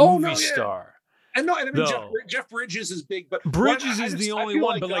wasn't a movie star. And I mean, Jeff Bridges is big, but Bridges is the only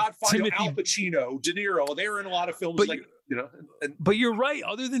one. Like but like Timothy, Al Pacino, De Niro, they were in a lot of films. But, like, you know, but you're right.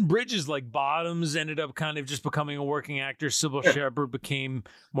 Other than Bridges, like Bottoms ended up kind of just becoming a working actor. Sybil Shepherd became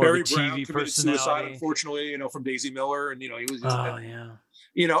more Barry of a TV Brown personality. Suicide, unfortunately, you know, from Daisy Miller, and, you know, he was.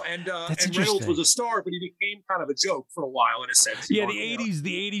 You know, and Reynolds was a star, but he became kind of a joke for a while in a sense. Yeah,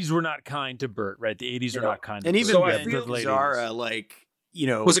 the 80s were not kind to Burt, right? The 80s are not kind. And to even Zara, like, you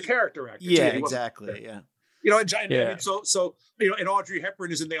know, was a character actor. Yeah, exactly. Yeah. You know, and so you know, and Audrey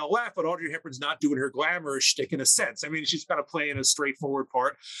Hepburn is in They All Laugh, but Audrey Hepburn's not doing her glamour shtick in a sense. I mean, she's kind of playing a straightforward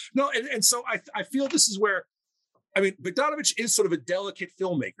part. No, and so I feel this is where, I mean, Bogdanovich is sort of a delicate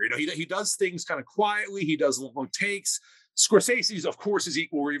filmmaker. You know, he does things kind of quietly. He does long takes. Scorsese's, of course, is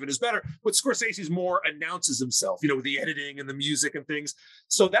equal or even is better, but Scorsese's more announces himself, you know, with the editing and the music and things.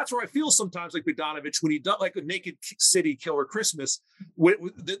 So that's where I feel sometimes like Bogdanovich, when he done like a Naked City, Killer Christmas,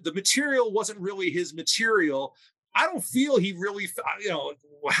 the material wasn't really his material. I don't feel he really, you know,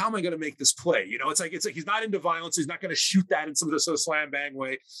 well, how am I going to make this play? You know, it's like he's not into violence. He's not going to shoot that in some of the sort of slam bang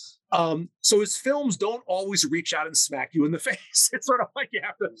way. So his films don't always reach out and smack you in the face. It's sort of like you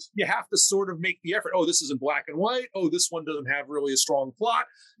have to sort of make the effort. Oh, this is in black and white. Oh, this one doesn't have really a strong plot.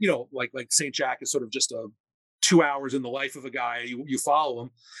 You know, like Saint Jack is sort of just 2 hours in the life of a guy. You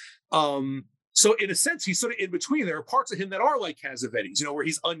follow him. So in a sense, he's sort of in between. There are parts of him that are like Cassavetes, you know, where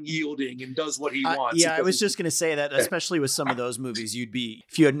he's unyielding and does what he wants. Yeah, I was just going to say that, especially with some of those movies,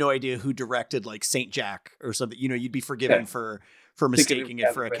 if you had no idea who directed like Saint Jack or something, you know, you'd be forgiven for mistaking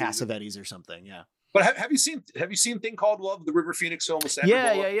it for a Cassavetes or something. Yeah. But have you seen Thing Called Love, the River Phoenix film with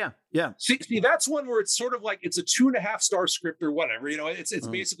Sandra Bullock? Yeah. See, that's one where it's sort of like it's a 2.5-star script or whatever. You know, it's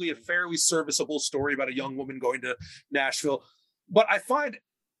basically a fairly serviceable story about a young woman going to Nashville. But I find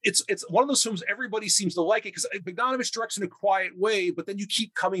it's one of those films everybody seems to like it because Bogdanovich directs in a quiet way, but then you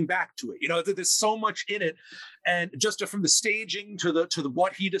keep coming back to it. You know, there's so much in it, and just from the staging to the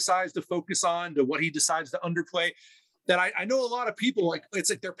what he decides to focus on to what he decides to underplay. that I know a lot of people, like, it's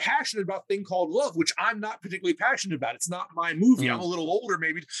like they're passionate about Thing Called Love, which I'm not particularly passionate about. It's not my movie. I'm a little older,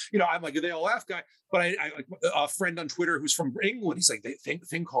 maybe, I'm like a They All Laugh guy, but I like a friend on Twitter who's from England. He's like,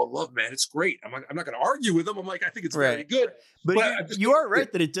 Thing Called Love, man, it's great. I'm not going to argue with him. I'm like, I think it's very good. But you are right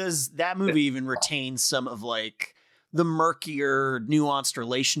that it does, that movie even retains some of like the murkier, nuanced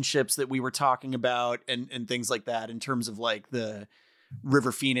relationships that we were talking about and things like that in terms of like the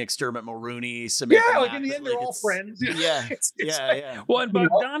River Phoenix, Dermot Mulroney, Samantha. Yeah, like in the end, they're all friends. Yeah, yeah. Well, and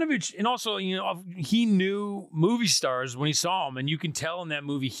Bogdanovich, and also, he knew movie stars when he saw them, and you can tell in that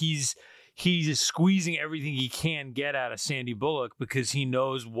movie he's squeezing everything he can get out of Sandy Bullock because he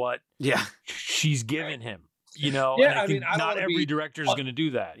knows what she's given him. Yeah, and I think not every director is going to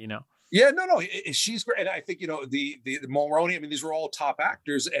do that. Yeah, no, she's great, and I think the Mulroney. I mean, these were all top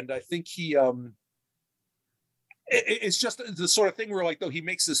actors, and I think he. It's just the sort of thing where, like, though he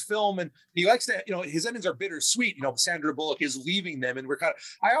makes this film and he likes to, his endings are bittersweet. Sandra Bullock is leaving them, and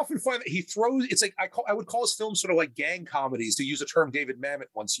I often find that he throws. It's like I would call his films sort of like gang comedies, to use a term David Mamet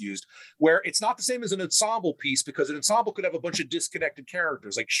once used, where it's not the same as an ensemble piece, because an ensemble could have a bunch of disconnected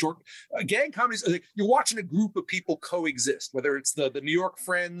characters. Like short gang comedies, like you're watching a group of people coexist, whether it's the New York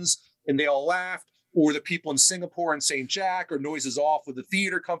Friends and They All Laughed, or the people in Singapore and St. Jack, or Noises Off with the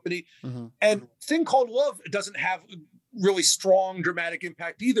theater company. Mm-hmm. And Thing Called Love doesn't have really strong dramatic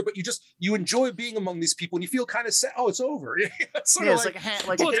impact either, but you enjoy being among these people and you feel kind of sad. Oh, it's over. It's kind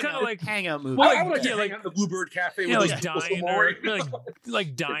of like hangout movie. I would like to hang out in the Bluebird Cafe with like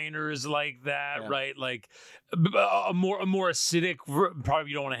like diners like that, right? Like a more acidic, probably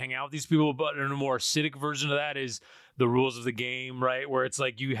you don't want to hang out with these people, but in a more acidic version of that is The Rules of the Game, right? Where it's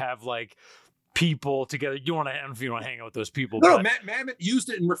like you have like people together. I don't know if you want to hang out with those people. No, Mamet used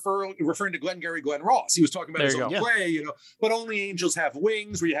it in referring to Glengarry Glen Ross. He was talking about his own play, but Only Angels Have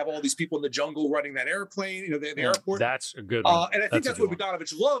Wings, where you have all these people in the jungle running that airplane, the airport. That's a good one. And I think that's what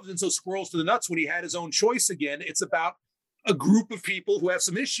Bogdanovich loves. And so Squirrels to the Nuts, when he had his own choice again, it's about a group of people who have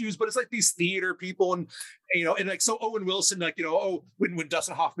some issues, but it's like these theater people and like, so Owen Wilson, like, when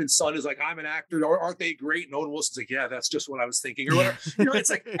Dustin Hoffman's son is like, I'm an actor, aren't they great? And Owen Wilson's like, yeah, that's just what I was thinking, or whatever. It's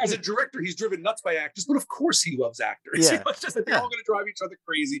like, as a director, he's driven nuts by actors, but of course he loves actors. Yeah. It's just that they're all going to drive each other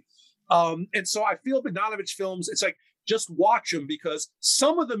crazy. And so I feel Bogdanovich films, it's like, just watch them, because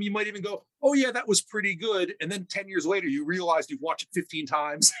some of them you might even go, oh yeah, that was pretty good. And then 10 years later, you realize you've watched it 15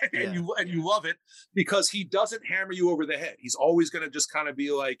 times and you love it, because he doesn't hammer you over the head. He's always going to just kind of be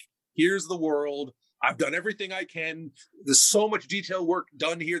like, here's the world. I've done everything I can. There's so much detail work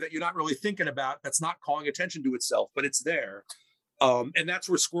done here that you're not really thinking about. That's not calling attention to itself, but it's there. And that's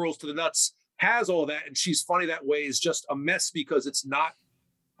where Squirrels to the Nuts has all that. And She's Funny That Way is just a mess, because it's not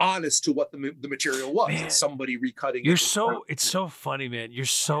honest to what the material was. Man, it's somebody recutting. It's so funny, man. You're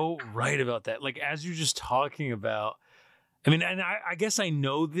so right about that. Like, as you're just talking about, I mean, and I guess I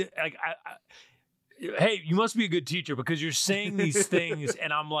know that, like, hey, you must be a good teacher, because you're saying these things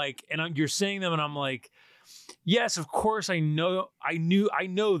and I'm like, you're saying them and I'm like, yes, of course I know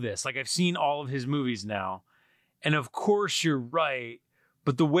this. Like, I've seen all of his movies now. And of course you're right.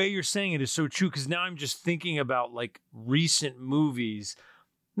 But the way you're saying it is so true, because now I'm just thinking about like recent movies.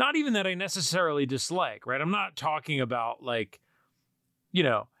 Not even that I necessarily dislike, right? I'm not talking about like,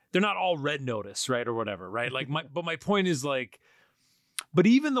 they're not all Red Notice, right? Or whatever, right? Like but my point is like, but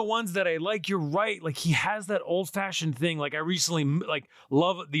even the ones that I like, you're right. Like, he has that old fashioned thing. Like, I recently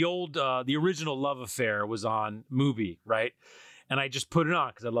love the original Love Affair was on Mubi, right? And I just put it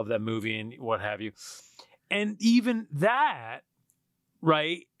on because I love that movie and what have you. And even that,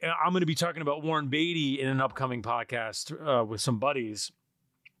 right? I'm going to be talking about Warren Beatty in an upcoming podcast with some buddies.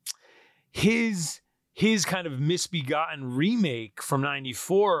 His kind of misbegotten remake from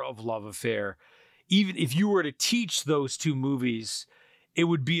 '94 of Love Affair, even if you were to teach those two movies, it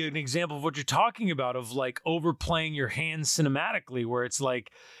would be an example of what you're talking about, of like overplaying your hands cinematically, where it's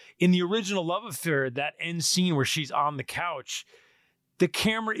like in the original Love Affair, that end scene where she's on the couch, the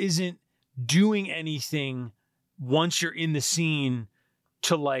camera isn't doing anything once you're in the scene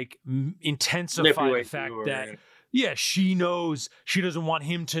to like intensify the fact that... Yeah, she knows she doesn't want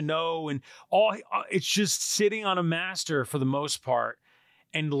him to know, and it's just sitting on a master for the most part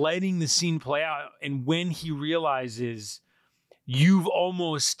and letting the scene play out. And when he realizes you've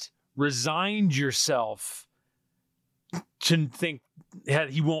almost resigned yourself to think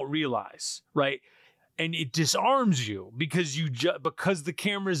that he won't realize, right? And it disarms you because because the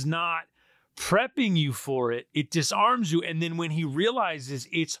camera's not prepping you for it. It disarms you, and then when he realizes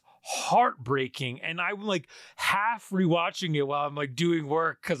it's heartbreaking. And I'm like half rewatching it while I'm like doing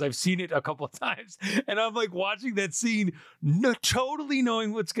work because I've seen it a couple of times. And I'm like watching that scene, totally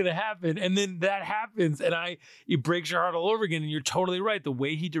knowing what's going to happen. And then that happens and it breaks your heart all over again. And you're totally right. The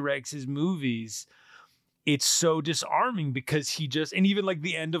way he directs his movies, it's so disarming because and even like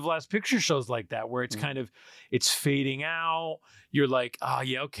the end of Last Picture shows like that, where it's kind of, it's fading out. You're like, oh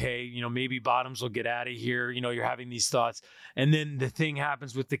yeah, okay. Maybe Bottoms will get out of here. You're having these thoughts. And then the thing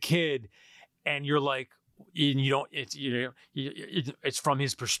happens with the kid and you're like, it's from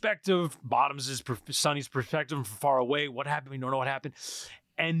his perspective. Bottoms is Sonny's perspective from far away. What happened? We don't know what happened.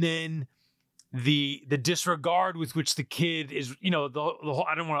 And then the disregard with which the kid is, the whole,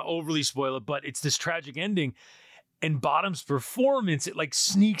 I don't want to overly spoil it, but it's this tragic ending. And Bottom's performance, it like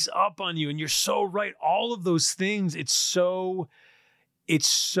sneaks up on you, and you're so right. All of those things, it's so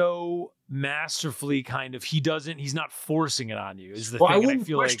masterfully kind of, he's not forcing it on you is the thing. And I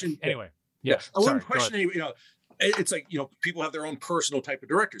feel like, anyway. Yeah. I wouldn't question it, it's like, people have their own personal type of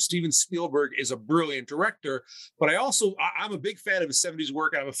director. Steven Spielberg is a brilliant director, but I'm a big fan of his 70s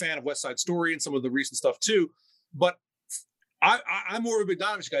work. I'm a fan of West Side Story and some of the recent stuff too. But I'm more of a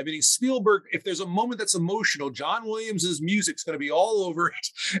Bogdanovich guy, meaning Spielberg, if there's a moment that's emotional, John Williams' music's going to be all over it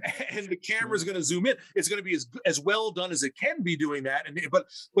and the camera's going to zoom in. It's going to be as well done as it can be doing that. But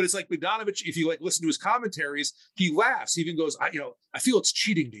it's like Bogdanovich, if you like listen to his commentaries, he laughs. He even goes, I feel it's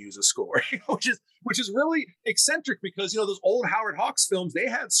cheating to use a score, which is really eccentric because, those old Howard Hawks films, they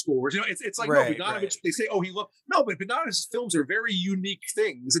had scores. It's like, right, no, Bogdanovich, right. They say, but Bogdanovich's films are very unique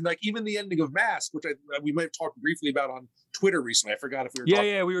things. And like even the ending of Mask, which we might have talked briefly about on Twitter recently. I forgot if we were talking.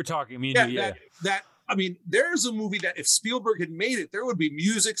 Yeah, we were talking. There's a movie that if Spielberg had made it, there would be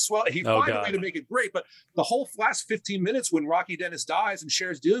music swell. He'd find a way to make it great. But the whole last 15 minutes when Rocky Dennis dies and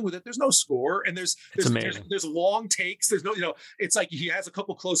Cher's dealing with it, there's no score and there's long takes. There's no, it's like he has a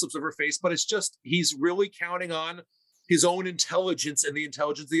couple close-ups of her face, but it's just he's really counting on his own intelligence and the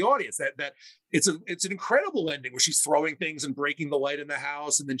intelligence of the audience. That it's an incredible ending where she's throwing things and breaking the light in the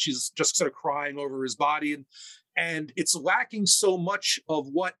house, and then she's just sort of crying over his body, and it's lacking so much of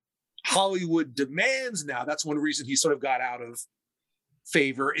what Hollywood demands now. That's one reason he sort of got out of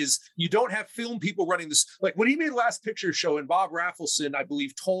favor is you don't have film people running this. Like when he made Last Picture Show and Bob Raffleson, I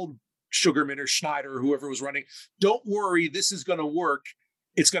believe, told Sugarman or Schneider or whoever was running, don't worry, this is going to work.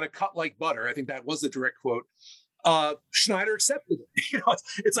 It's going to cut like butter. I think that was the direct quote. Schneider accepted it.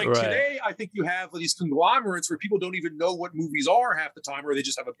 It's like right. Today, I think you have these conglomerates where people don't even know what movies are half the time, or they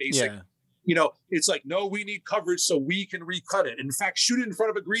just have a basic, it's like, no, we need coverage so we can recut it. In fact, shoot it in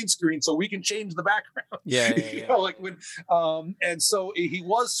front of a green screen so we can change the background. Like when, and so he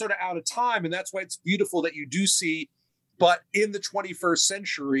was sort of out of time, and that's why it's beautiful that you do see. But in the 21st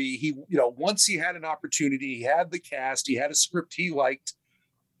century, he, once he had an opportunity, he had the cast, he had a script he liked,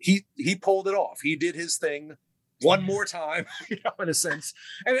 he pulled it off. He did his thing one more time, in a sense.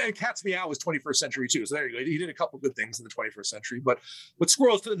 And Cat's Meow was 21st century too. So there you go. He did a couple good things in the 21st century. But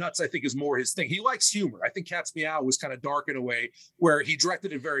Squirrels to the Nuts, I think, is more his thing. He likes humor. I think Cat's Meow was kind of dark in a way where he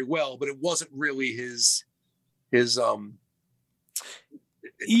directed it very well, but it wasn't really his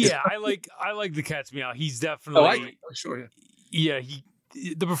I like the Cat's Meow. He's definitely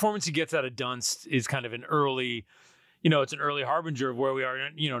the performance he gets out of Dunst is kind of an early, it's an early harbinger of where we are,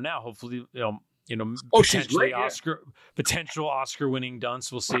 now. Hopefully, potentially potential Oscar winning Dunst.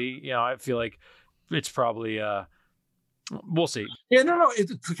 We'll see. I feel like it's probably we'll see. Yeah, no.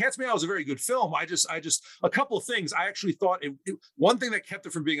 Cat's Meow was a very good film. I just a couple of things. I actually thought one thing that kept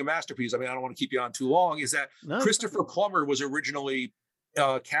it from being a masterpiece. I mean, I don't want to keep you on too long. Is that Christopher Plummer was originally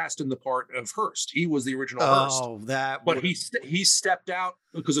cast in the part of Hearst. He was the original Hearst. But he stepped out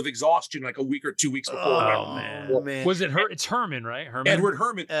because of exhaustion like a week or 2 weeks before. Oh man. Was it It's Herman, right? Edward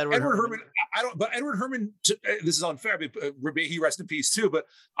Herman. Edward Herman, this is unfair, but he rest in peace too, but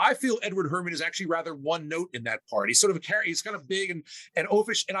I feel Edward Herman is actually rather one note in that part. He's sort of he's kind of big and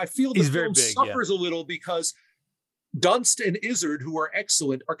oafish, and I feel the film suffers a little because Dunst and Izzard, who are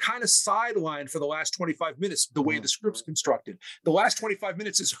excellent, are kind of sidelined for the last 25 minutes, the way the script's constructed. The last 25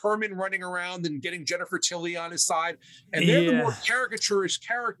 minutes is Herman running around and getting Jennifer Tilly on his side. And they're the more caricaturish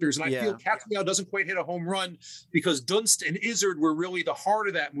characters. And I feel Cat's Meow doesn't quite hit a home run because Dunst and Izzard were really the heart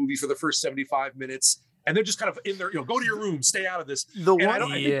of that movie for the first 75 minutes. And they're just kind of in there, go to your room, stay out of this. I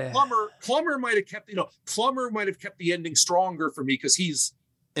think Plummer might have kept, the ending stronger for me because he's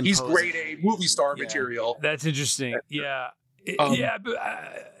grade A movie star material. That's interesting. Definitely.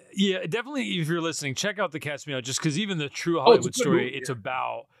 If you're listening, check out the Cat's Meow, just because even the True Hollywood Story, it's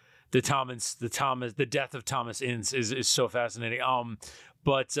about the death of Thomas Ince is so fascinating.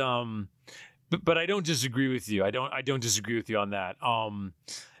 But I don't disagree with you. I don't disagree with you on that.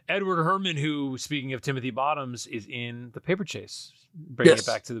 Edward Herrmann, who, speaking of Timothy Bottoms, is in The Paper Chase, bringing it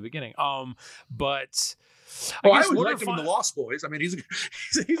back to the beginning. But I would like him in The Lost Boys. I mean, he's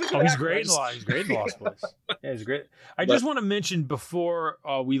great in The Lost. He's great in The Lost Boys. Yeah, he's great. I just want to mention before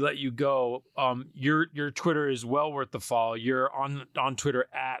we let you go, your Twitter is well worth the follow. You're on Twitter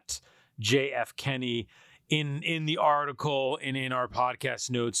at JF Kenney. In the article and in our podcast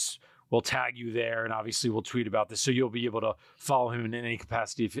notes, we'll tag you there, and obviously we'll tweet about this, so you'll be able to follow him in any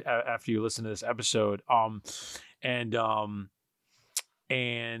capacity after you listen to this episode. I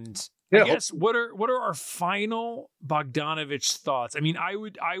guess what are our final Bogdanovich thoughts? I mean, I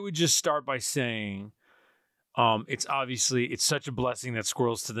would just start by saying, it's such a blessing that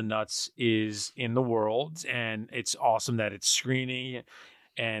Squirrels to the Nuts is in the world, and it's awesome that it's screening,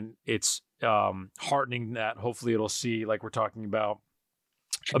 and it's heartening that hopefully it'll see, like we're talking about,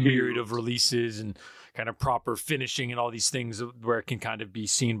 a myriad of releases and kind of proper finishing and all these things where it can kind of be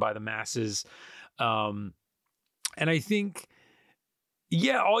seen by the masses. And I think,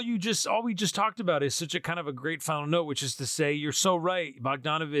 all we just talked about is such a kind of a great final note, which is to say, you're so right,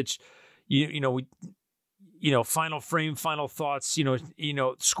 Bogdanovich. Final frame, final thoughts.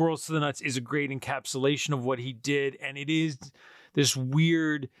 Squirrels to the Nuts is a great encapsulation of what he did, and it is this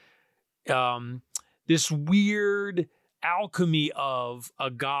weird alchemy of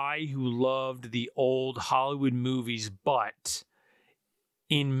a guy who loved the old Hollywood movies, but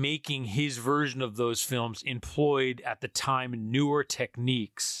in making his version of those films employed at the time newer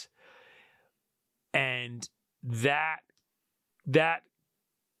techniques, and that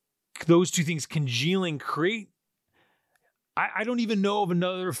those two things congealing create. I don't even know of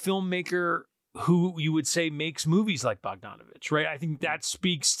another filmmaker who you would say makes movies like Bogdanovich, right? I think that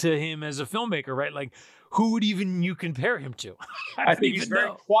speaks to him as a filmmaker, right? Like, who would even you compare him to? I think he's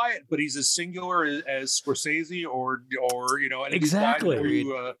very quiet, but he's as singular as Scorsese or exactly.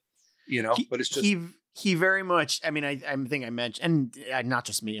 But it's just he very much. I mean, I think I mentioned, and not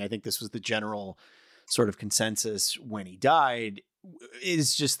just me. I think this was the general sort of consensus when he died.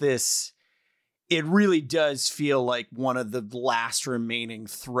 Is just this. It really does feel like one of the last remaining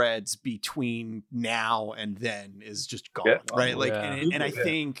threads between now and then is just gone, right? And I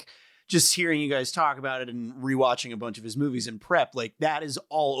think just hearing you guys talk about it and rewatching a bunch of his movies in prep, like that is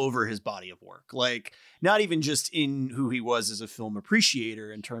all over his body of work. Like not even just in who he was as a film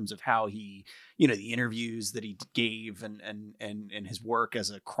appreciator in terms of how he, the interviews that he gave and his work as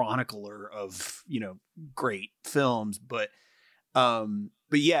a chronicler of, great films, but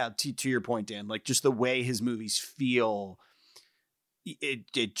yeah, to your point, Dan, like just the way his movies feel,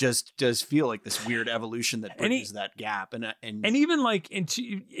 it just does feel like this weird evolution that bridges that gap, and even like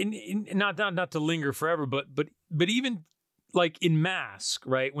not to linger forever, but even like in Mask,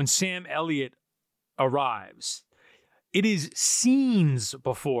 right? When Sam Elliott arrives, it is scenes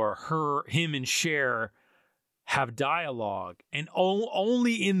before him and Cher have dialogue, and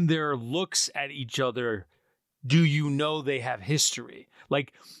only in their looks at each other do they have history.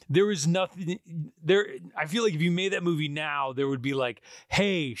 Like there is nothing there. I feel like if you made that movie now, there would be like,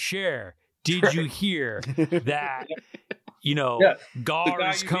 hey, Cher, did you hear that?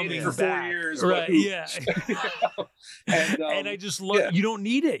 Gar's coming for back. 4 years, right? Yeah. and I just love. You don't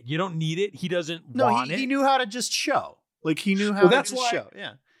need it. You don't need it. He doesn't want it. He knew how to just show. Like he knew how to just show.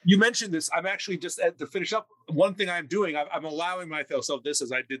 Yeah. You mentioned this. I'm actually just to finish up. One thing I'm doing, I'm allowing myself this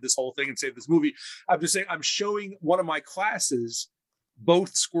as I did this whole thing and saved this movie. I'm just saying I'm showing one of my classes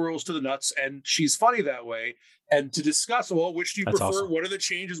both Squirrels to the Nuts and She's Funny That Way, and to discuss, which do you prefer? Awesome. What are the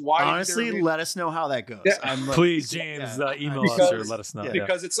changes? Why? Honestly, let us know how that goes. Yeah. Please, James, email us or let us know.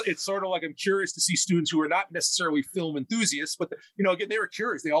 Because it's sort of like I'm curious to see students who are not necessarily film enthusiasts, but again, they were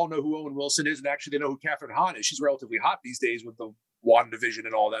curious. They all know who Owen Wilson is, and actually they know who Catherine Hahn is. She's relatively hot these days with the WandaVision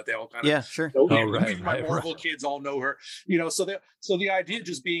and all that. They all kind of sure. My Marvel kids all know her. So the idea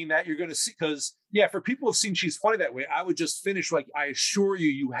just being that you're going to see, because for people who've seen She's Funny That Way, I would just finish like, I assure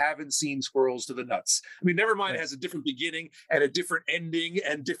you haven't seen Squirrels to the Nuts. I mean, never mind, it has a different beginning and a different ending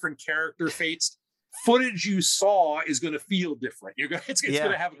and different character fates. Footage you saw is going to feel different. It's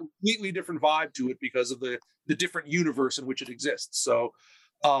going to have a completely different vibe to it because of the different universe in which it exists. So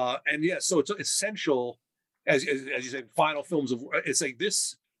so it's essential. As you said, final films of it's like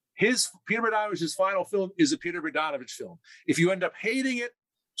this. His Peter Bogdanovich's final film is a Peter Bogdanovich film. If you end up hating it,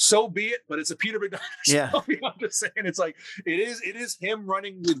 so be it. But it's a Peter Bogdanovich film. I'm just saying, it's like it is him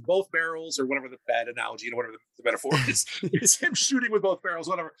running with both barrels, or whatever the bad analogy, whatever the metaphor is. It's him shooting with both barrels,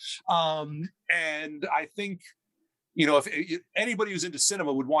 whatever. And I think if anybody who's into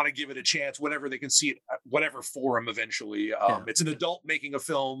cinema would want to give it a chance, whenever they can see it, at whatever forum eventually. It's an adult making a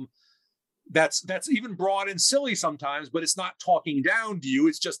film. that's even broad and silly sometimes, but it's not talking down to you.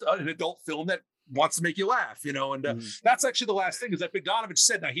 It's just an adult film that wants to make you laugh, and that's actually the last thing is that Bogdanovich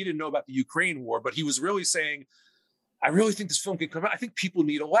said. Now, he didn't know about the Ukraine war, but he was really saying, I really think this film can come out. I think people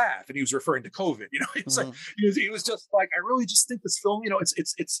need a laugh. And he was referring to COVID, it's like, he was just like, I really just think this film,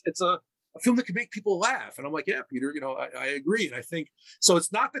 it's a film that can make people laugh. And I'm like, yeah, Peter, I agree. And I think, so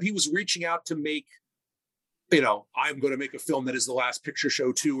it's not that he was reaching out to make, I'm going to make a film that is The Last Picture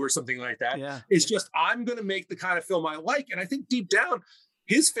Show 2 or something like that. Yeah. It's just, I'm going to make the kind of film I like. And I think deep down,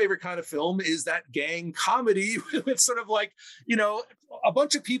 his favorite kind of film is that gang comedy. It's sort of like, a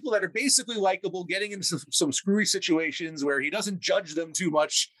bunch of people that are basically likable, getting into some screwy situations where he doesn't judge them too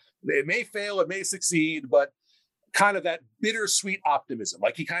much. It may fail, it may succeed, but kind of that bittersweet optimism.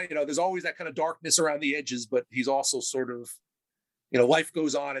 Like he kind of, there's always that kind of darkness around the edges, but he's also sort of, life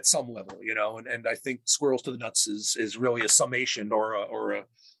goes on at some level, and I think Squirrels to the Nuts is really a summation or a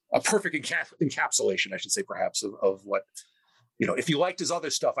perfect encapsulation, I should say, perhaps, of what, if you liked his other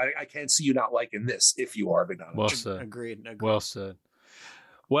stuff, I can't see you not liking this if you are Bogdanovich. Well said. Agreed. Well said.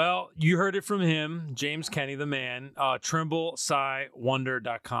 Well, you heard it from him, James Kenney, the man.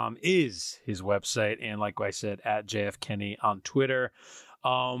 TrimbleSciWonder.com is his website. And like I said, at JF Kenney on Twitter.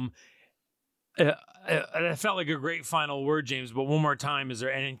 It felt like a great final word, James, but one more time, is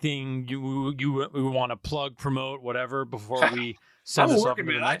there anything you want to plug, promote, whatever, before we send this off?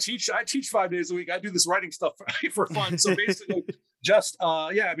 I teach 5 days a week. I do this writing stuff for fun. So basically just,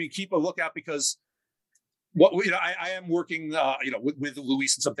 keep a lookout, because I am working, with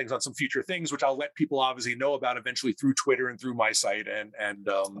Luis and some things on some future things, which I'll let people obviously know about eventually through Twitter and through my site. And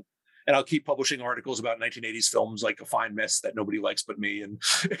I'll keep publishing articles about 1980s films like A Fine Mess That Nobody Likes But Me. And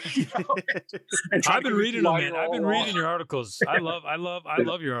I've been reading them, man. I've been reading your articles. I love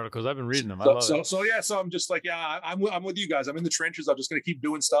your articles. I've been reading them. So I'm just like, I'm with you guys. I'm in the trenches. I'm just going to keep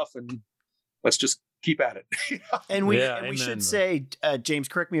doing stuff, and let's just keep at it. And we should say, James,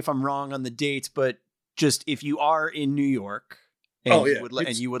 correct me if I'm wrong on the dates, but just if you are in New York and you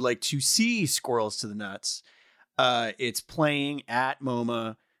would like to see Squirrels to the Nuts, it's playing at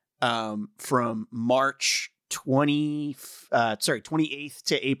MoMA from March 28th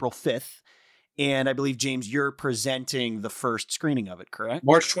to April 5th. And I believe, James, you're presenting the first screening of it, correct?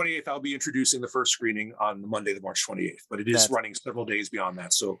 March 28th, I'll be introducing the first screening on Monday, the March 28th, but it is running several days beyond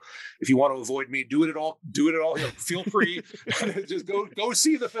that. So if you want to avoid me, do it at all. Feel free. Just go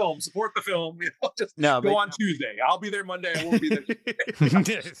see the film, support the film. Go on Tuesday. I'll be there Monday. I won't be there.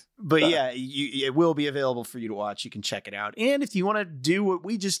 But it will be available for you to watch. You can check it out. And if you want to do what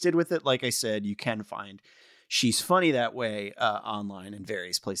we just did with it, like I said, you can find She's Funny That Way online in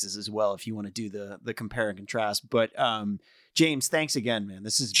various places as well, if you want to do the compare and contrast. But James, thanks again, man.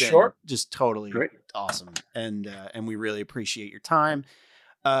 This has been just totally awesome. And we really appreciate your time.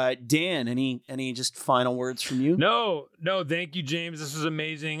 Dan, any just final words from you? No, thank you, James. This was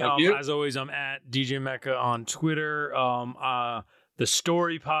amazing. As always, I'm at DJ Mecca on Twitter. The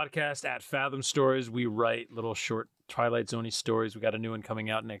Story Podcast at Fathom Stories. We write little short Twilight Zone-y stories. We got a new one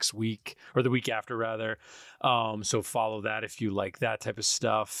coming out next week, or the week after rather. So follow that if you like that type of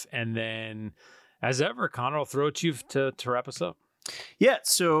stuff. And then, as ever, Connor, I'll throw it to you to wrap us up. Yeah,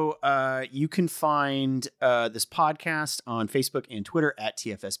 so you can find this podcast on Facebook and Twitter at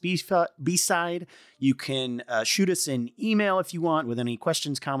TFS B-Side. You can shoot us an email if you want with any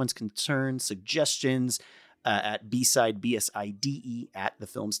questions, comments, concerns, suggestions at B-Side, BSIDE at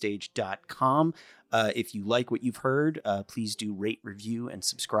thefilmstage.com. If you like what you've heard, please do rate, review, and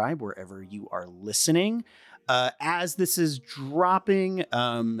subscribe wherever you are listening. As this is dropping,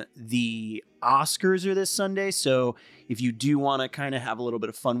 the Oscars are this Sunday, so if you do want to kind of have a little bit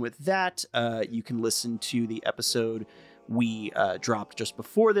of fun with that, you can listen to the episode we dropped just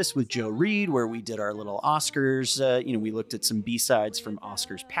before this with Joe Reed, where we did our little Oscars. We looked at some B-sides from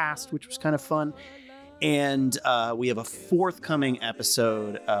Oscars past, which was kind of fun. And we have a forthcoming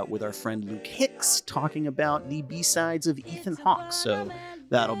episode with our friend Luke Hicks talking about the B-sides of Ethan Hawke. So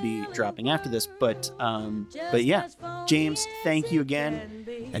that'll be dropping after this. But yeah, James, thank you again.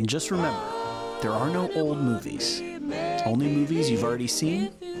 And just remember, there are no old movies. Only movies you've already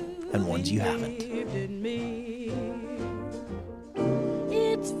seen and ones you haven't.